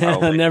happen again.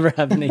 Probably. Never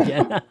happen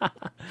again.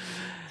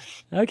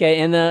 Okay,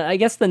 and I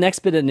guess the next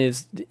bit of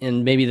news,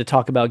 and maybe to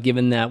talk about,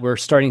 given that we're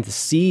starting to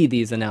see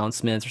these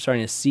announcements, we're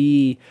starting to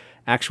see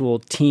actual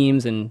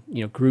teams and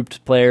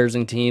grouped players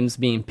and teams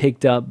being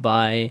picked up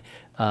by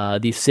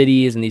these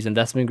cities and these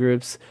investment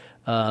groups.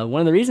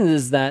 One of the reasons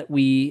is that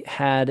we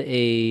had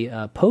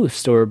a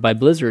post or by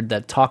Blizzard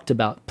that talked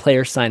about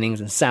player signings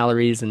and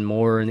salaries and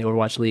more in the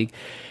Overwatch League.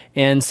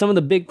 And some of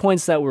the big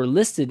points that were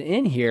listed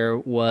in here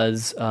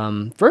was,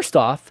 first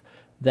off,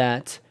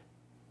 that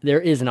there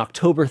is an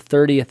October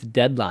 30th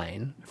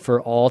deadline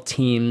for all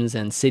teams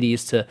and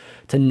cities to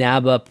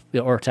nab up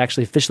or to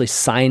actually officially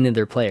sign in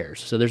their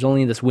players. So there's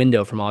only this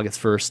window from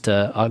August 1st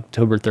to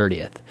October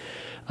 30th.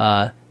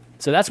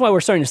 So that's why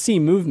we're starting to see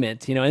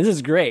movement, and this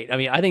is great. I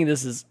mean, I think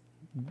this is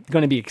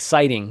going to be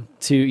exciting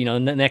to,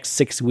 in the next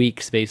 6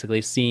 weeks,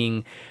 basically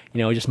seeing,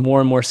 just more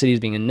and more cities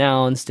being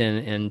announced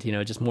and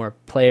just more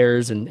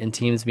players and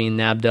teams being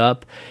nabbed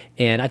up.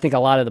 And I think a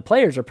lot of the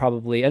players are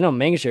probably, I know,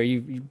 Mangachu, are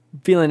you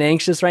feeling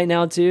anxious right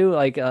now too?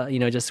 Like,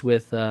 just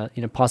with,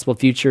 possible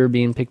future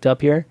being picked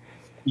up here?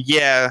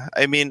 Yeah.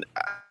 I mean,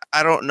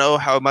 I don't know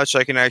how much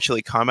I can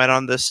actually comment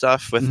on this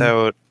stuff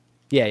without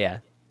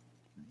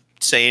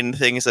saying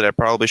things that I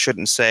probably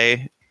shouldn't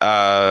say.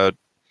 But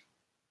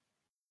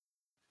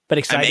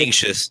excited. I'm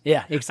anxious.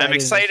 Yeah, excited. I'm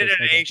excited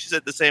and anxious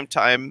at the same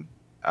time.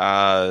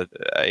 I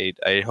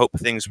hope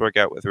things work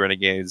out with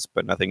Renegades,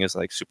 but nothing is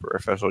like super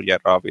official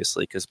yet,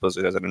 obviously, because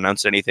Blizzard hasn't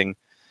announced anything.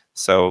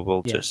 So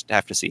we'll just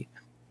have to see.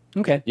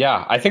 Okay.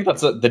 Yeah, I think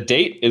that's the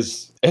date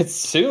it's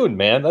soon,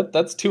 man.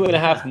 That's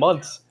 2.5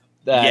 months.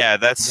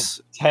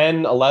 That's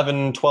 10,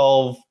 11,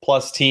 12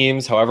 plus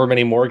teams, however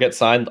many more get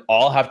signed,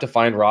 all have to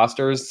find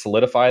rosters,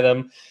 solidify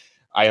them.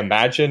 I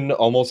imagine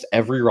almost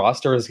every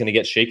roster is going to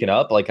get shaken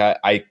up. Like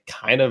I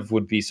kind of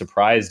would be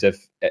surprised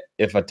if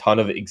a ton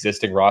of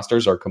existing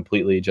rosters are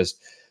completely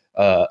just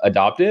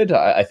adopted.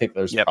 I think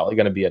there's probably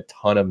going to be a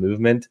ton of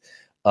movement.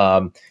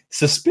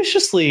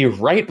 Suspiciously,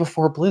 right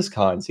before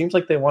BlizzCon, seems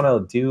like they want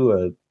to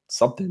do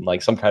something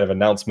like some kind of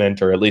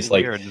announcement, or at least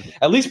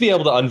be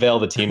able to unveil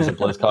the teams at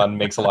BlizzCon.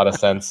 Makes a lot of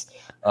sense.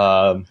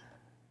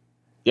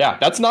 Yeah,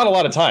 that's not a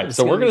lot of time.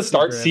 So we're going to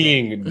start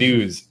seeing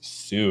news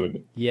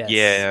soon. Yes.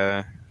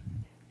 Yeah.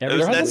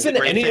 That's the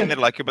great thing that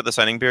I like about the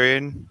signing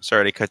period.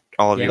 Sorry to cut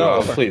all of you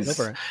off. Please.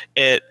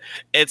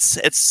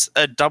 It's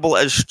a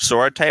double-edged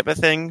sword type of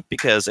thing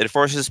because it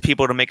forces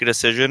people to make a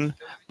decision,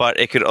 but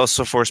it could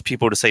also force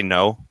people to say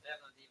no.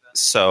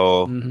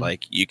 So,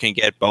 like, you can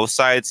get both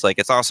sides. Like,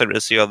 it's awesome to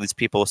see all these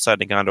people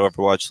signing on to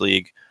Overwatch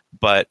League,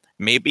 but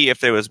maybe if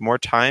there was more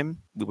time,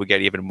 we would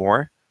get even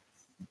more.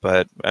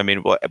 But, I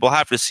mean, we'll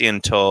have to see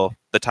until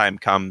the time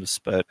comes,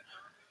 but...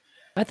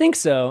 I think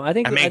so. I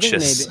think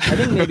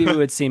maybe we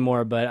would see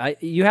more,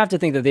 but you have to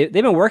think that they've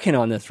been working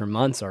on this for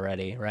months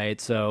already,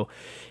 right? So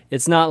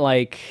it's not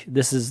like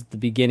this is the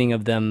beginning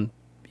of them,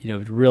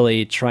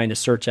 really trying to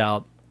search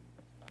out,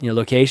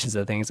 locations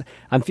of things.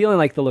 I'm feeling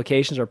like the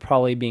locations are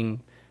probably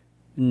being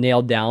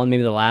nailed down,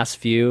 maybe the last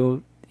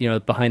few,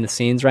 behind the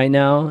scenes right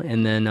now.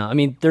 And then,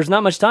 there's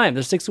not much time.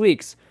 There's 6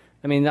 weeks.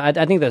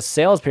 I think the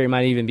sales period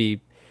might even be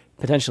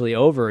potentially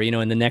over,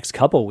 in the next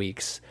couple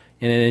weeks.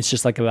 And then it's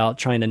just like about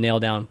trying to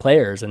nail down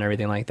players and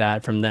everything like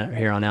that from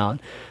here on out.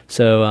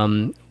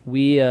 So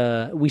we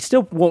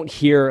still won't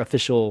hear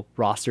official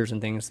rosters and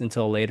things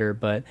until later.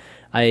 But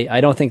I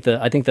think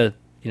the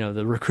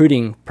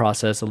recruiting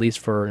process, at least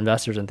for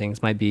investors and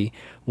things, might be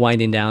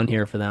winding down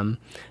here for them.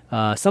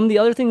 Some of the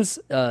other things,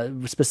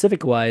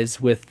 specific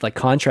wise, with like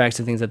contracts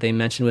and things that they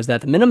mentioned, was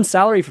that the minimum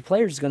salary for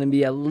players is going to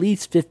be at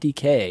least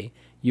 $50,000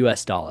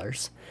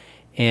 US.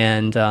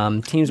 And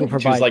teams will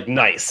provide. Like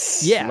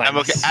nice. Yeah, nice. I'm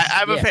okay.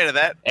 I'm a fan of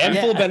that. And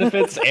full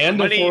benefits and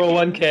a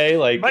 401k.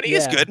 Like money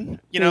is good.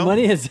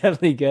 Money is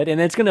definitely good, and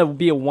it's going to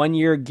be a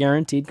 1-year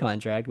guaranteed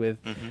contract with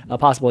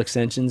possible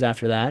extensions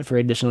after that for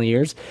additional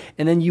years.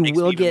 And then you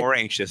will get more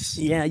anxious.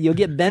 Yeah, you'll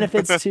get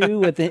benefits too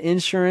with the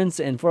insurance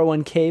and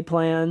 401k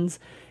plans.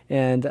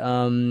 And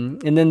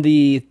then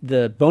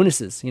the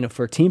bonuses,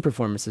 for team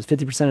performances,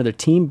 50% of their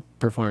team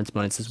performance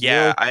bonuses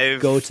will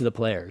go to the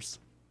players.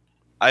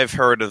 I've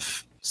heard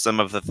of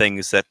some of the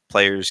things that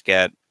players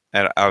get,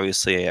 and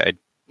obviously I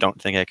don't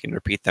think I can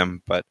repeat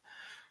them, but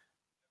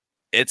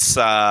it's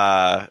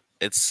a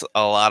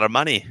lot of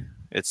money.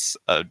 It's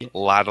a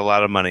lot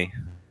of money.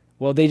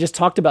 Well, they just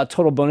talked about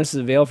total bonuses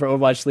available for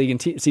Overwatch League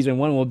in Season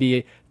 1 will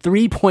be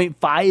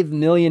 $3.5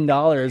 million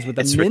with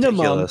a minimum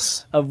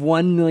ridiculous. of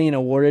 $1 million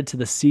awarded to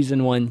the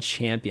Season 1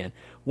 champion.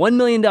 $1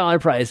 million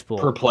prize pool.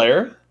 Per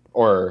player?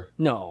 Or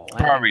no,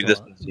 probably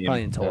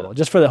probably in total,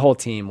 just for the whole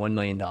team, $1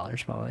 million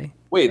probably.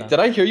 Wait,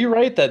 did I hear you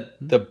right that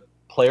the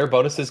player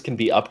bonuses can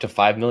be up to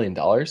 $5 million?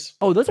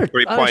 Oh, those are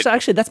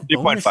actually that's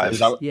 3.5. Is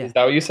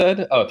that what you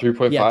said? Oh,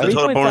 3.5. Yeah, the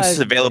total bonuses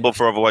available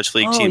for Overwatch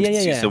League teams in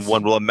Season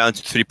 1 will amount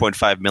to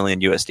 3.5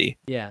 million USD.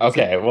 Yeah.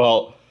 Okay.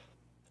 Well.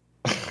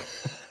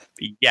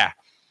 Yeah.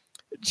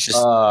 It's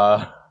just.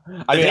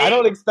 I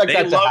don't expect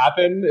that to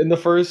happen in the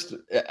first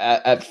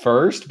at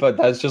first, but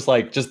that's just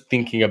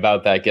thinking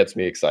about that gets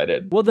me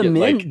excited. Well, the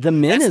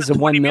min is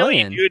 1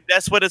 million. Dude,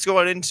 that's what it's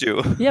going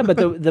into. Yeah, but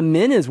the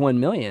min is 1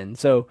 million.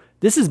 So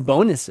this is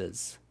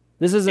bonuses.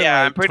 This isn't Yeah,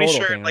 like I'm pretty total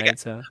sure. thing, Like, right?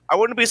 So I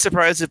wouldn't be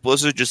surprised if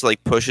Blizzard just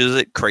like pushes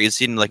it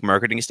crazy and like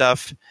marketing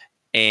stuff,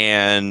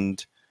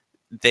 and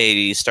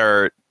they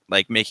start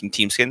like making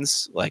team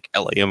skins, like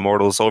LA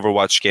Immortals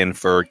Overwatch skin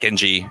for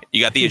Genji.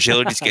 You got the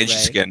Agility's Genji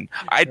Right. skin.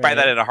 I'd buy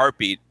that in a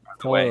heartbeat. By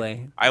the way,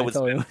 totally. I was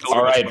totally so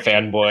All much right, money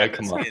fanboy, at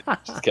come this on. skin.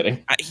 Just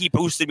kidding. He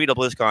boosted me to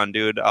BlizzCon,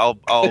 dude. I'll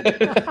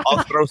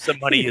throw some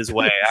money his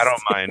way. I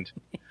don't mind.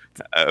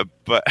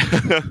 But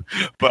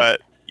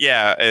but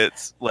yeah,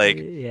 it's like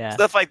yeah.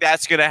 stuff like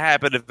that's gonna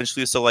happen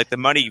eventually. So like the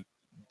money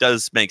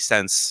does make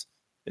sense.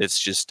 It's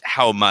just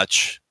how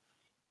much.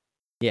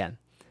 Yeah.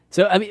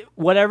 So I mean,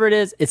 whatever it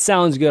is, it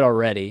sounds good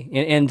already,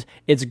 and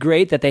it's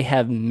great that they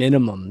have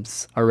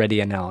minimums already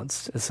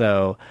announced.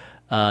 So,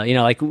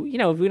 like we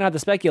don't have to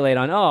speculate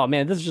on. Oh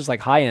man, this is just like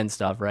high end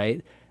stuff,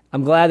 right?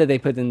 I'm glad that they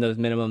put in those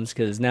minimums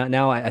because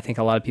now I think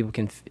a lot of people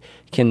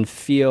can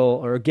feel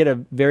or get a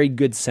very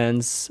good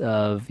sense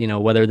of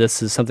whether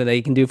this is something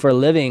they can do for a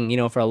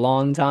living, for a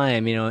long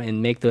time,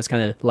 and make those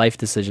kind of life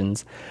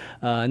decisions.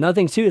 Another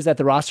thing too is that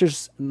the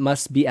rosters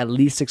must be at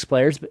least 6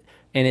 players,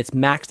 and it's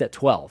maxed at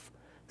 12.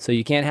 So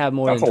you can't have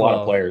more That's than a 12.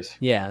 lot of players.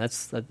 Yeah,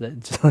 that's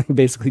just like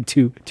basically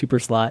two per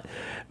slot.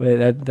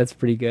 But that's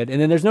pretty good. And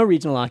then there's no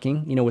regional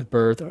locking, with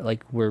birth or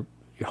like your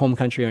home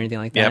country or anything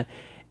like that. Yep.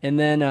 And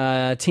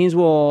then teams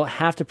will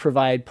have to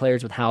provide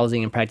players with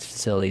housing and practice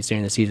facilities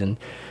during the season,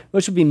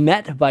 which will be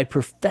met by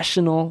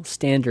professional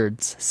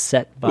standards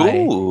set by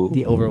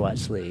the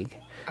Overwatch League.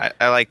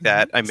 I like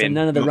that. I So mean,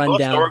 none of the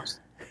rundown.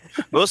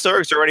 Most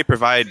orgs already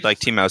provide like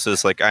team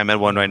houses. Like I'm in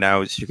one right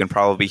now. So you can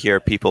probably hear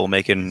people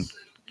making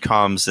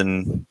comms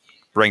and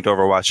ranked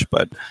Overwatch,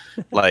 but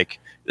like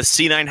the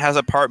C9 has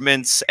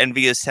apartments,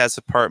 Envious has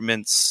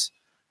apartments,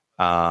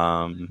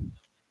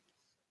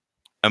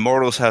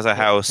 Immortals has a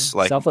house.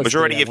 Like Selfless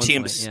majority did at of one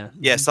teams, point,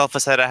 yeah,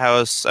 Selfless had a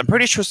house. I'm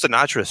pretty sure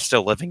Sinatra is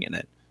still living in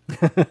it.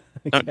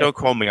 Don't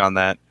quote me on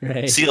that.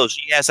 Right.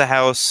 CLG has a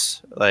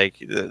house.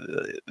 Like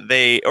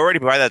they already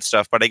provide that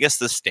stuff, but I guess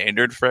the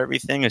standard for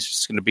everything is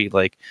just going to be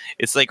like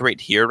it's like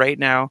right here, right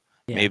now.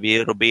 Yeah. Maybe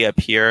it'll be up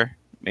here.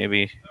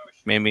 Maybe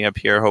up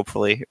here.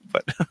 Hopefully,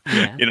 but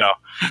Yeah.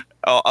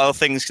 all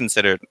things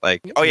considered.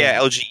 Like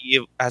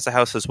LGE has a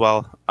house as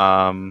well.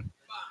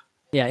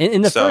 Yeah,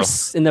 in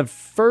the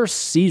first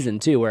season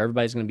too, where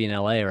everybody's going to be in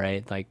LA,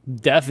 right? Like,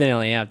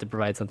 definitely have to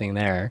provide something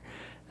there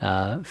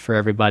for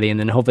everybody, and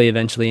then hopefully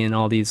eventually in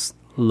all these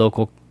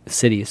local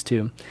cities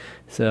too.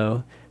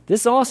 So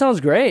this all sounds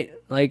great.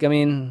 Like, I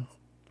mean,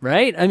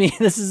 right? I mean,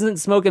 this isn't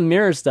smoke and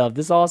mirror stuff.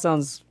 This all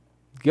sounds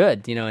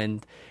good,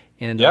 and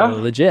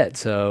legit.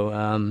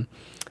 So.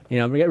 We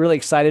get really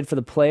excited for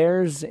the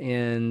players,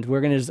 and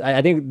we're going to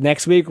I think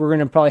next week we're going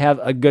to probably have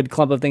a good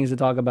clump of things to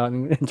talk about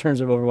in terms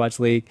of Overwatch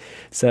League.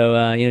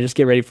 So, just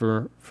get ready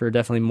for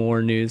definitely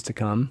more news to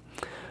come.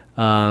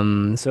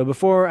 So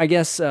before, I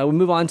guess, we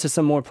move on to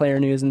some more player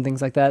news and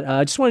things like that,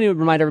 I just wanted to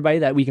remind everybody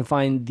that we can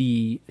find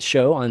the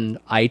show on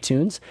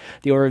iTunes.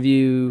 The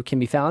overview can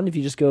be found if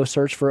you just go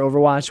search for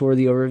Overwatch or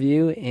the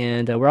overview.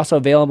 And we're also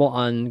available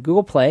on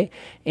Google Play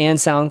and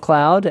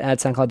SoundCloud at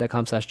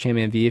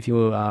soundcloud.com/championv if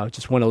you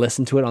just want to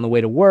listen to it on the way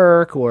to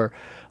work or,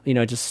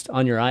 just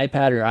on your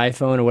iPad or your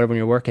iPhone or whatever when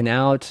you're working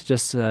out.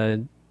 Just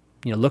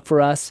look for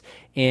us.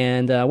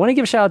 And I want to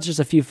give a shout out to just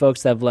a few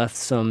folks that have left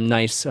some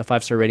nice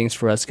 5-star ratings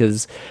for us,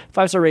 because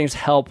 5-star ratings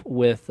help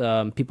with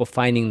people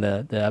finding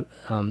the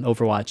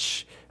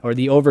Overwatch or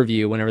the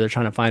overview whenever they're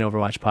trying to find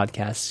Overwatch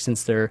podcasts,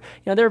 since there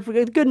are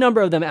a good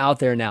number of them out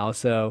there now.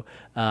 So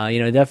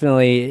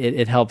definitely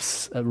it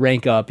helps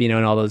rank up in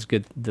all those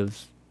good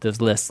those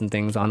lists and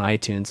things on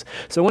iTunes.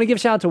 So I want to give a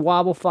shout out to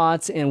Wobble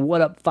Thoughts and What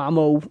Up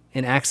Famo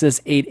and Access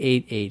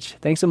 88H.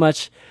 Thanks so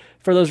much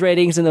for those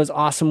ratings and those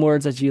awesome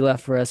words that you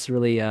left for us.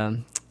 Really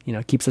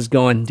keeps us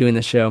going doing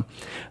the show.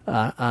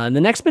 The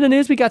next bit of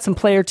news, we got some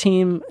player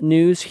team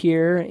news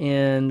here,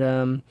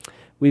 and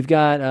we've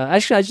got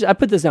actually I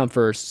put this down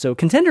first. So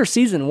Contender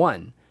Season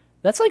 1,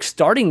 that's like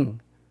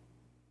starting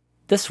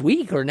this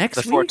week or next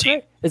the 14th. week.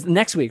 Right? It's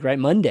next week, right?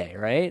 Monday,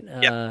 right?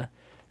 Yep.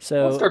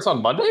 So it starts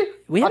on Monday.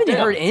 We haven't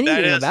heard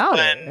anything about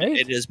it. Right?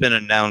 It has been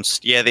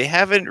announced. Yeah, they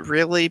haven't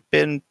really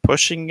been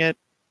pushing it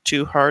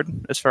too hard,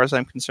 as far as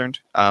I'm concerned.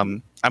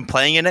 I'm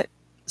playing in it,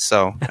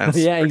 so that's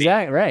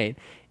exactly right.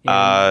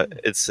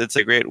 It's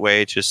a great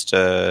way just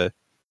to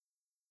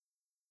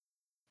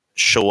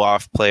show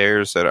off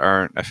players that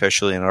aren't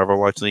officially in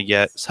Overwatch League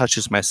yet, such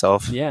as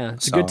myself. Yeah,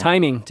 it's good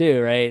timing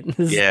too, right?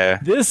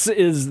 This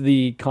is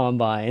the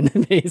combine,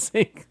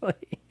 basically.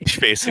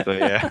 Basically,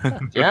 yeah.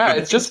 Yeah,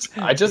 it just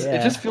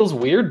feels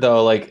weird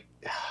though. Like,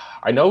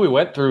 I know we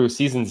went through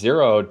season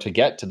 0 to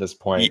get to this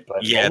point,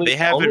 but they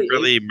haven't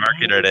really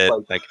marketed it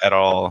like at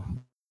all.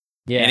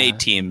 Yeah, in 8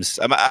 teams.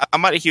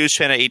 I'm not a huge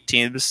fan of 8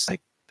 teams.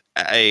 Like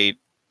I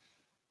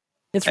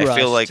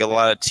feel like a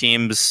lot of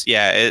teams.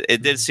 Yeah,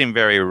 it did seem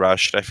very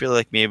rushed. I feel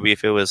like maybe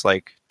if it was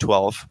like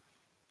 12,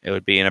 it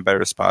would be in a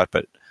better spot.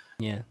 But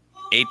 8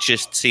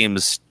 just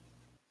seems.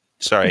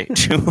 Sorry.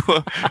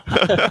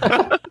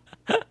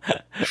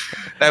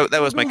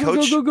 That was my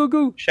coach.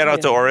 Go. Shout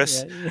out to Yeah,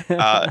 Oris.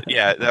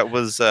 yeah. That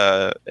was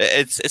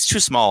it's too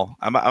small.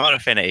 I'm not a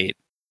fan of 8.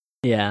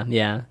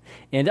 Yeah.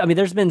 And I mean,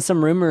 there's been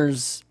some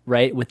rumors,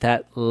 right, with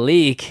that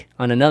leak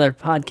on another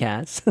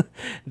podcast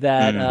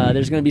that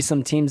there's going to be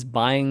some teams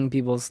buying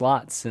people's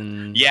slots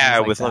and Yeah, things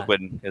like with that.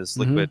 Liquid, because Mhm.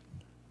 Liquid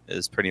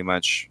is pretty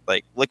much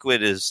like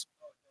Liquid is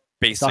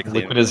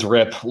basically Liquid is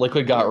rip.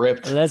 Liquid got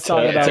ripped. Let's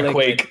talk about to Liquid.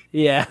 Quake.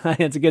 Yeah,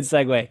 it's a good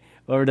segue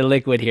over to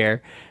Liquid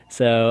here.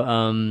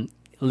 So,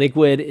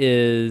 Liquid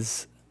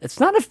is, it's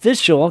not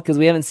official because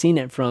we haven't seen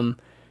it from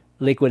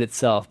Liquid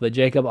itself, but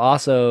Jacob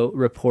also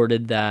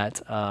reported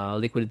that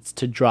Liquid is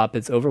to drop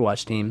its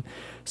Overwatch team.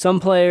 Some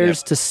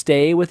players to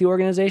stay with the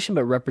organization,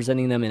 but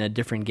representing them in a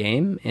different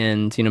game,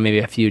 and maybe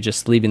a few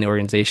just leaving the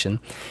organization.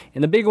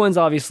 And the big ones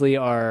obviously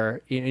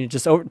are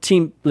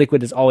Team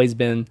Liquid has always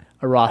been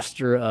a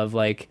roster of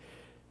like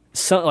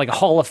a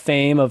Hall of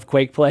Fame of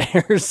Quake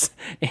players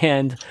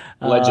and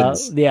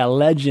Legends.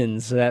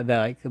 legends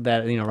that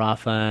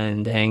Rafa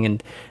and Dang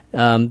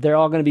and they're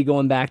all going to be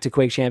going back to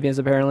Quake Champions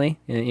apparently,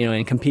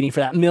 and competing for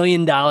that $1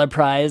 million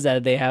prize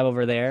that they have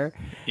over there.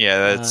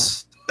 Yeah,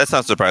 that's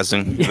not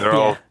surprising. They're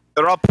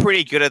all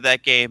pretty good at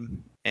that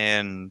game,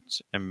 and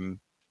I'm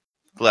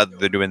glad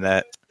that they're doing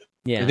that.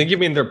 Yeah, I think you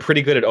mean they're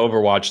pretty good at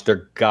Overwatch.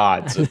 They're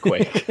gods of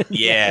Quake.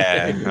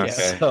 Yeah. Yeah. Okay.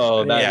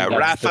 So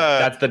Rafa.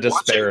 That's the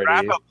disparity.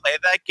 Watching Rafa play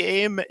that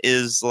game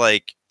is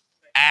like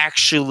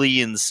actually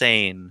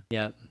insane.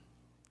 Yeah.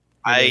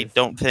 I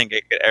don't think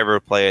I could ever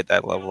play at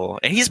that level.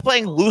 And he's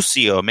playing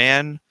Lucio,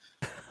 man.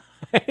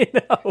 I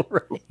know,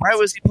 right? Why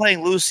was he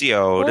playing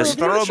Lucio? Well, Just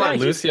he was throw him trying-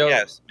 on Lucio.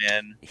 Yes,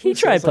 man. He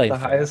tried Lucio's like playing the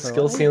highest for a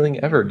skill while. ceiling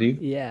ever,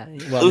 dude. Yeah,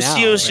 well,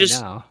 Lucio's right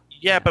just now.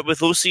 Yeah, but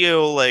with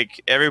Lucio,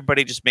 like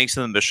everybody just makes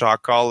him the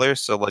shot caller,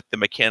 so like the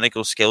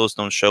mechanical skills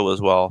don't show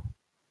as well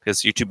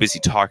because you're too busy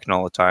talking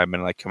all the time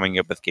and like coming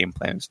up with game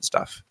plans and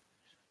stuff.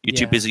 You're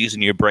too busy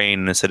using your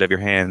brain instead of your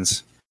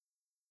hands.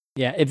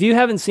 Yeah, if you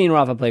haven't seen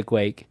Rafa play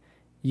Quake,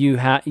 you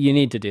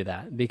need to do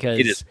that because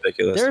It is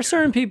ridiculous. there are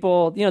certain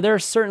people, there are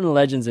certain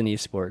legends in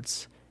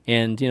esports,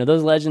 and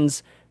those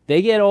legends,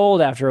 they get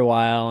old after a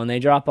while and they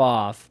drop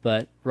off,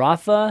 but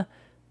Rafa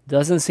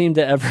doesn't seem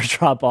to ever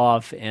drop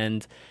off,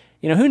 and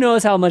who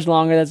knows how much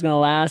longer that's going to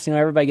last.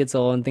 Everybody gets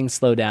old and things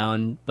slow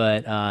down,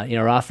 but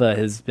Rafa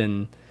has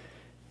been,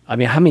 I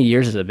mean, how many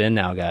years has it been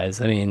now,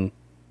 guys? I mean,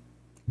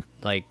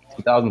 like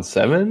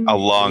 2007? A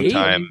long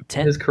time.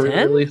 10, His career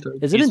 10? really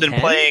started. Has it He's been been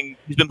 10?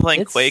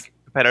 playing It's- Quake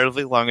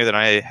competitively longer than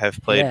I have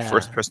played Yeah.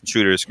 first-person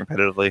shooters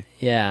competitively.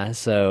 Yeah,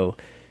 so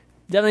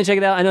definitely check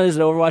it out. I know this is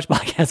an Overwatch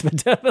podcast, but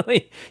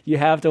definitely you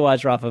have to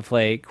watch Rafa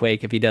play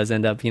Quake if he does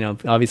end up,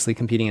 obviously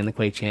competing in the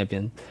Quake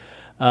champion.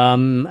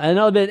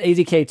 Another bit,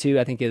 AZK2,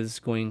 I think is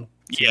going.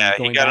 Yeah,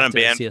 he got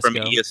unbanned from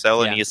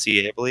ESL and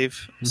ESEA, I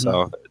believe. Mm-hmm.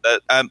 So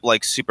I'm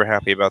like super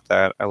happy about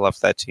that. I love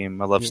that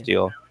team. I love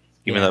Steel,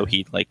 even though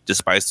he like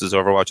despises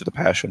Overwatch with a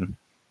passion.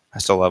 I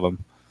still love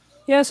him.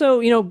 Yeah, so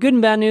good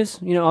and bad news.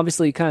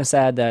 Obviously, kind of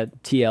sad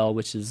that TL,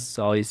 which has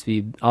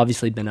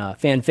obviously been a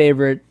fan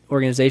favorite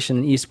organization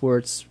in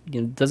esports,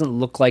 doesn't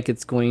look like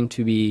it's going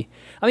to be.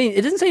 I mean,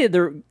 it doesn't say that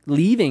they're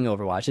leaving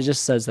Overwatch. It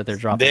just says that they're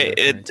dropping.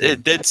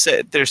 It did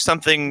say there's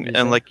something,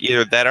 and like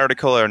either that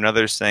article or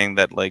another saying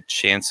that like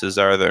chances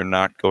are they're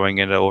not going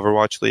into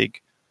Overwatch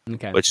League,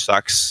 which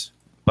sucks.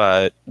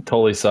 But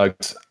totally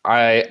sucks.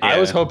 I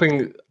was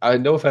hoping,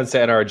 no offense to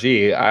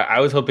NRG, I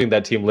was hoping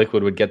that Team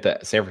Liquid would get the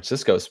San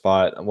Francisco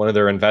spot. One of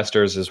their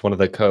investors is one of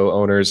the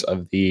co-owners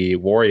of the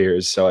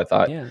Warriors, so I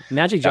thought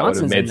Magic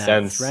Johnson's in that,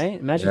 sense.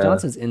 right? Magic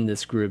Johnson's in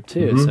this group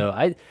too. Mm-hmm.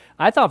 So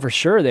I thought for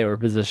sure they were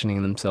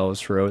positioning themselves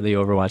for the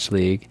Overwatch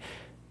League.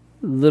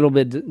 A little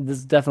bit, this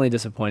is definitely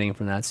disappointing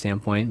from that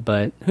standpoint,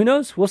 but who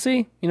knows? We'll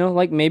see.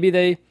 Like maybe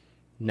they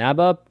nab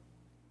up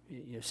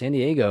San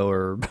Diego,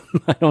 or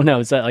I don't know.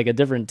 It's like a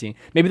different team.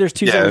 Maybe there's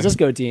two San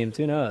Francisco teams.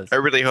 Who knows? I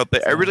really hope they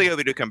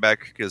do come back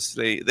because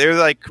they're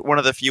like one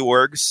of the few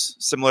orgs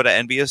similar to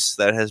Envious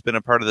that has been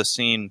a part of the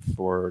scene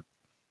for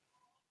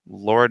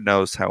Lord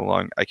knows how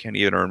long. I can't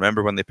even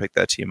remember when they picked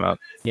that team up.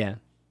 Yeah,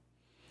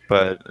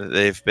 but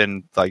they've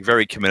been like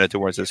very committed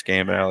towards this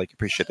game, and I like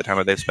appreciate the time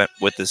that they've spent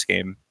with this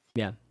game.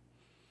 Yeah.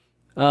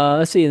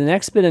 Let's see. The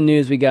next bit of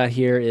news we got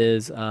here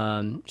is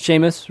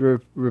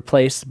Seamus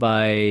replaced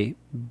by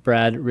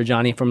Brad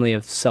Rajani, formerly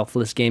of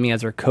Selfless Gaming,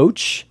 as our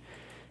coach.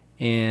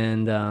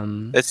 And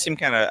that seemed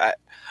kind of.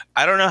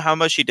 I don't know how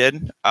much he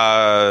did.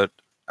 I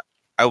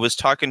was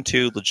talking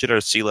to Legit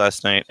RC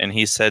last night, and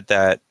he said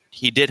that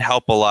he did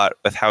help a lot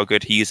with how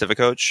good he is of a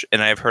coach,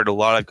 and I've heard a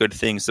lot of good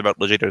things about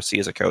Legit RC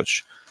as a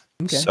coach.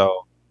 Okay.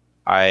 So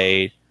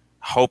I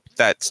hope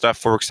that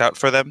stuff works out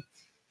for them,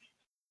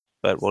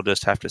 but we'll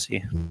just have to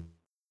see.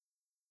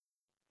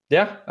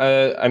 Yeah,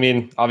 I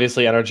mean,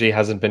 obviously, NRG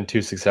hasn't been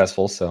too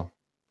successful, so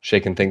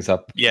shaking things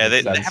up. Yeah,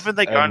 they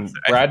haven't gone.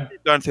 Brad,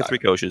 they've gone through 3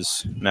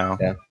 coaches now.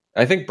 Yeah,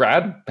 I think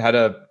Brad had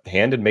a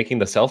hand in making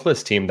the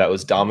Selfless team that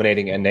was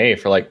dominating NA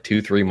for like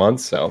 2-3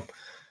 months. So,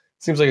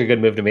 seems like a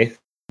good move to me.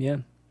 Yeah.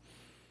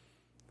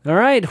 All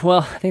right.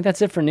 Well, I think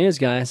that's it for news,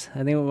 guys.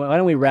 I think why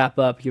don't we wrap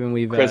up? Given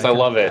we've Chris, I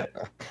love it.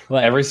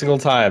 What? Every single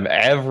time,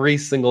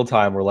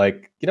 we're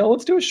like,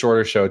 let's do a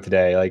shorter show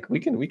today. Like we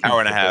can Hour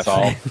and a get half. this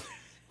off.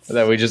 And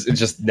then it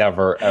just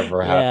never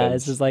ever Yeah, happens.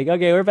 it's just like,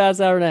 okay, we're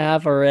past hour and a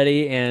half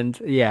already, and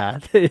yeah,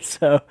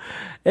 so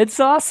it's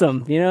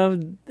awesome.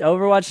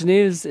 Overwatch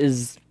news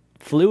is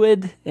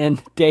fluid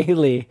and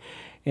daily,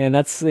 and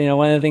that's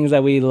one of the things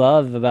that we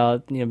love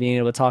about being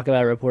able to talk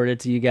about it, report it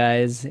to you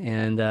guys,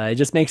 and it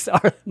just makes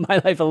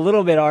my life a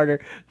little bit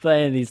harder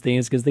playing these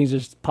things because things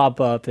just pop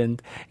up and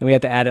we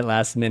have to add it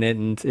last minute,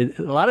 and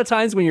a lot of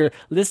times when you're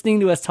listening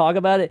to us talk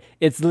about it,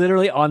 it's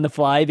literally on the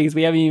fly because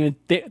we haven't even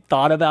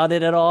thought about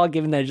it at all,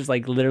 given that it just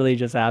like literally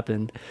just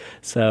happened.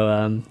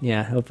 So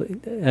yeah, hopefully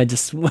I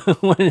just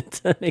wanted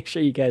to make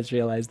sure you guys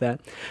realize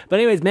that. But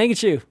anyways,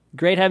 Mangachu,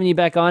 great having you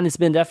back on. It's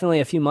been definitely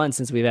a few months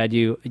since we've had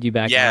you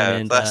back on. Yeah,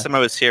 And, last time I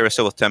was here was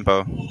still with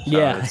Tempo.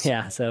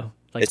 Yeah. So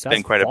like it's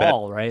been quite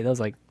fall, a bit, right? That was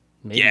like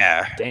maybe,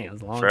 dang, it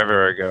was a long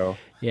forever time ago.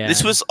 Yeah,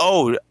 This was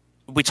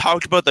we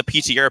talked about the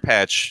PTR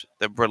patch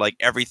where like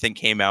everything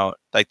came out,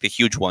 like the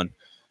huge one.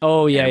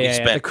 Oh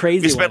yeah, the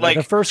crazy we spent one, like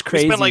the first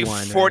crazy we spent like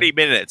one, 40 right?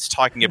 minutes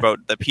talking about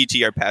the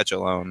PTR patch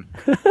alone.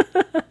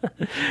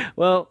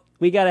 Well,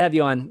 we got to have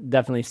you on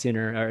definitely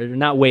sooner, or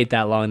not wait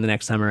that long the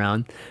next time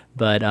around.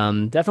 But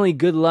definitely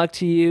good luck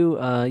to you.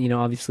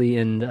 Obviously,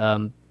 and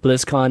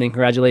BlizzCon, and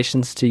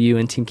congratulations to you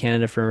and Team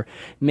Canada for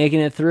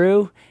making it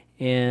through.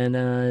 And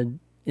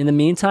in the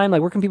meantime, like,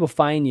 where can people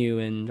find you?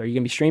 And are you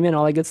gonna be streaming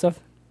all that good stuff?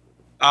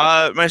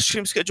 My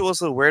stream schedule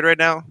is a little weird right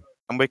now.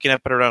 I'm waking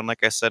up at around,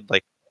 like I said,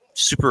 like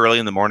super early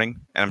in the morning,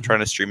 and I'm trying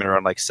to stream it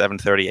around like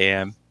 7:30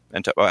 a.m.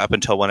 and up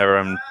until whenever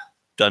I'm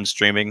done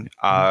streaming.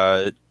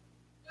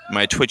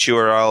 My Twitch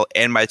URL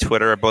and my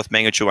Twitter are both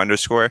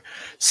Mangachu_.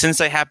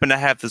 Since I happen to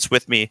have this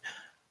with me,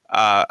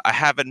 I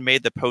haven't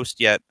made the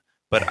post yet,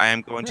 but I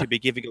am going to be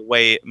giving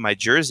away my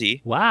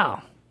jersey.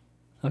 Wow.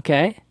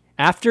 Okay.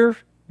 After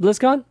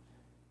BlizzCon?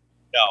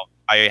 No,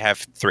 I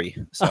have 3.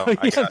 So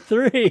You have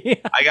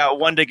 3. I got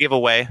 1 to give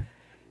away.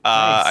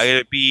 Nice. I'm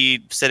going to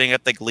be setting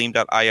up the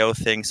Gleam.io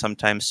thing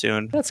sometime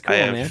soon. That's cool, I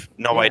have man.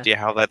 no idea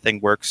how that thing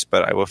works,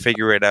 but I will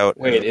figure it out.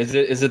 Wait, is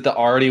it the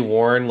already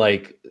worn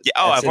like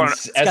I've worn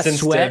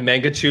essence sweat.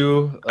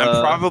 Mangachu?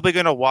 I'm probably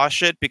going to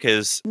wash it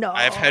because No.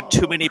 I've had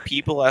too many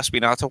people ask me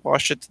not to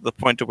wash it to the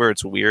point to where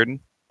it's weird.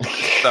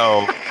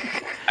 So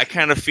I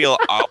kind of feel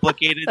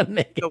obligated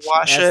to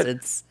wash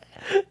it.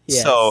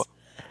 Yes. So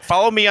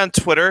follow me on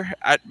Twitter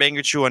at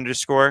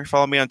Mangachu_.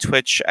 Follow me on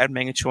Twitch at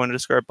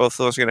Mangachu_. Both of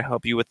those are going to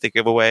help you with the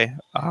giveaway.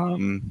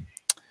 I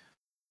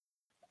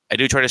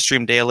do try to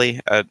stream daily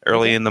at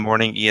early in the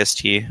morning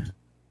EST.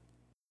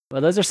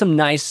 Well, those are some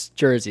nice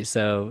jerseys.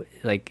 So,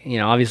 like,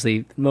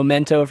 obviously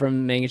Memento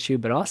from Mangachu,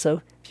 but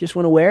also if you just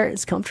want to wear it,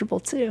 it's comfortable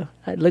too.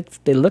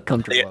 They look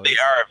comfortable.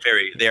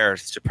 They are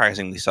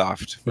surprisingly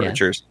soft for a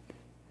jersey.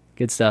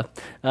 Good stuff.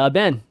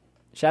 Ben,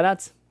 shout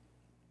outs.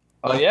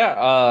 Oh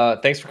yeah,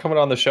 thanks for coming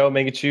on the show,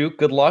 Mangachu.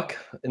 Good luck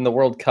in the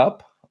World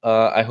Cup.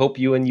 I hope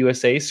you and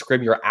USA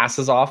scrim your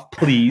asses off,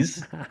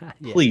 please.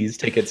 Yeah. Please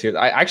take it seriously.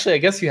 I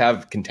guess you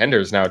have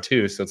contenders now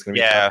too, so it's going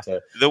to be tough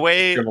to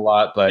scrim a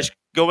lot. But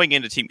going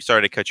into team,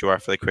 sorry to cut you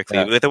off really quickly.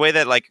 Yeah. The way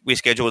that like we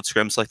scheduled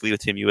scrims like with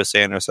Team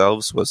USA and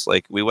ourselves was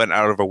like we went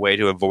out of our way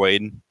to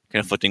avoid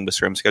conflicting with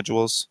scrim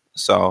schedules.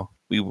 So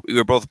we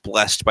were both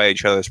blessed by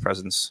each other's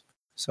presence.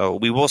 So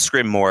we will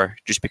scrim more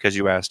just because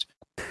you asked.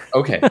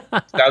 Okay,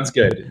 sounds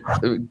good.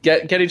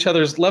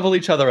 Get level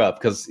each other up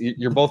because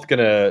you're both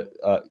gonna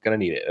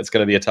need it. It's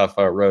gonna be a tough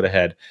road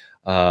ahead.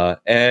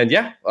 And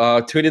yeah,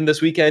 tune in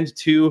this weekend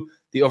to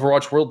the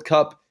Overwatch World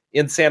Cup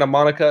in Santa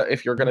Monica.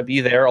 If you're gonna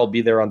be there, I'll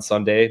be there on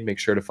Sunday. Make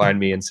sure to find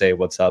me and say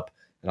what's up,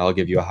 and I'll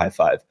give you a high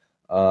five.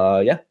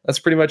 Yeah, that's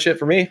pretty much it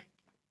for me.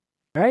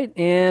 All right,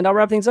 and I'll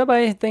wrap things up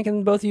by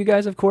thanking both of you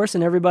guys, of course,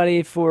 and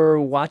everybody for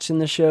watching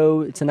the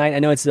show tonight. I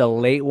know it's a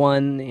late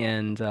one,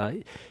 and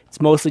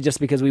it's mostly just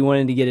because we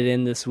wanted to get it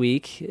in this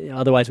week.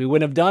 Otherwise, we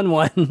wouldn't have done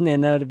one,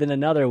 and that would have been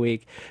another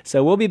week.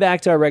 So we'll be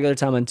back to our regular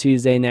time on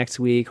Tuesday next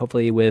week,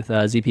 hopefully with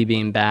ZP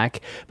being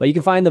back. But you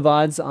can find the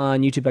VODs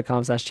on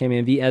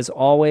youtube.com/ChampionV as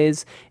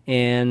always,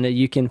 and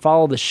you can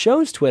follow the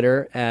show's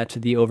Twitter at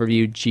the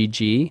OverView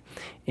GG,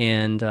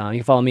 and you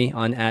can follow me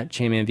on at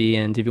ChampionV,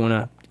 and if you want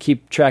to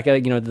keep track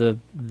of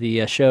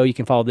the show, you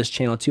can follow this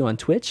channel too on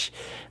Twitch.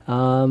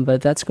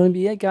 But that's going to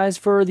be it, guys,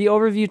 for the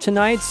overview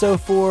tonight. So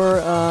for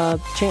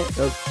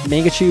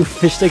Mangachu,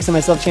 Fish Sticks, and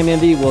myself,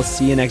 Champion V, we'll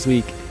see you next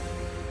week.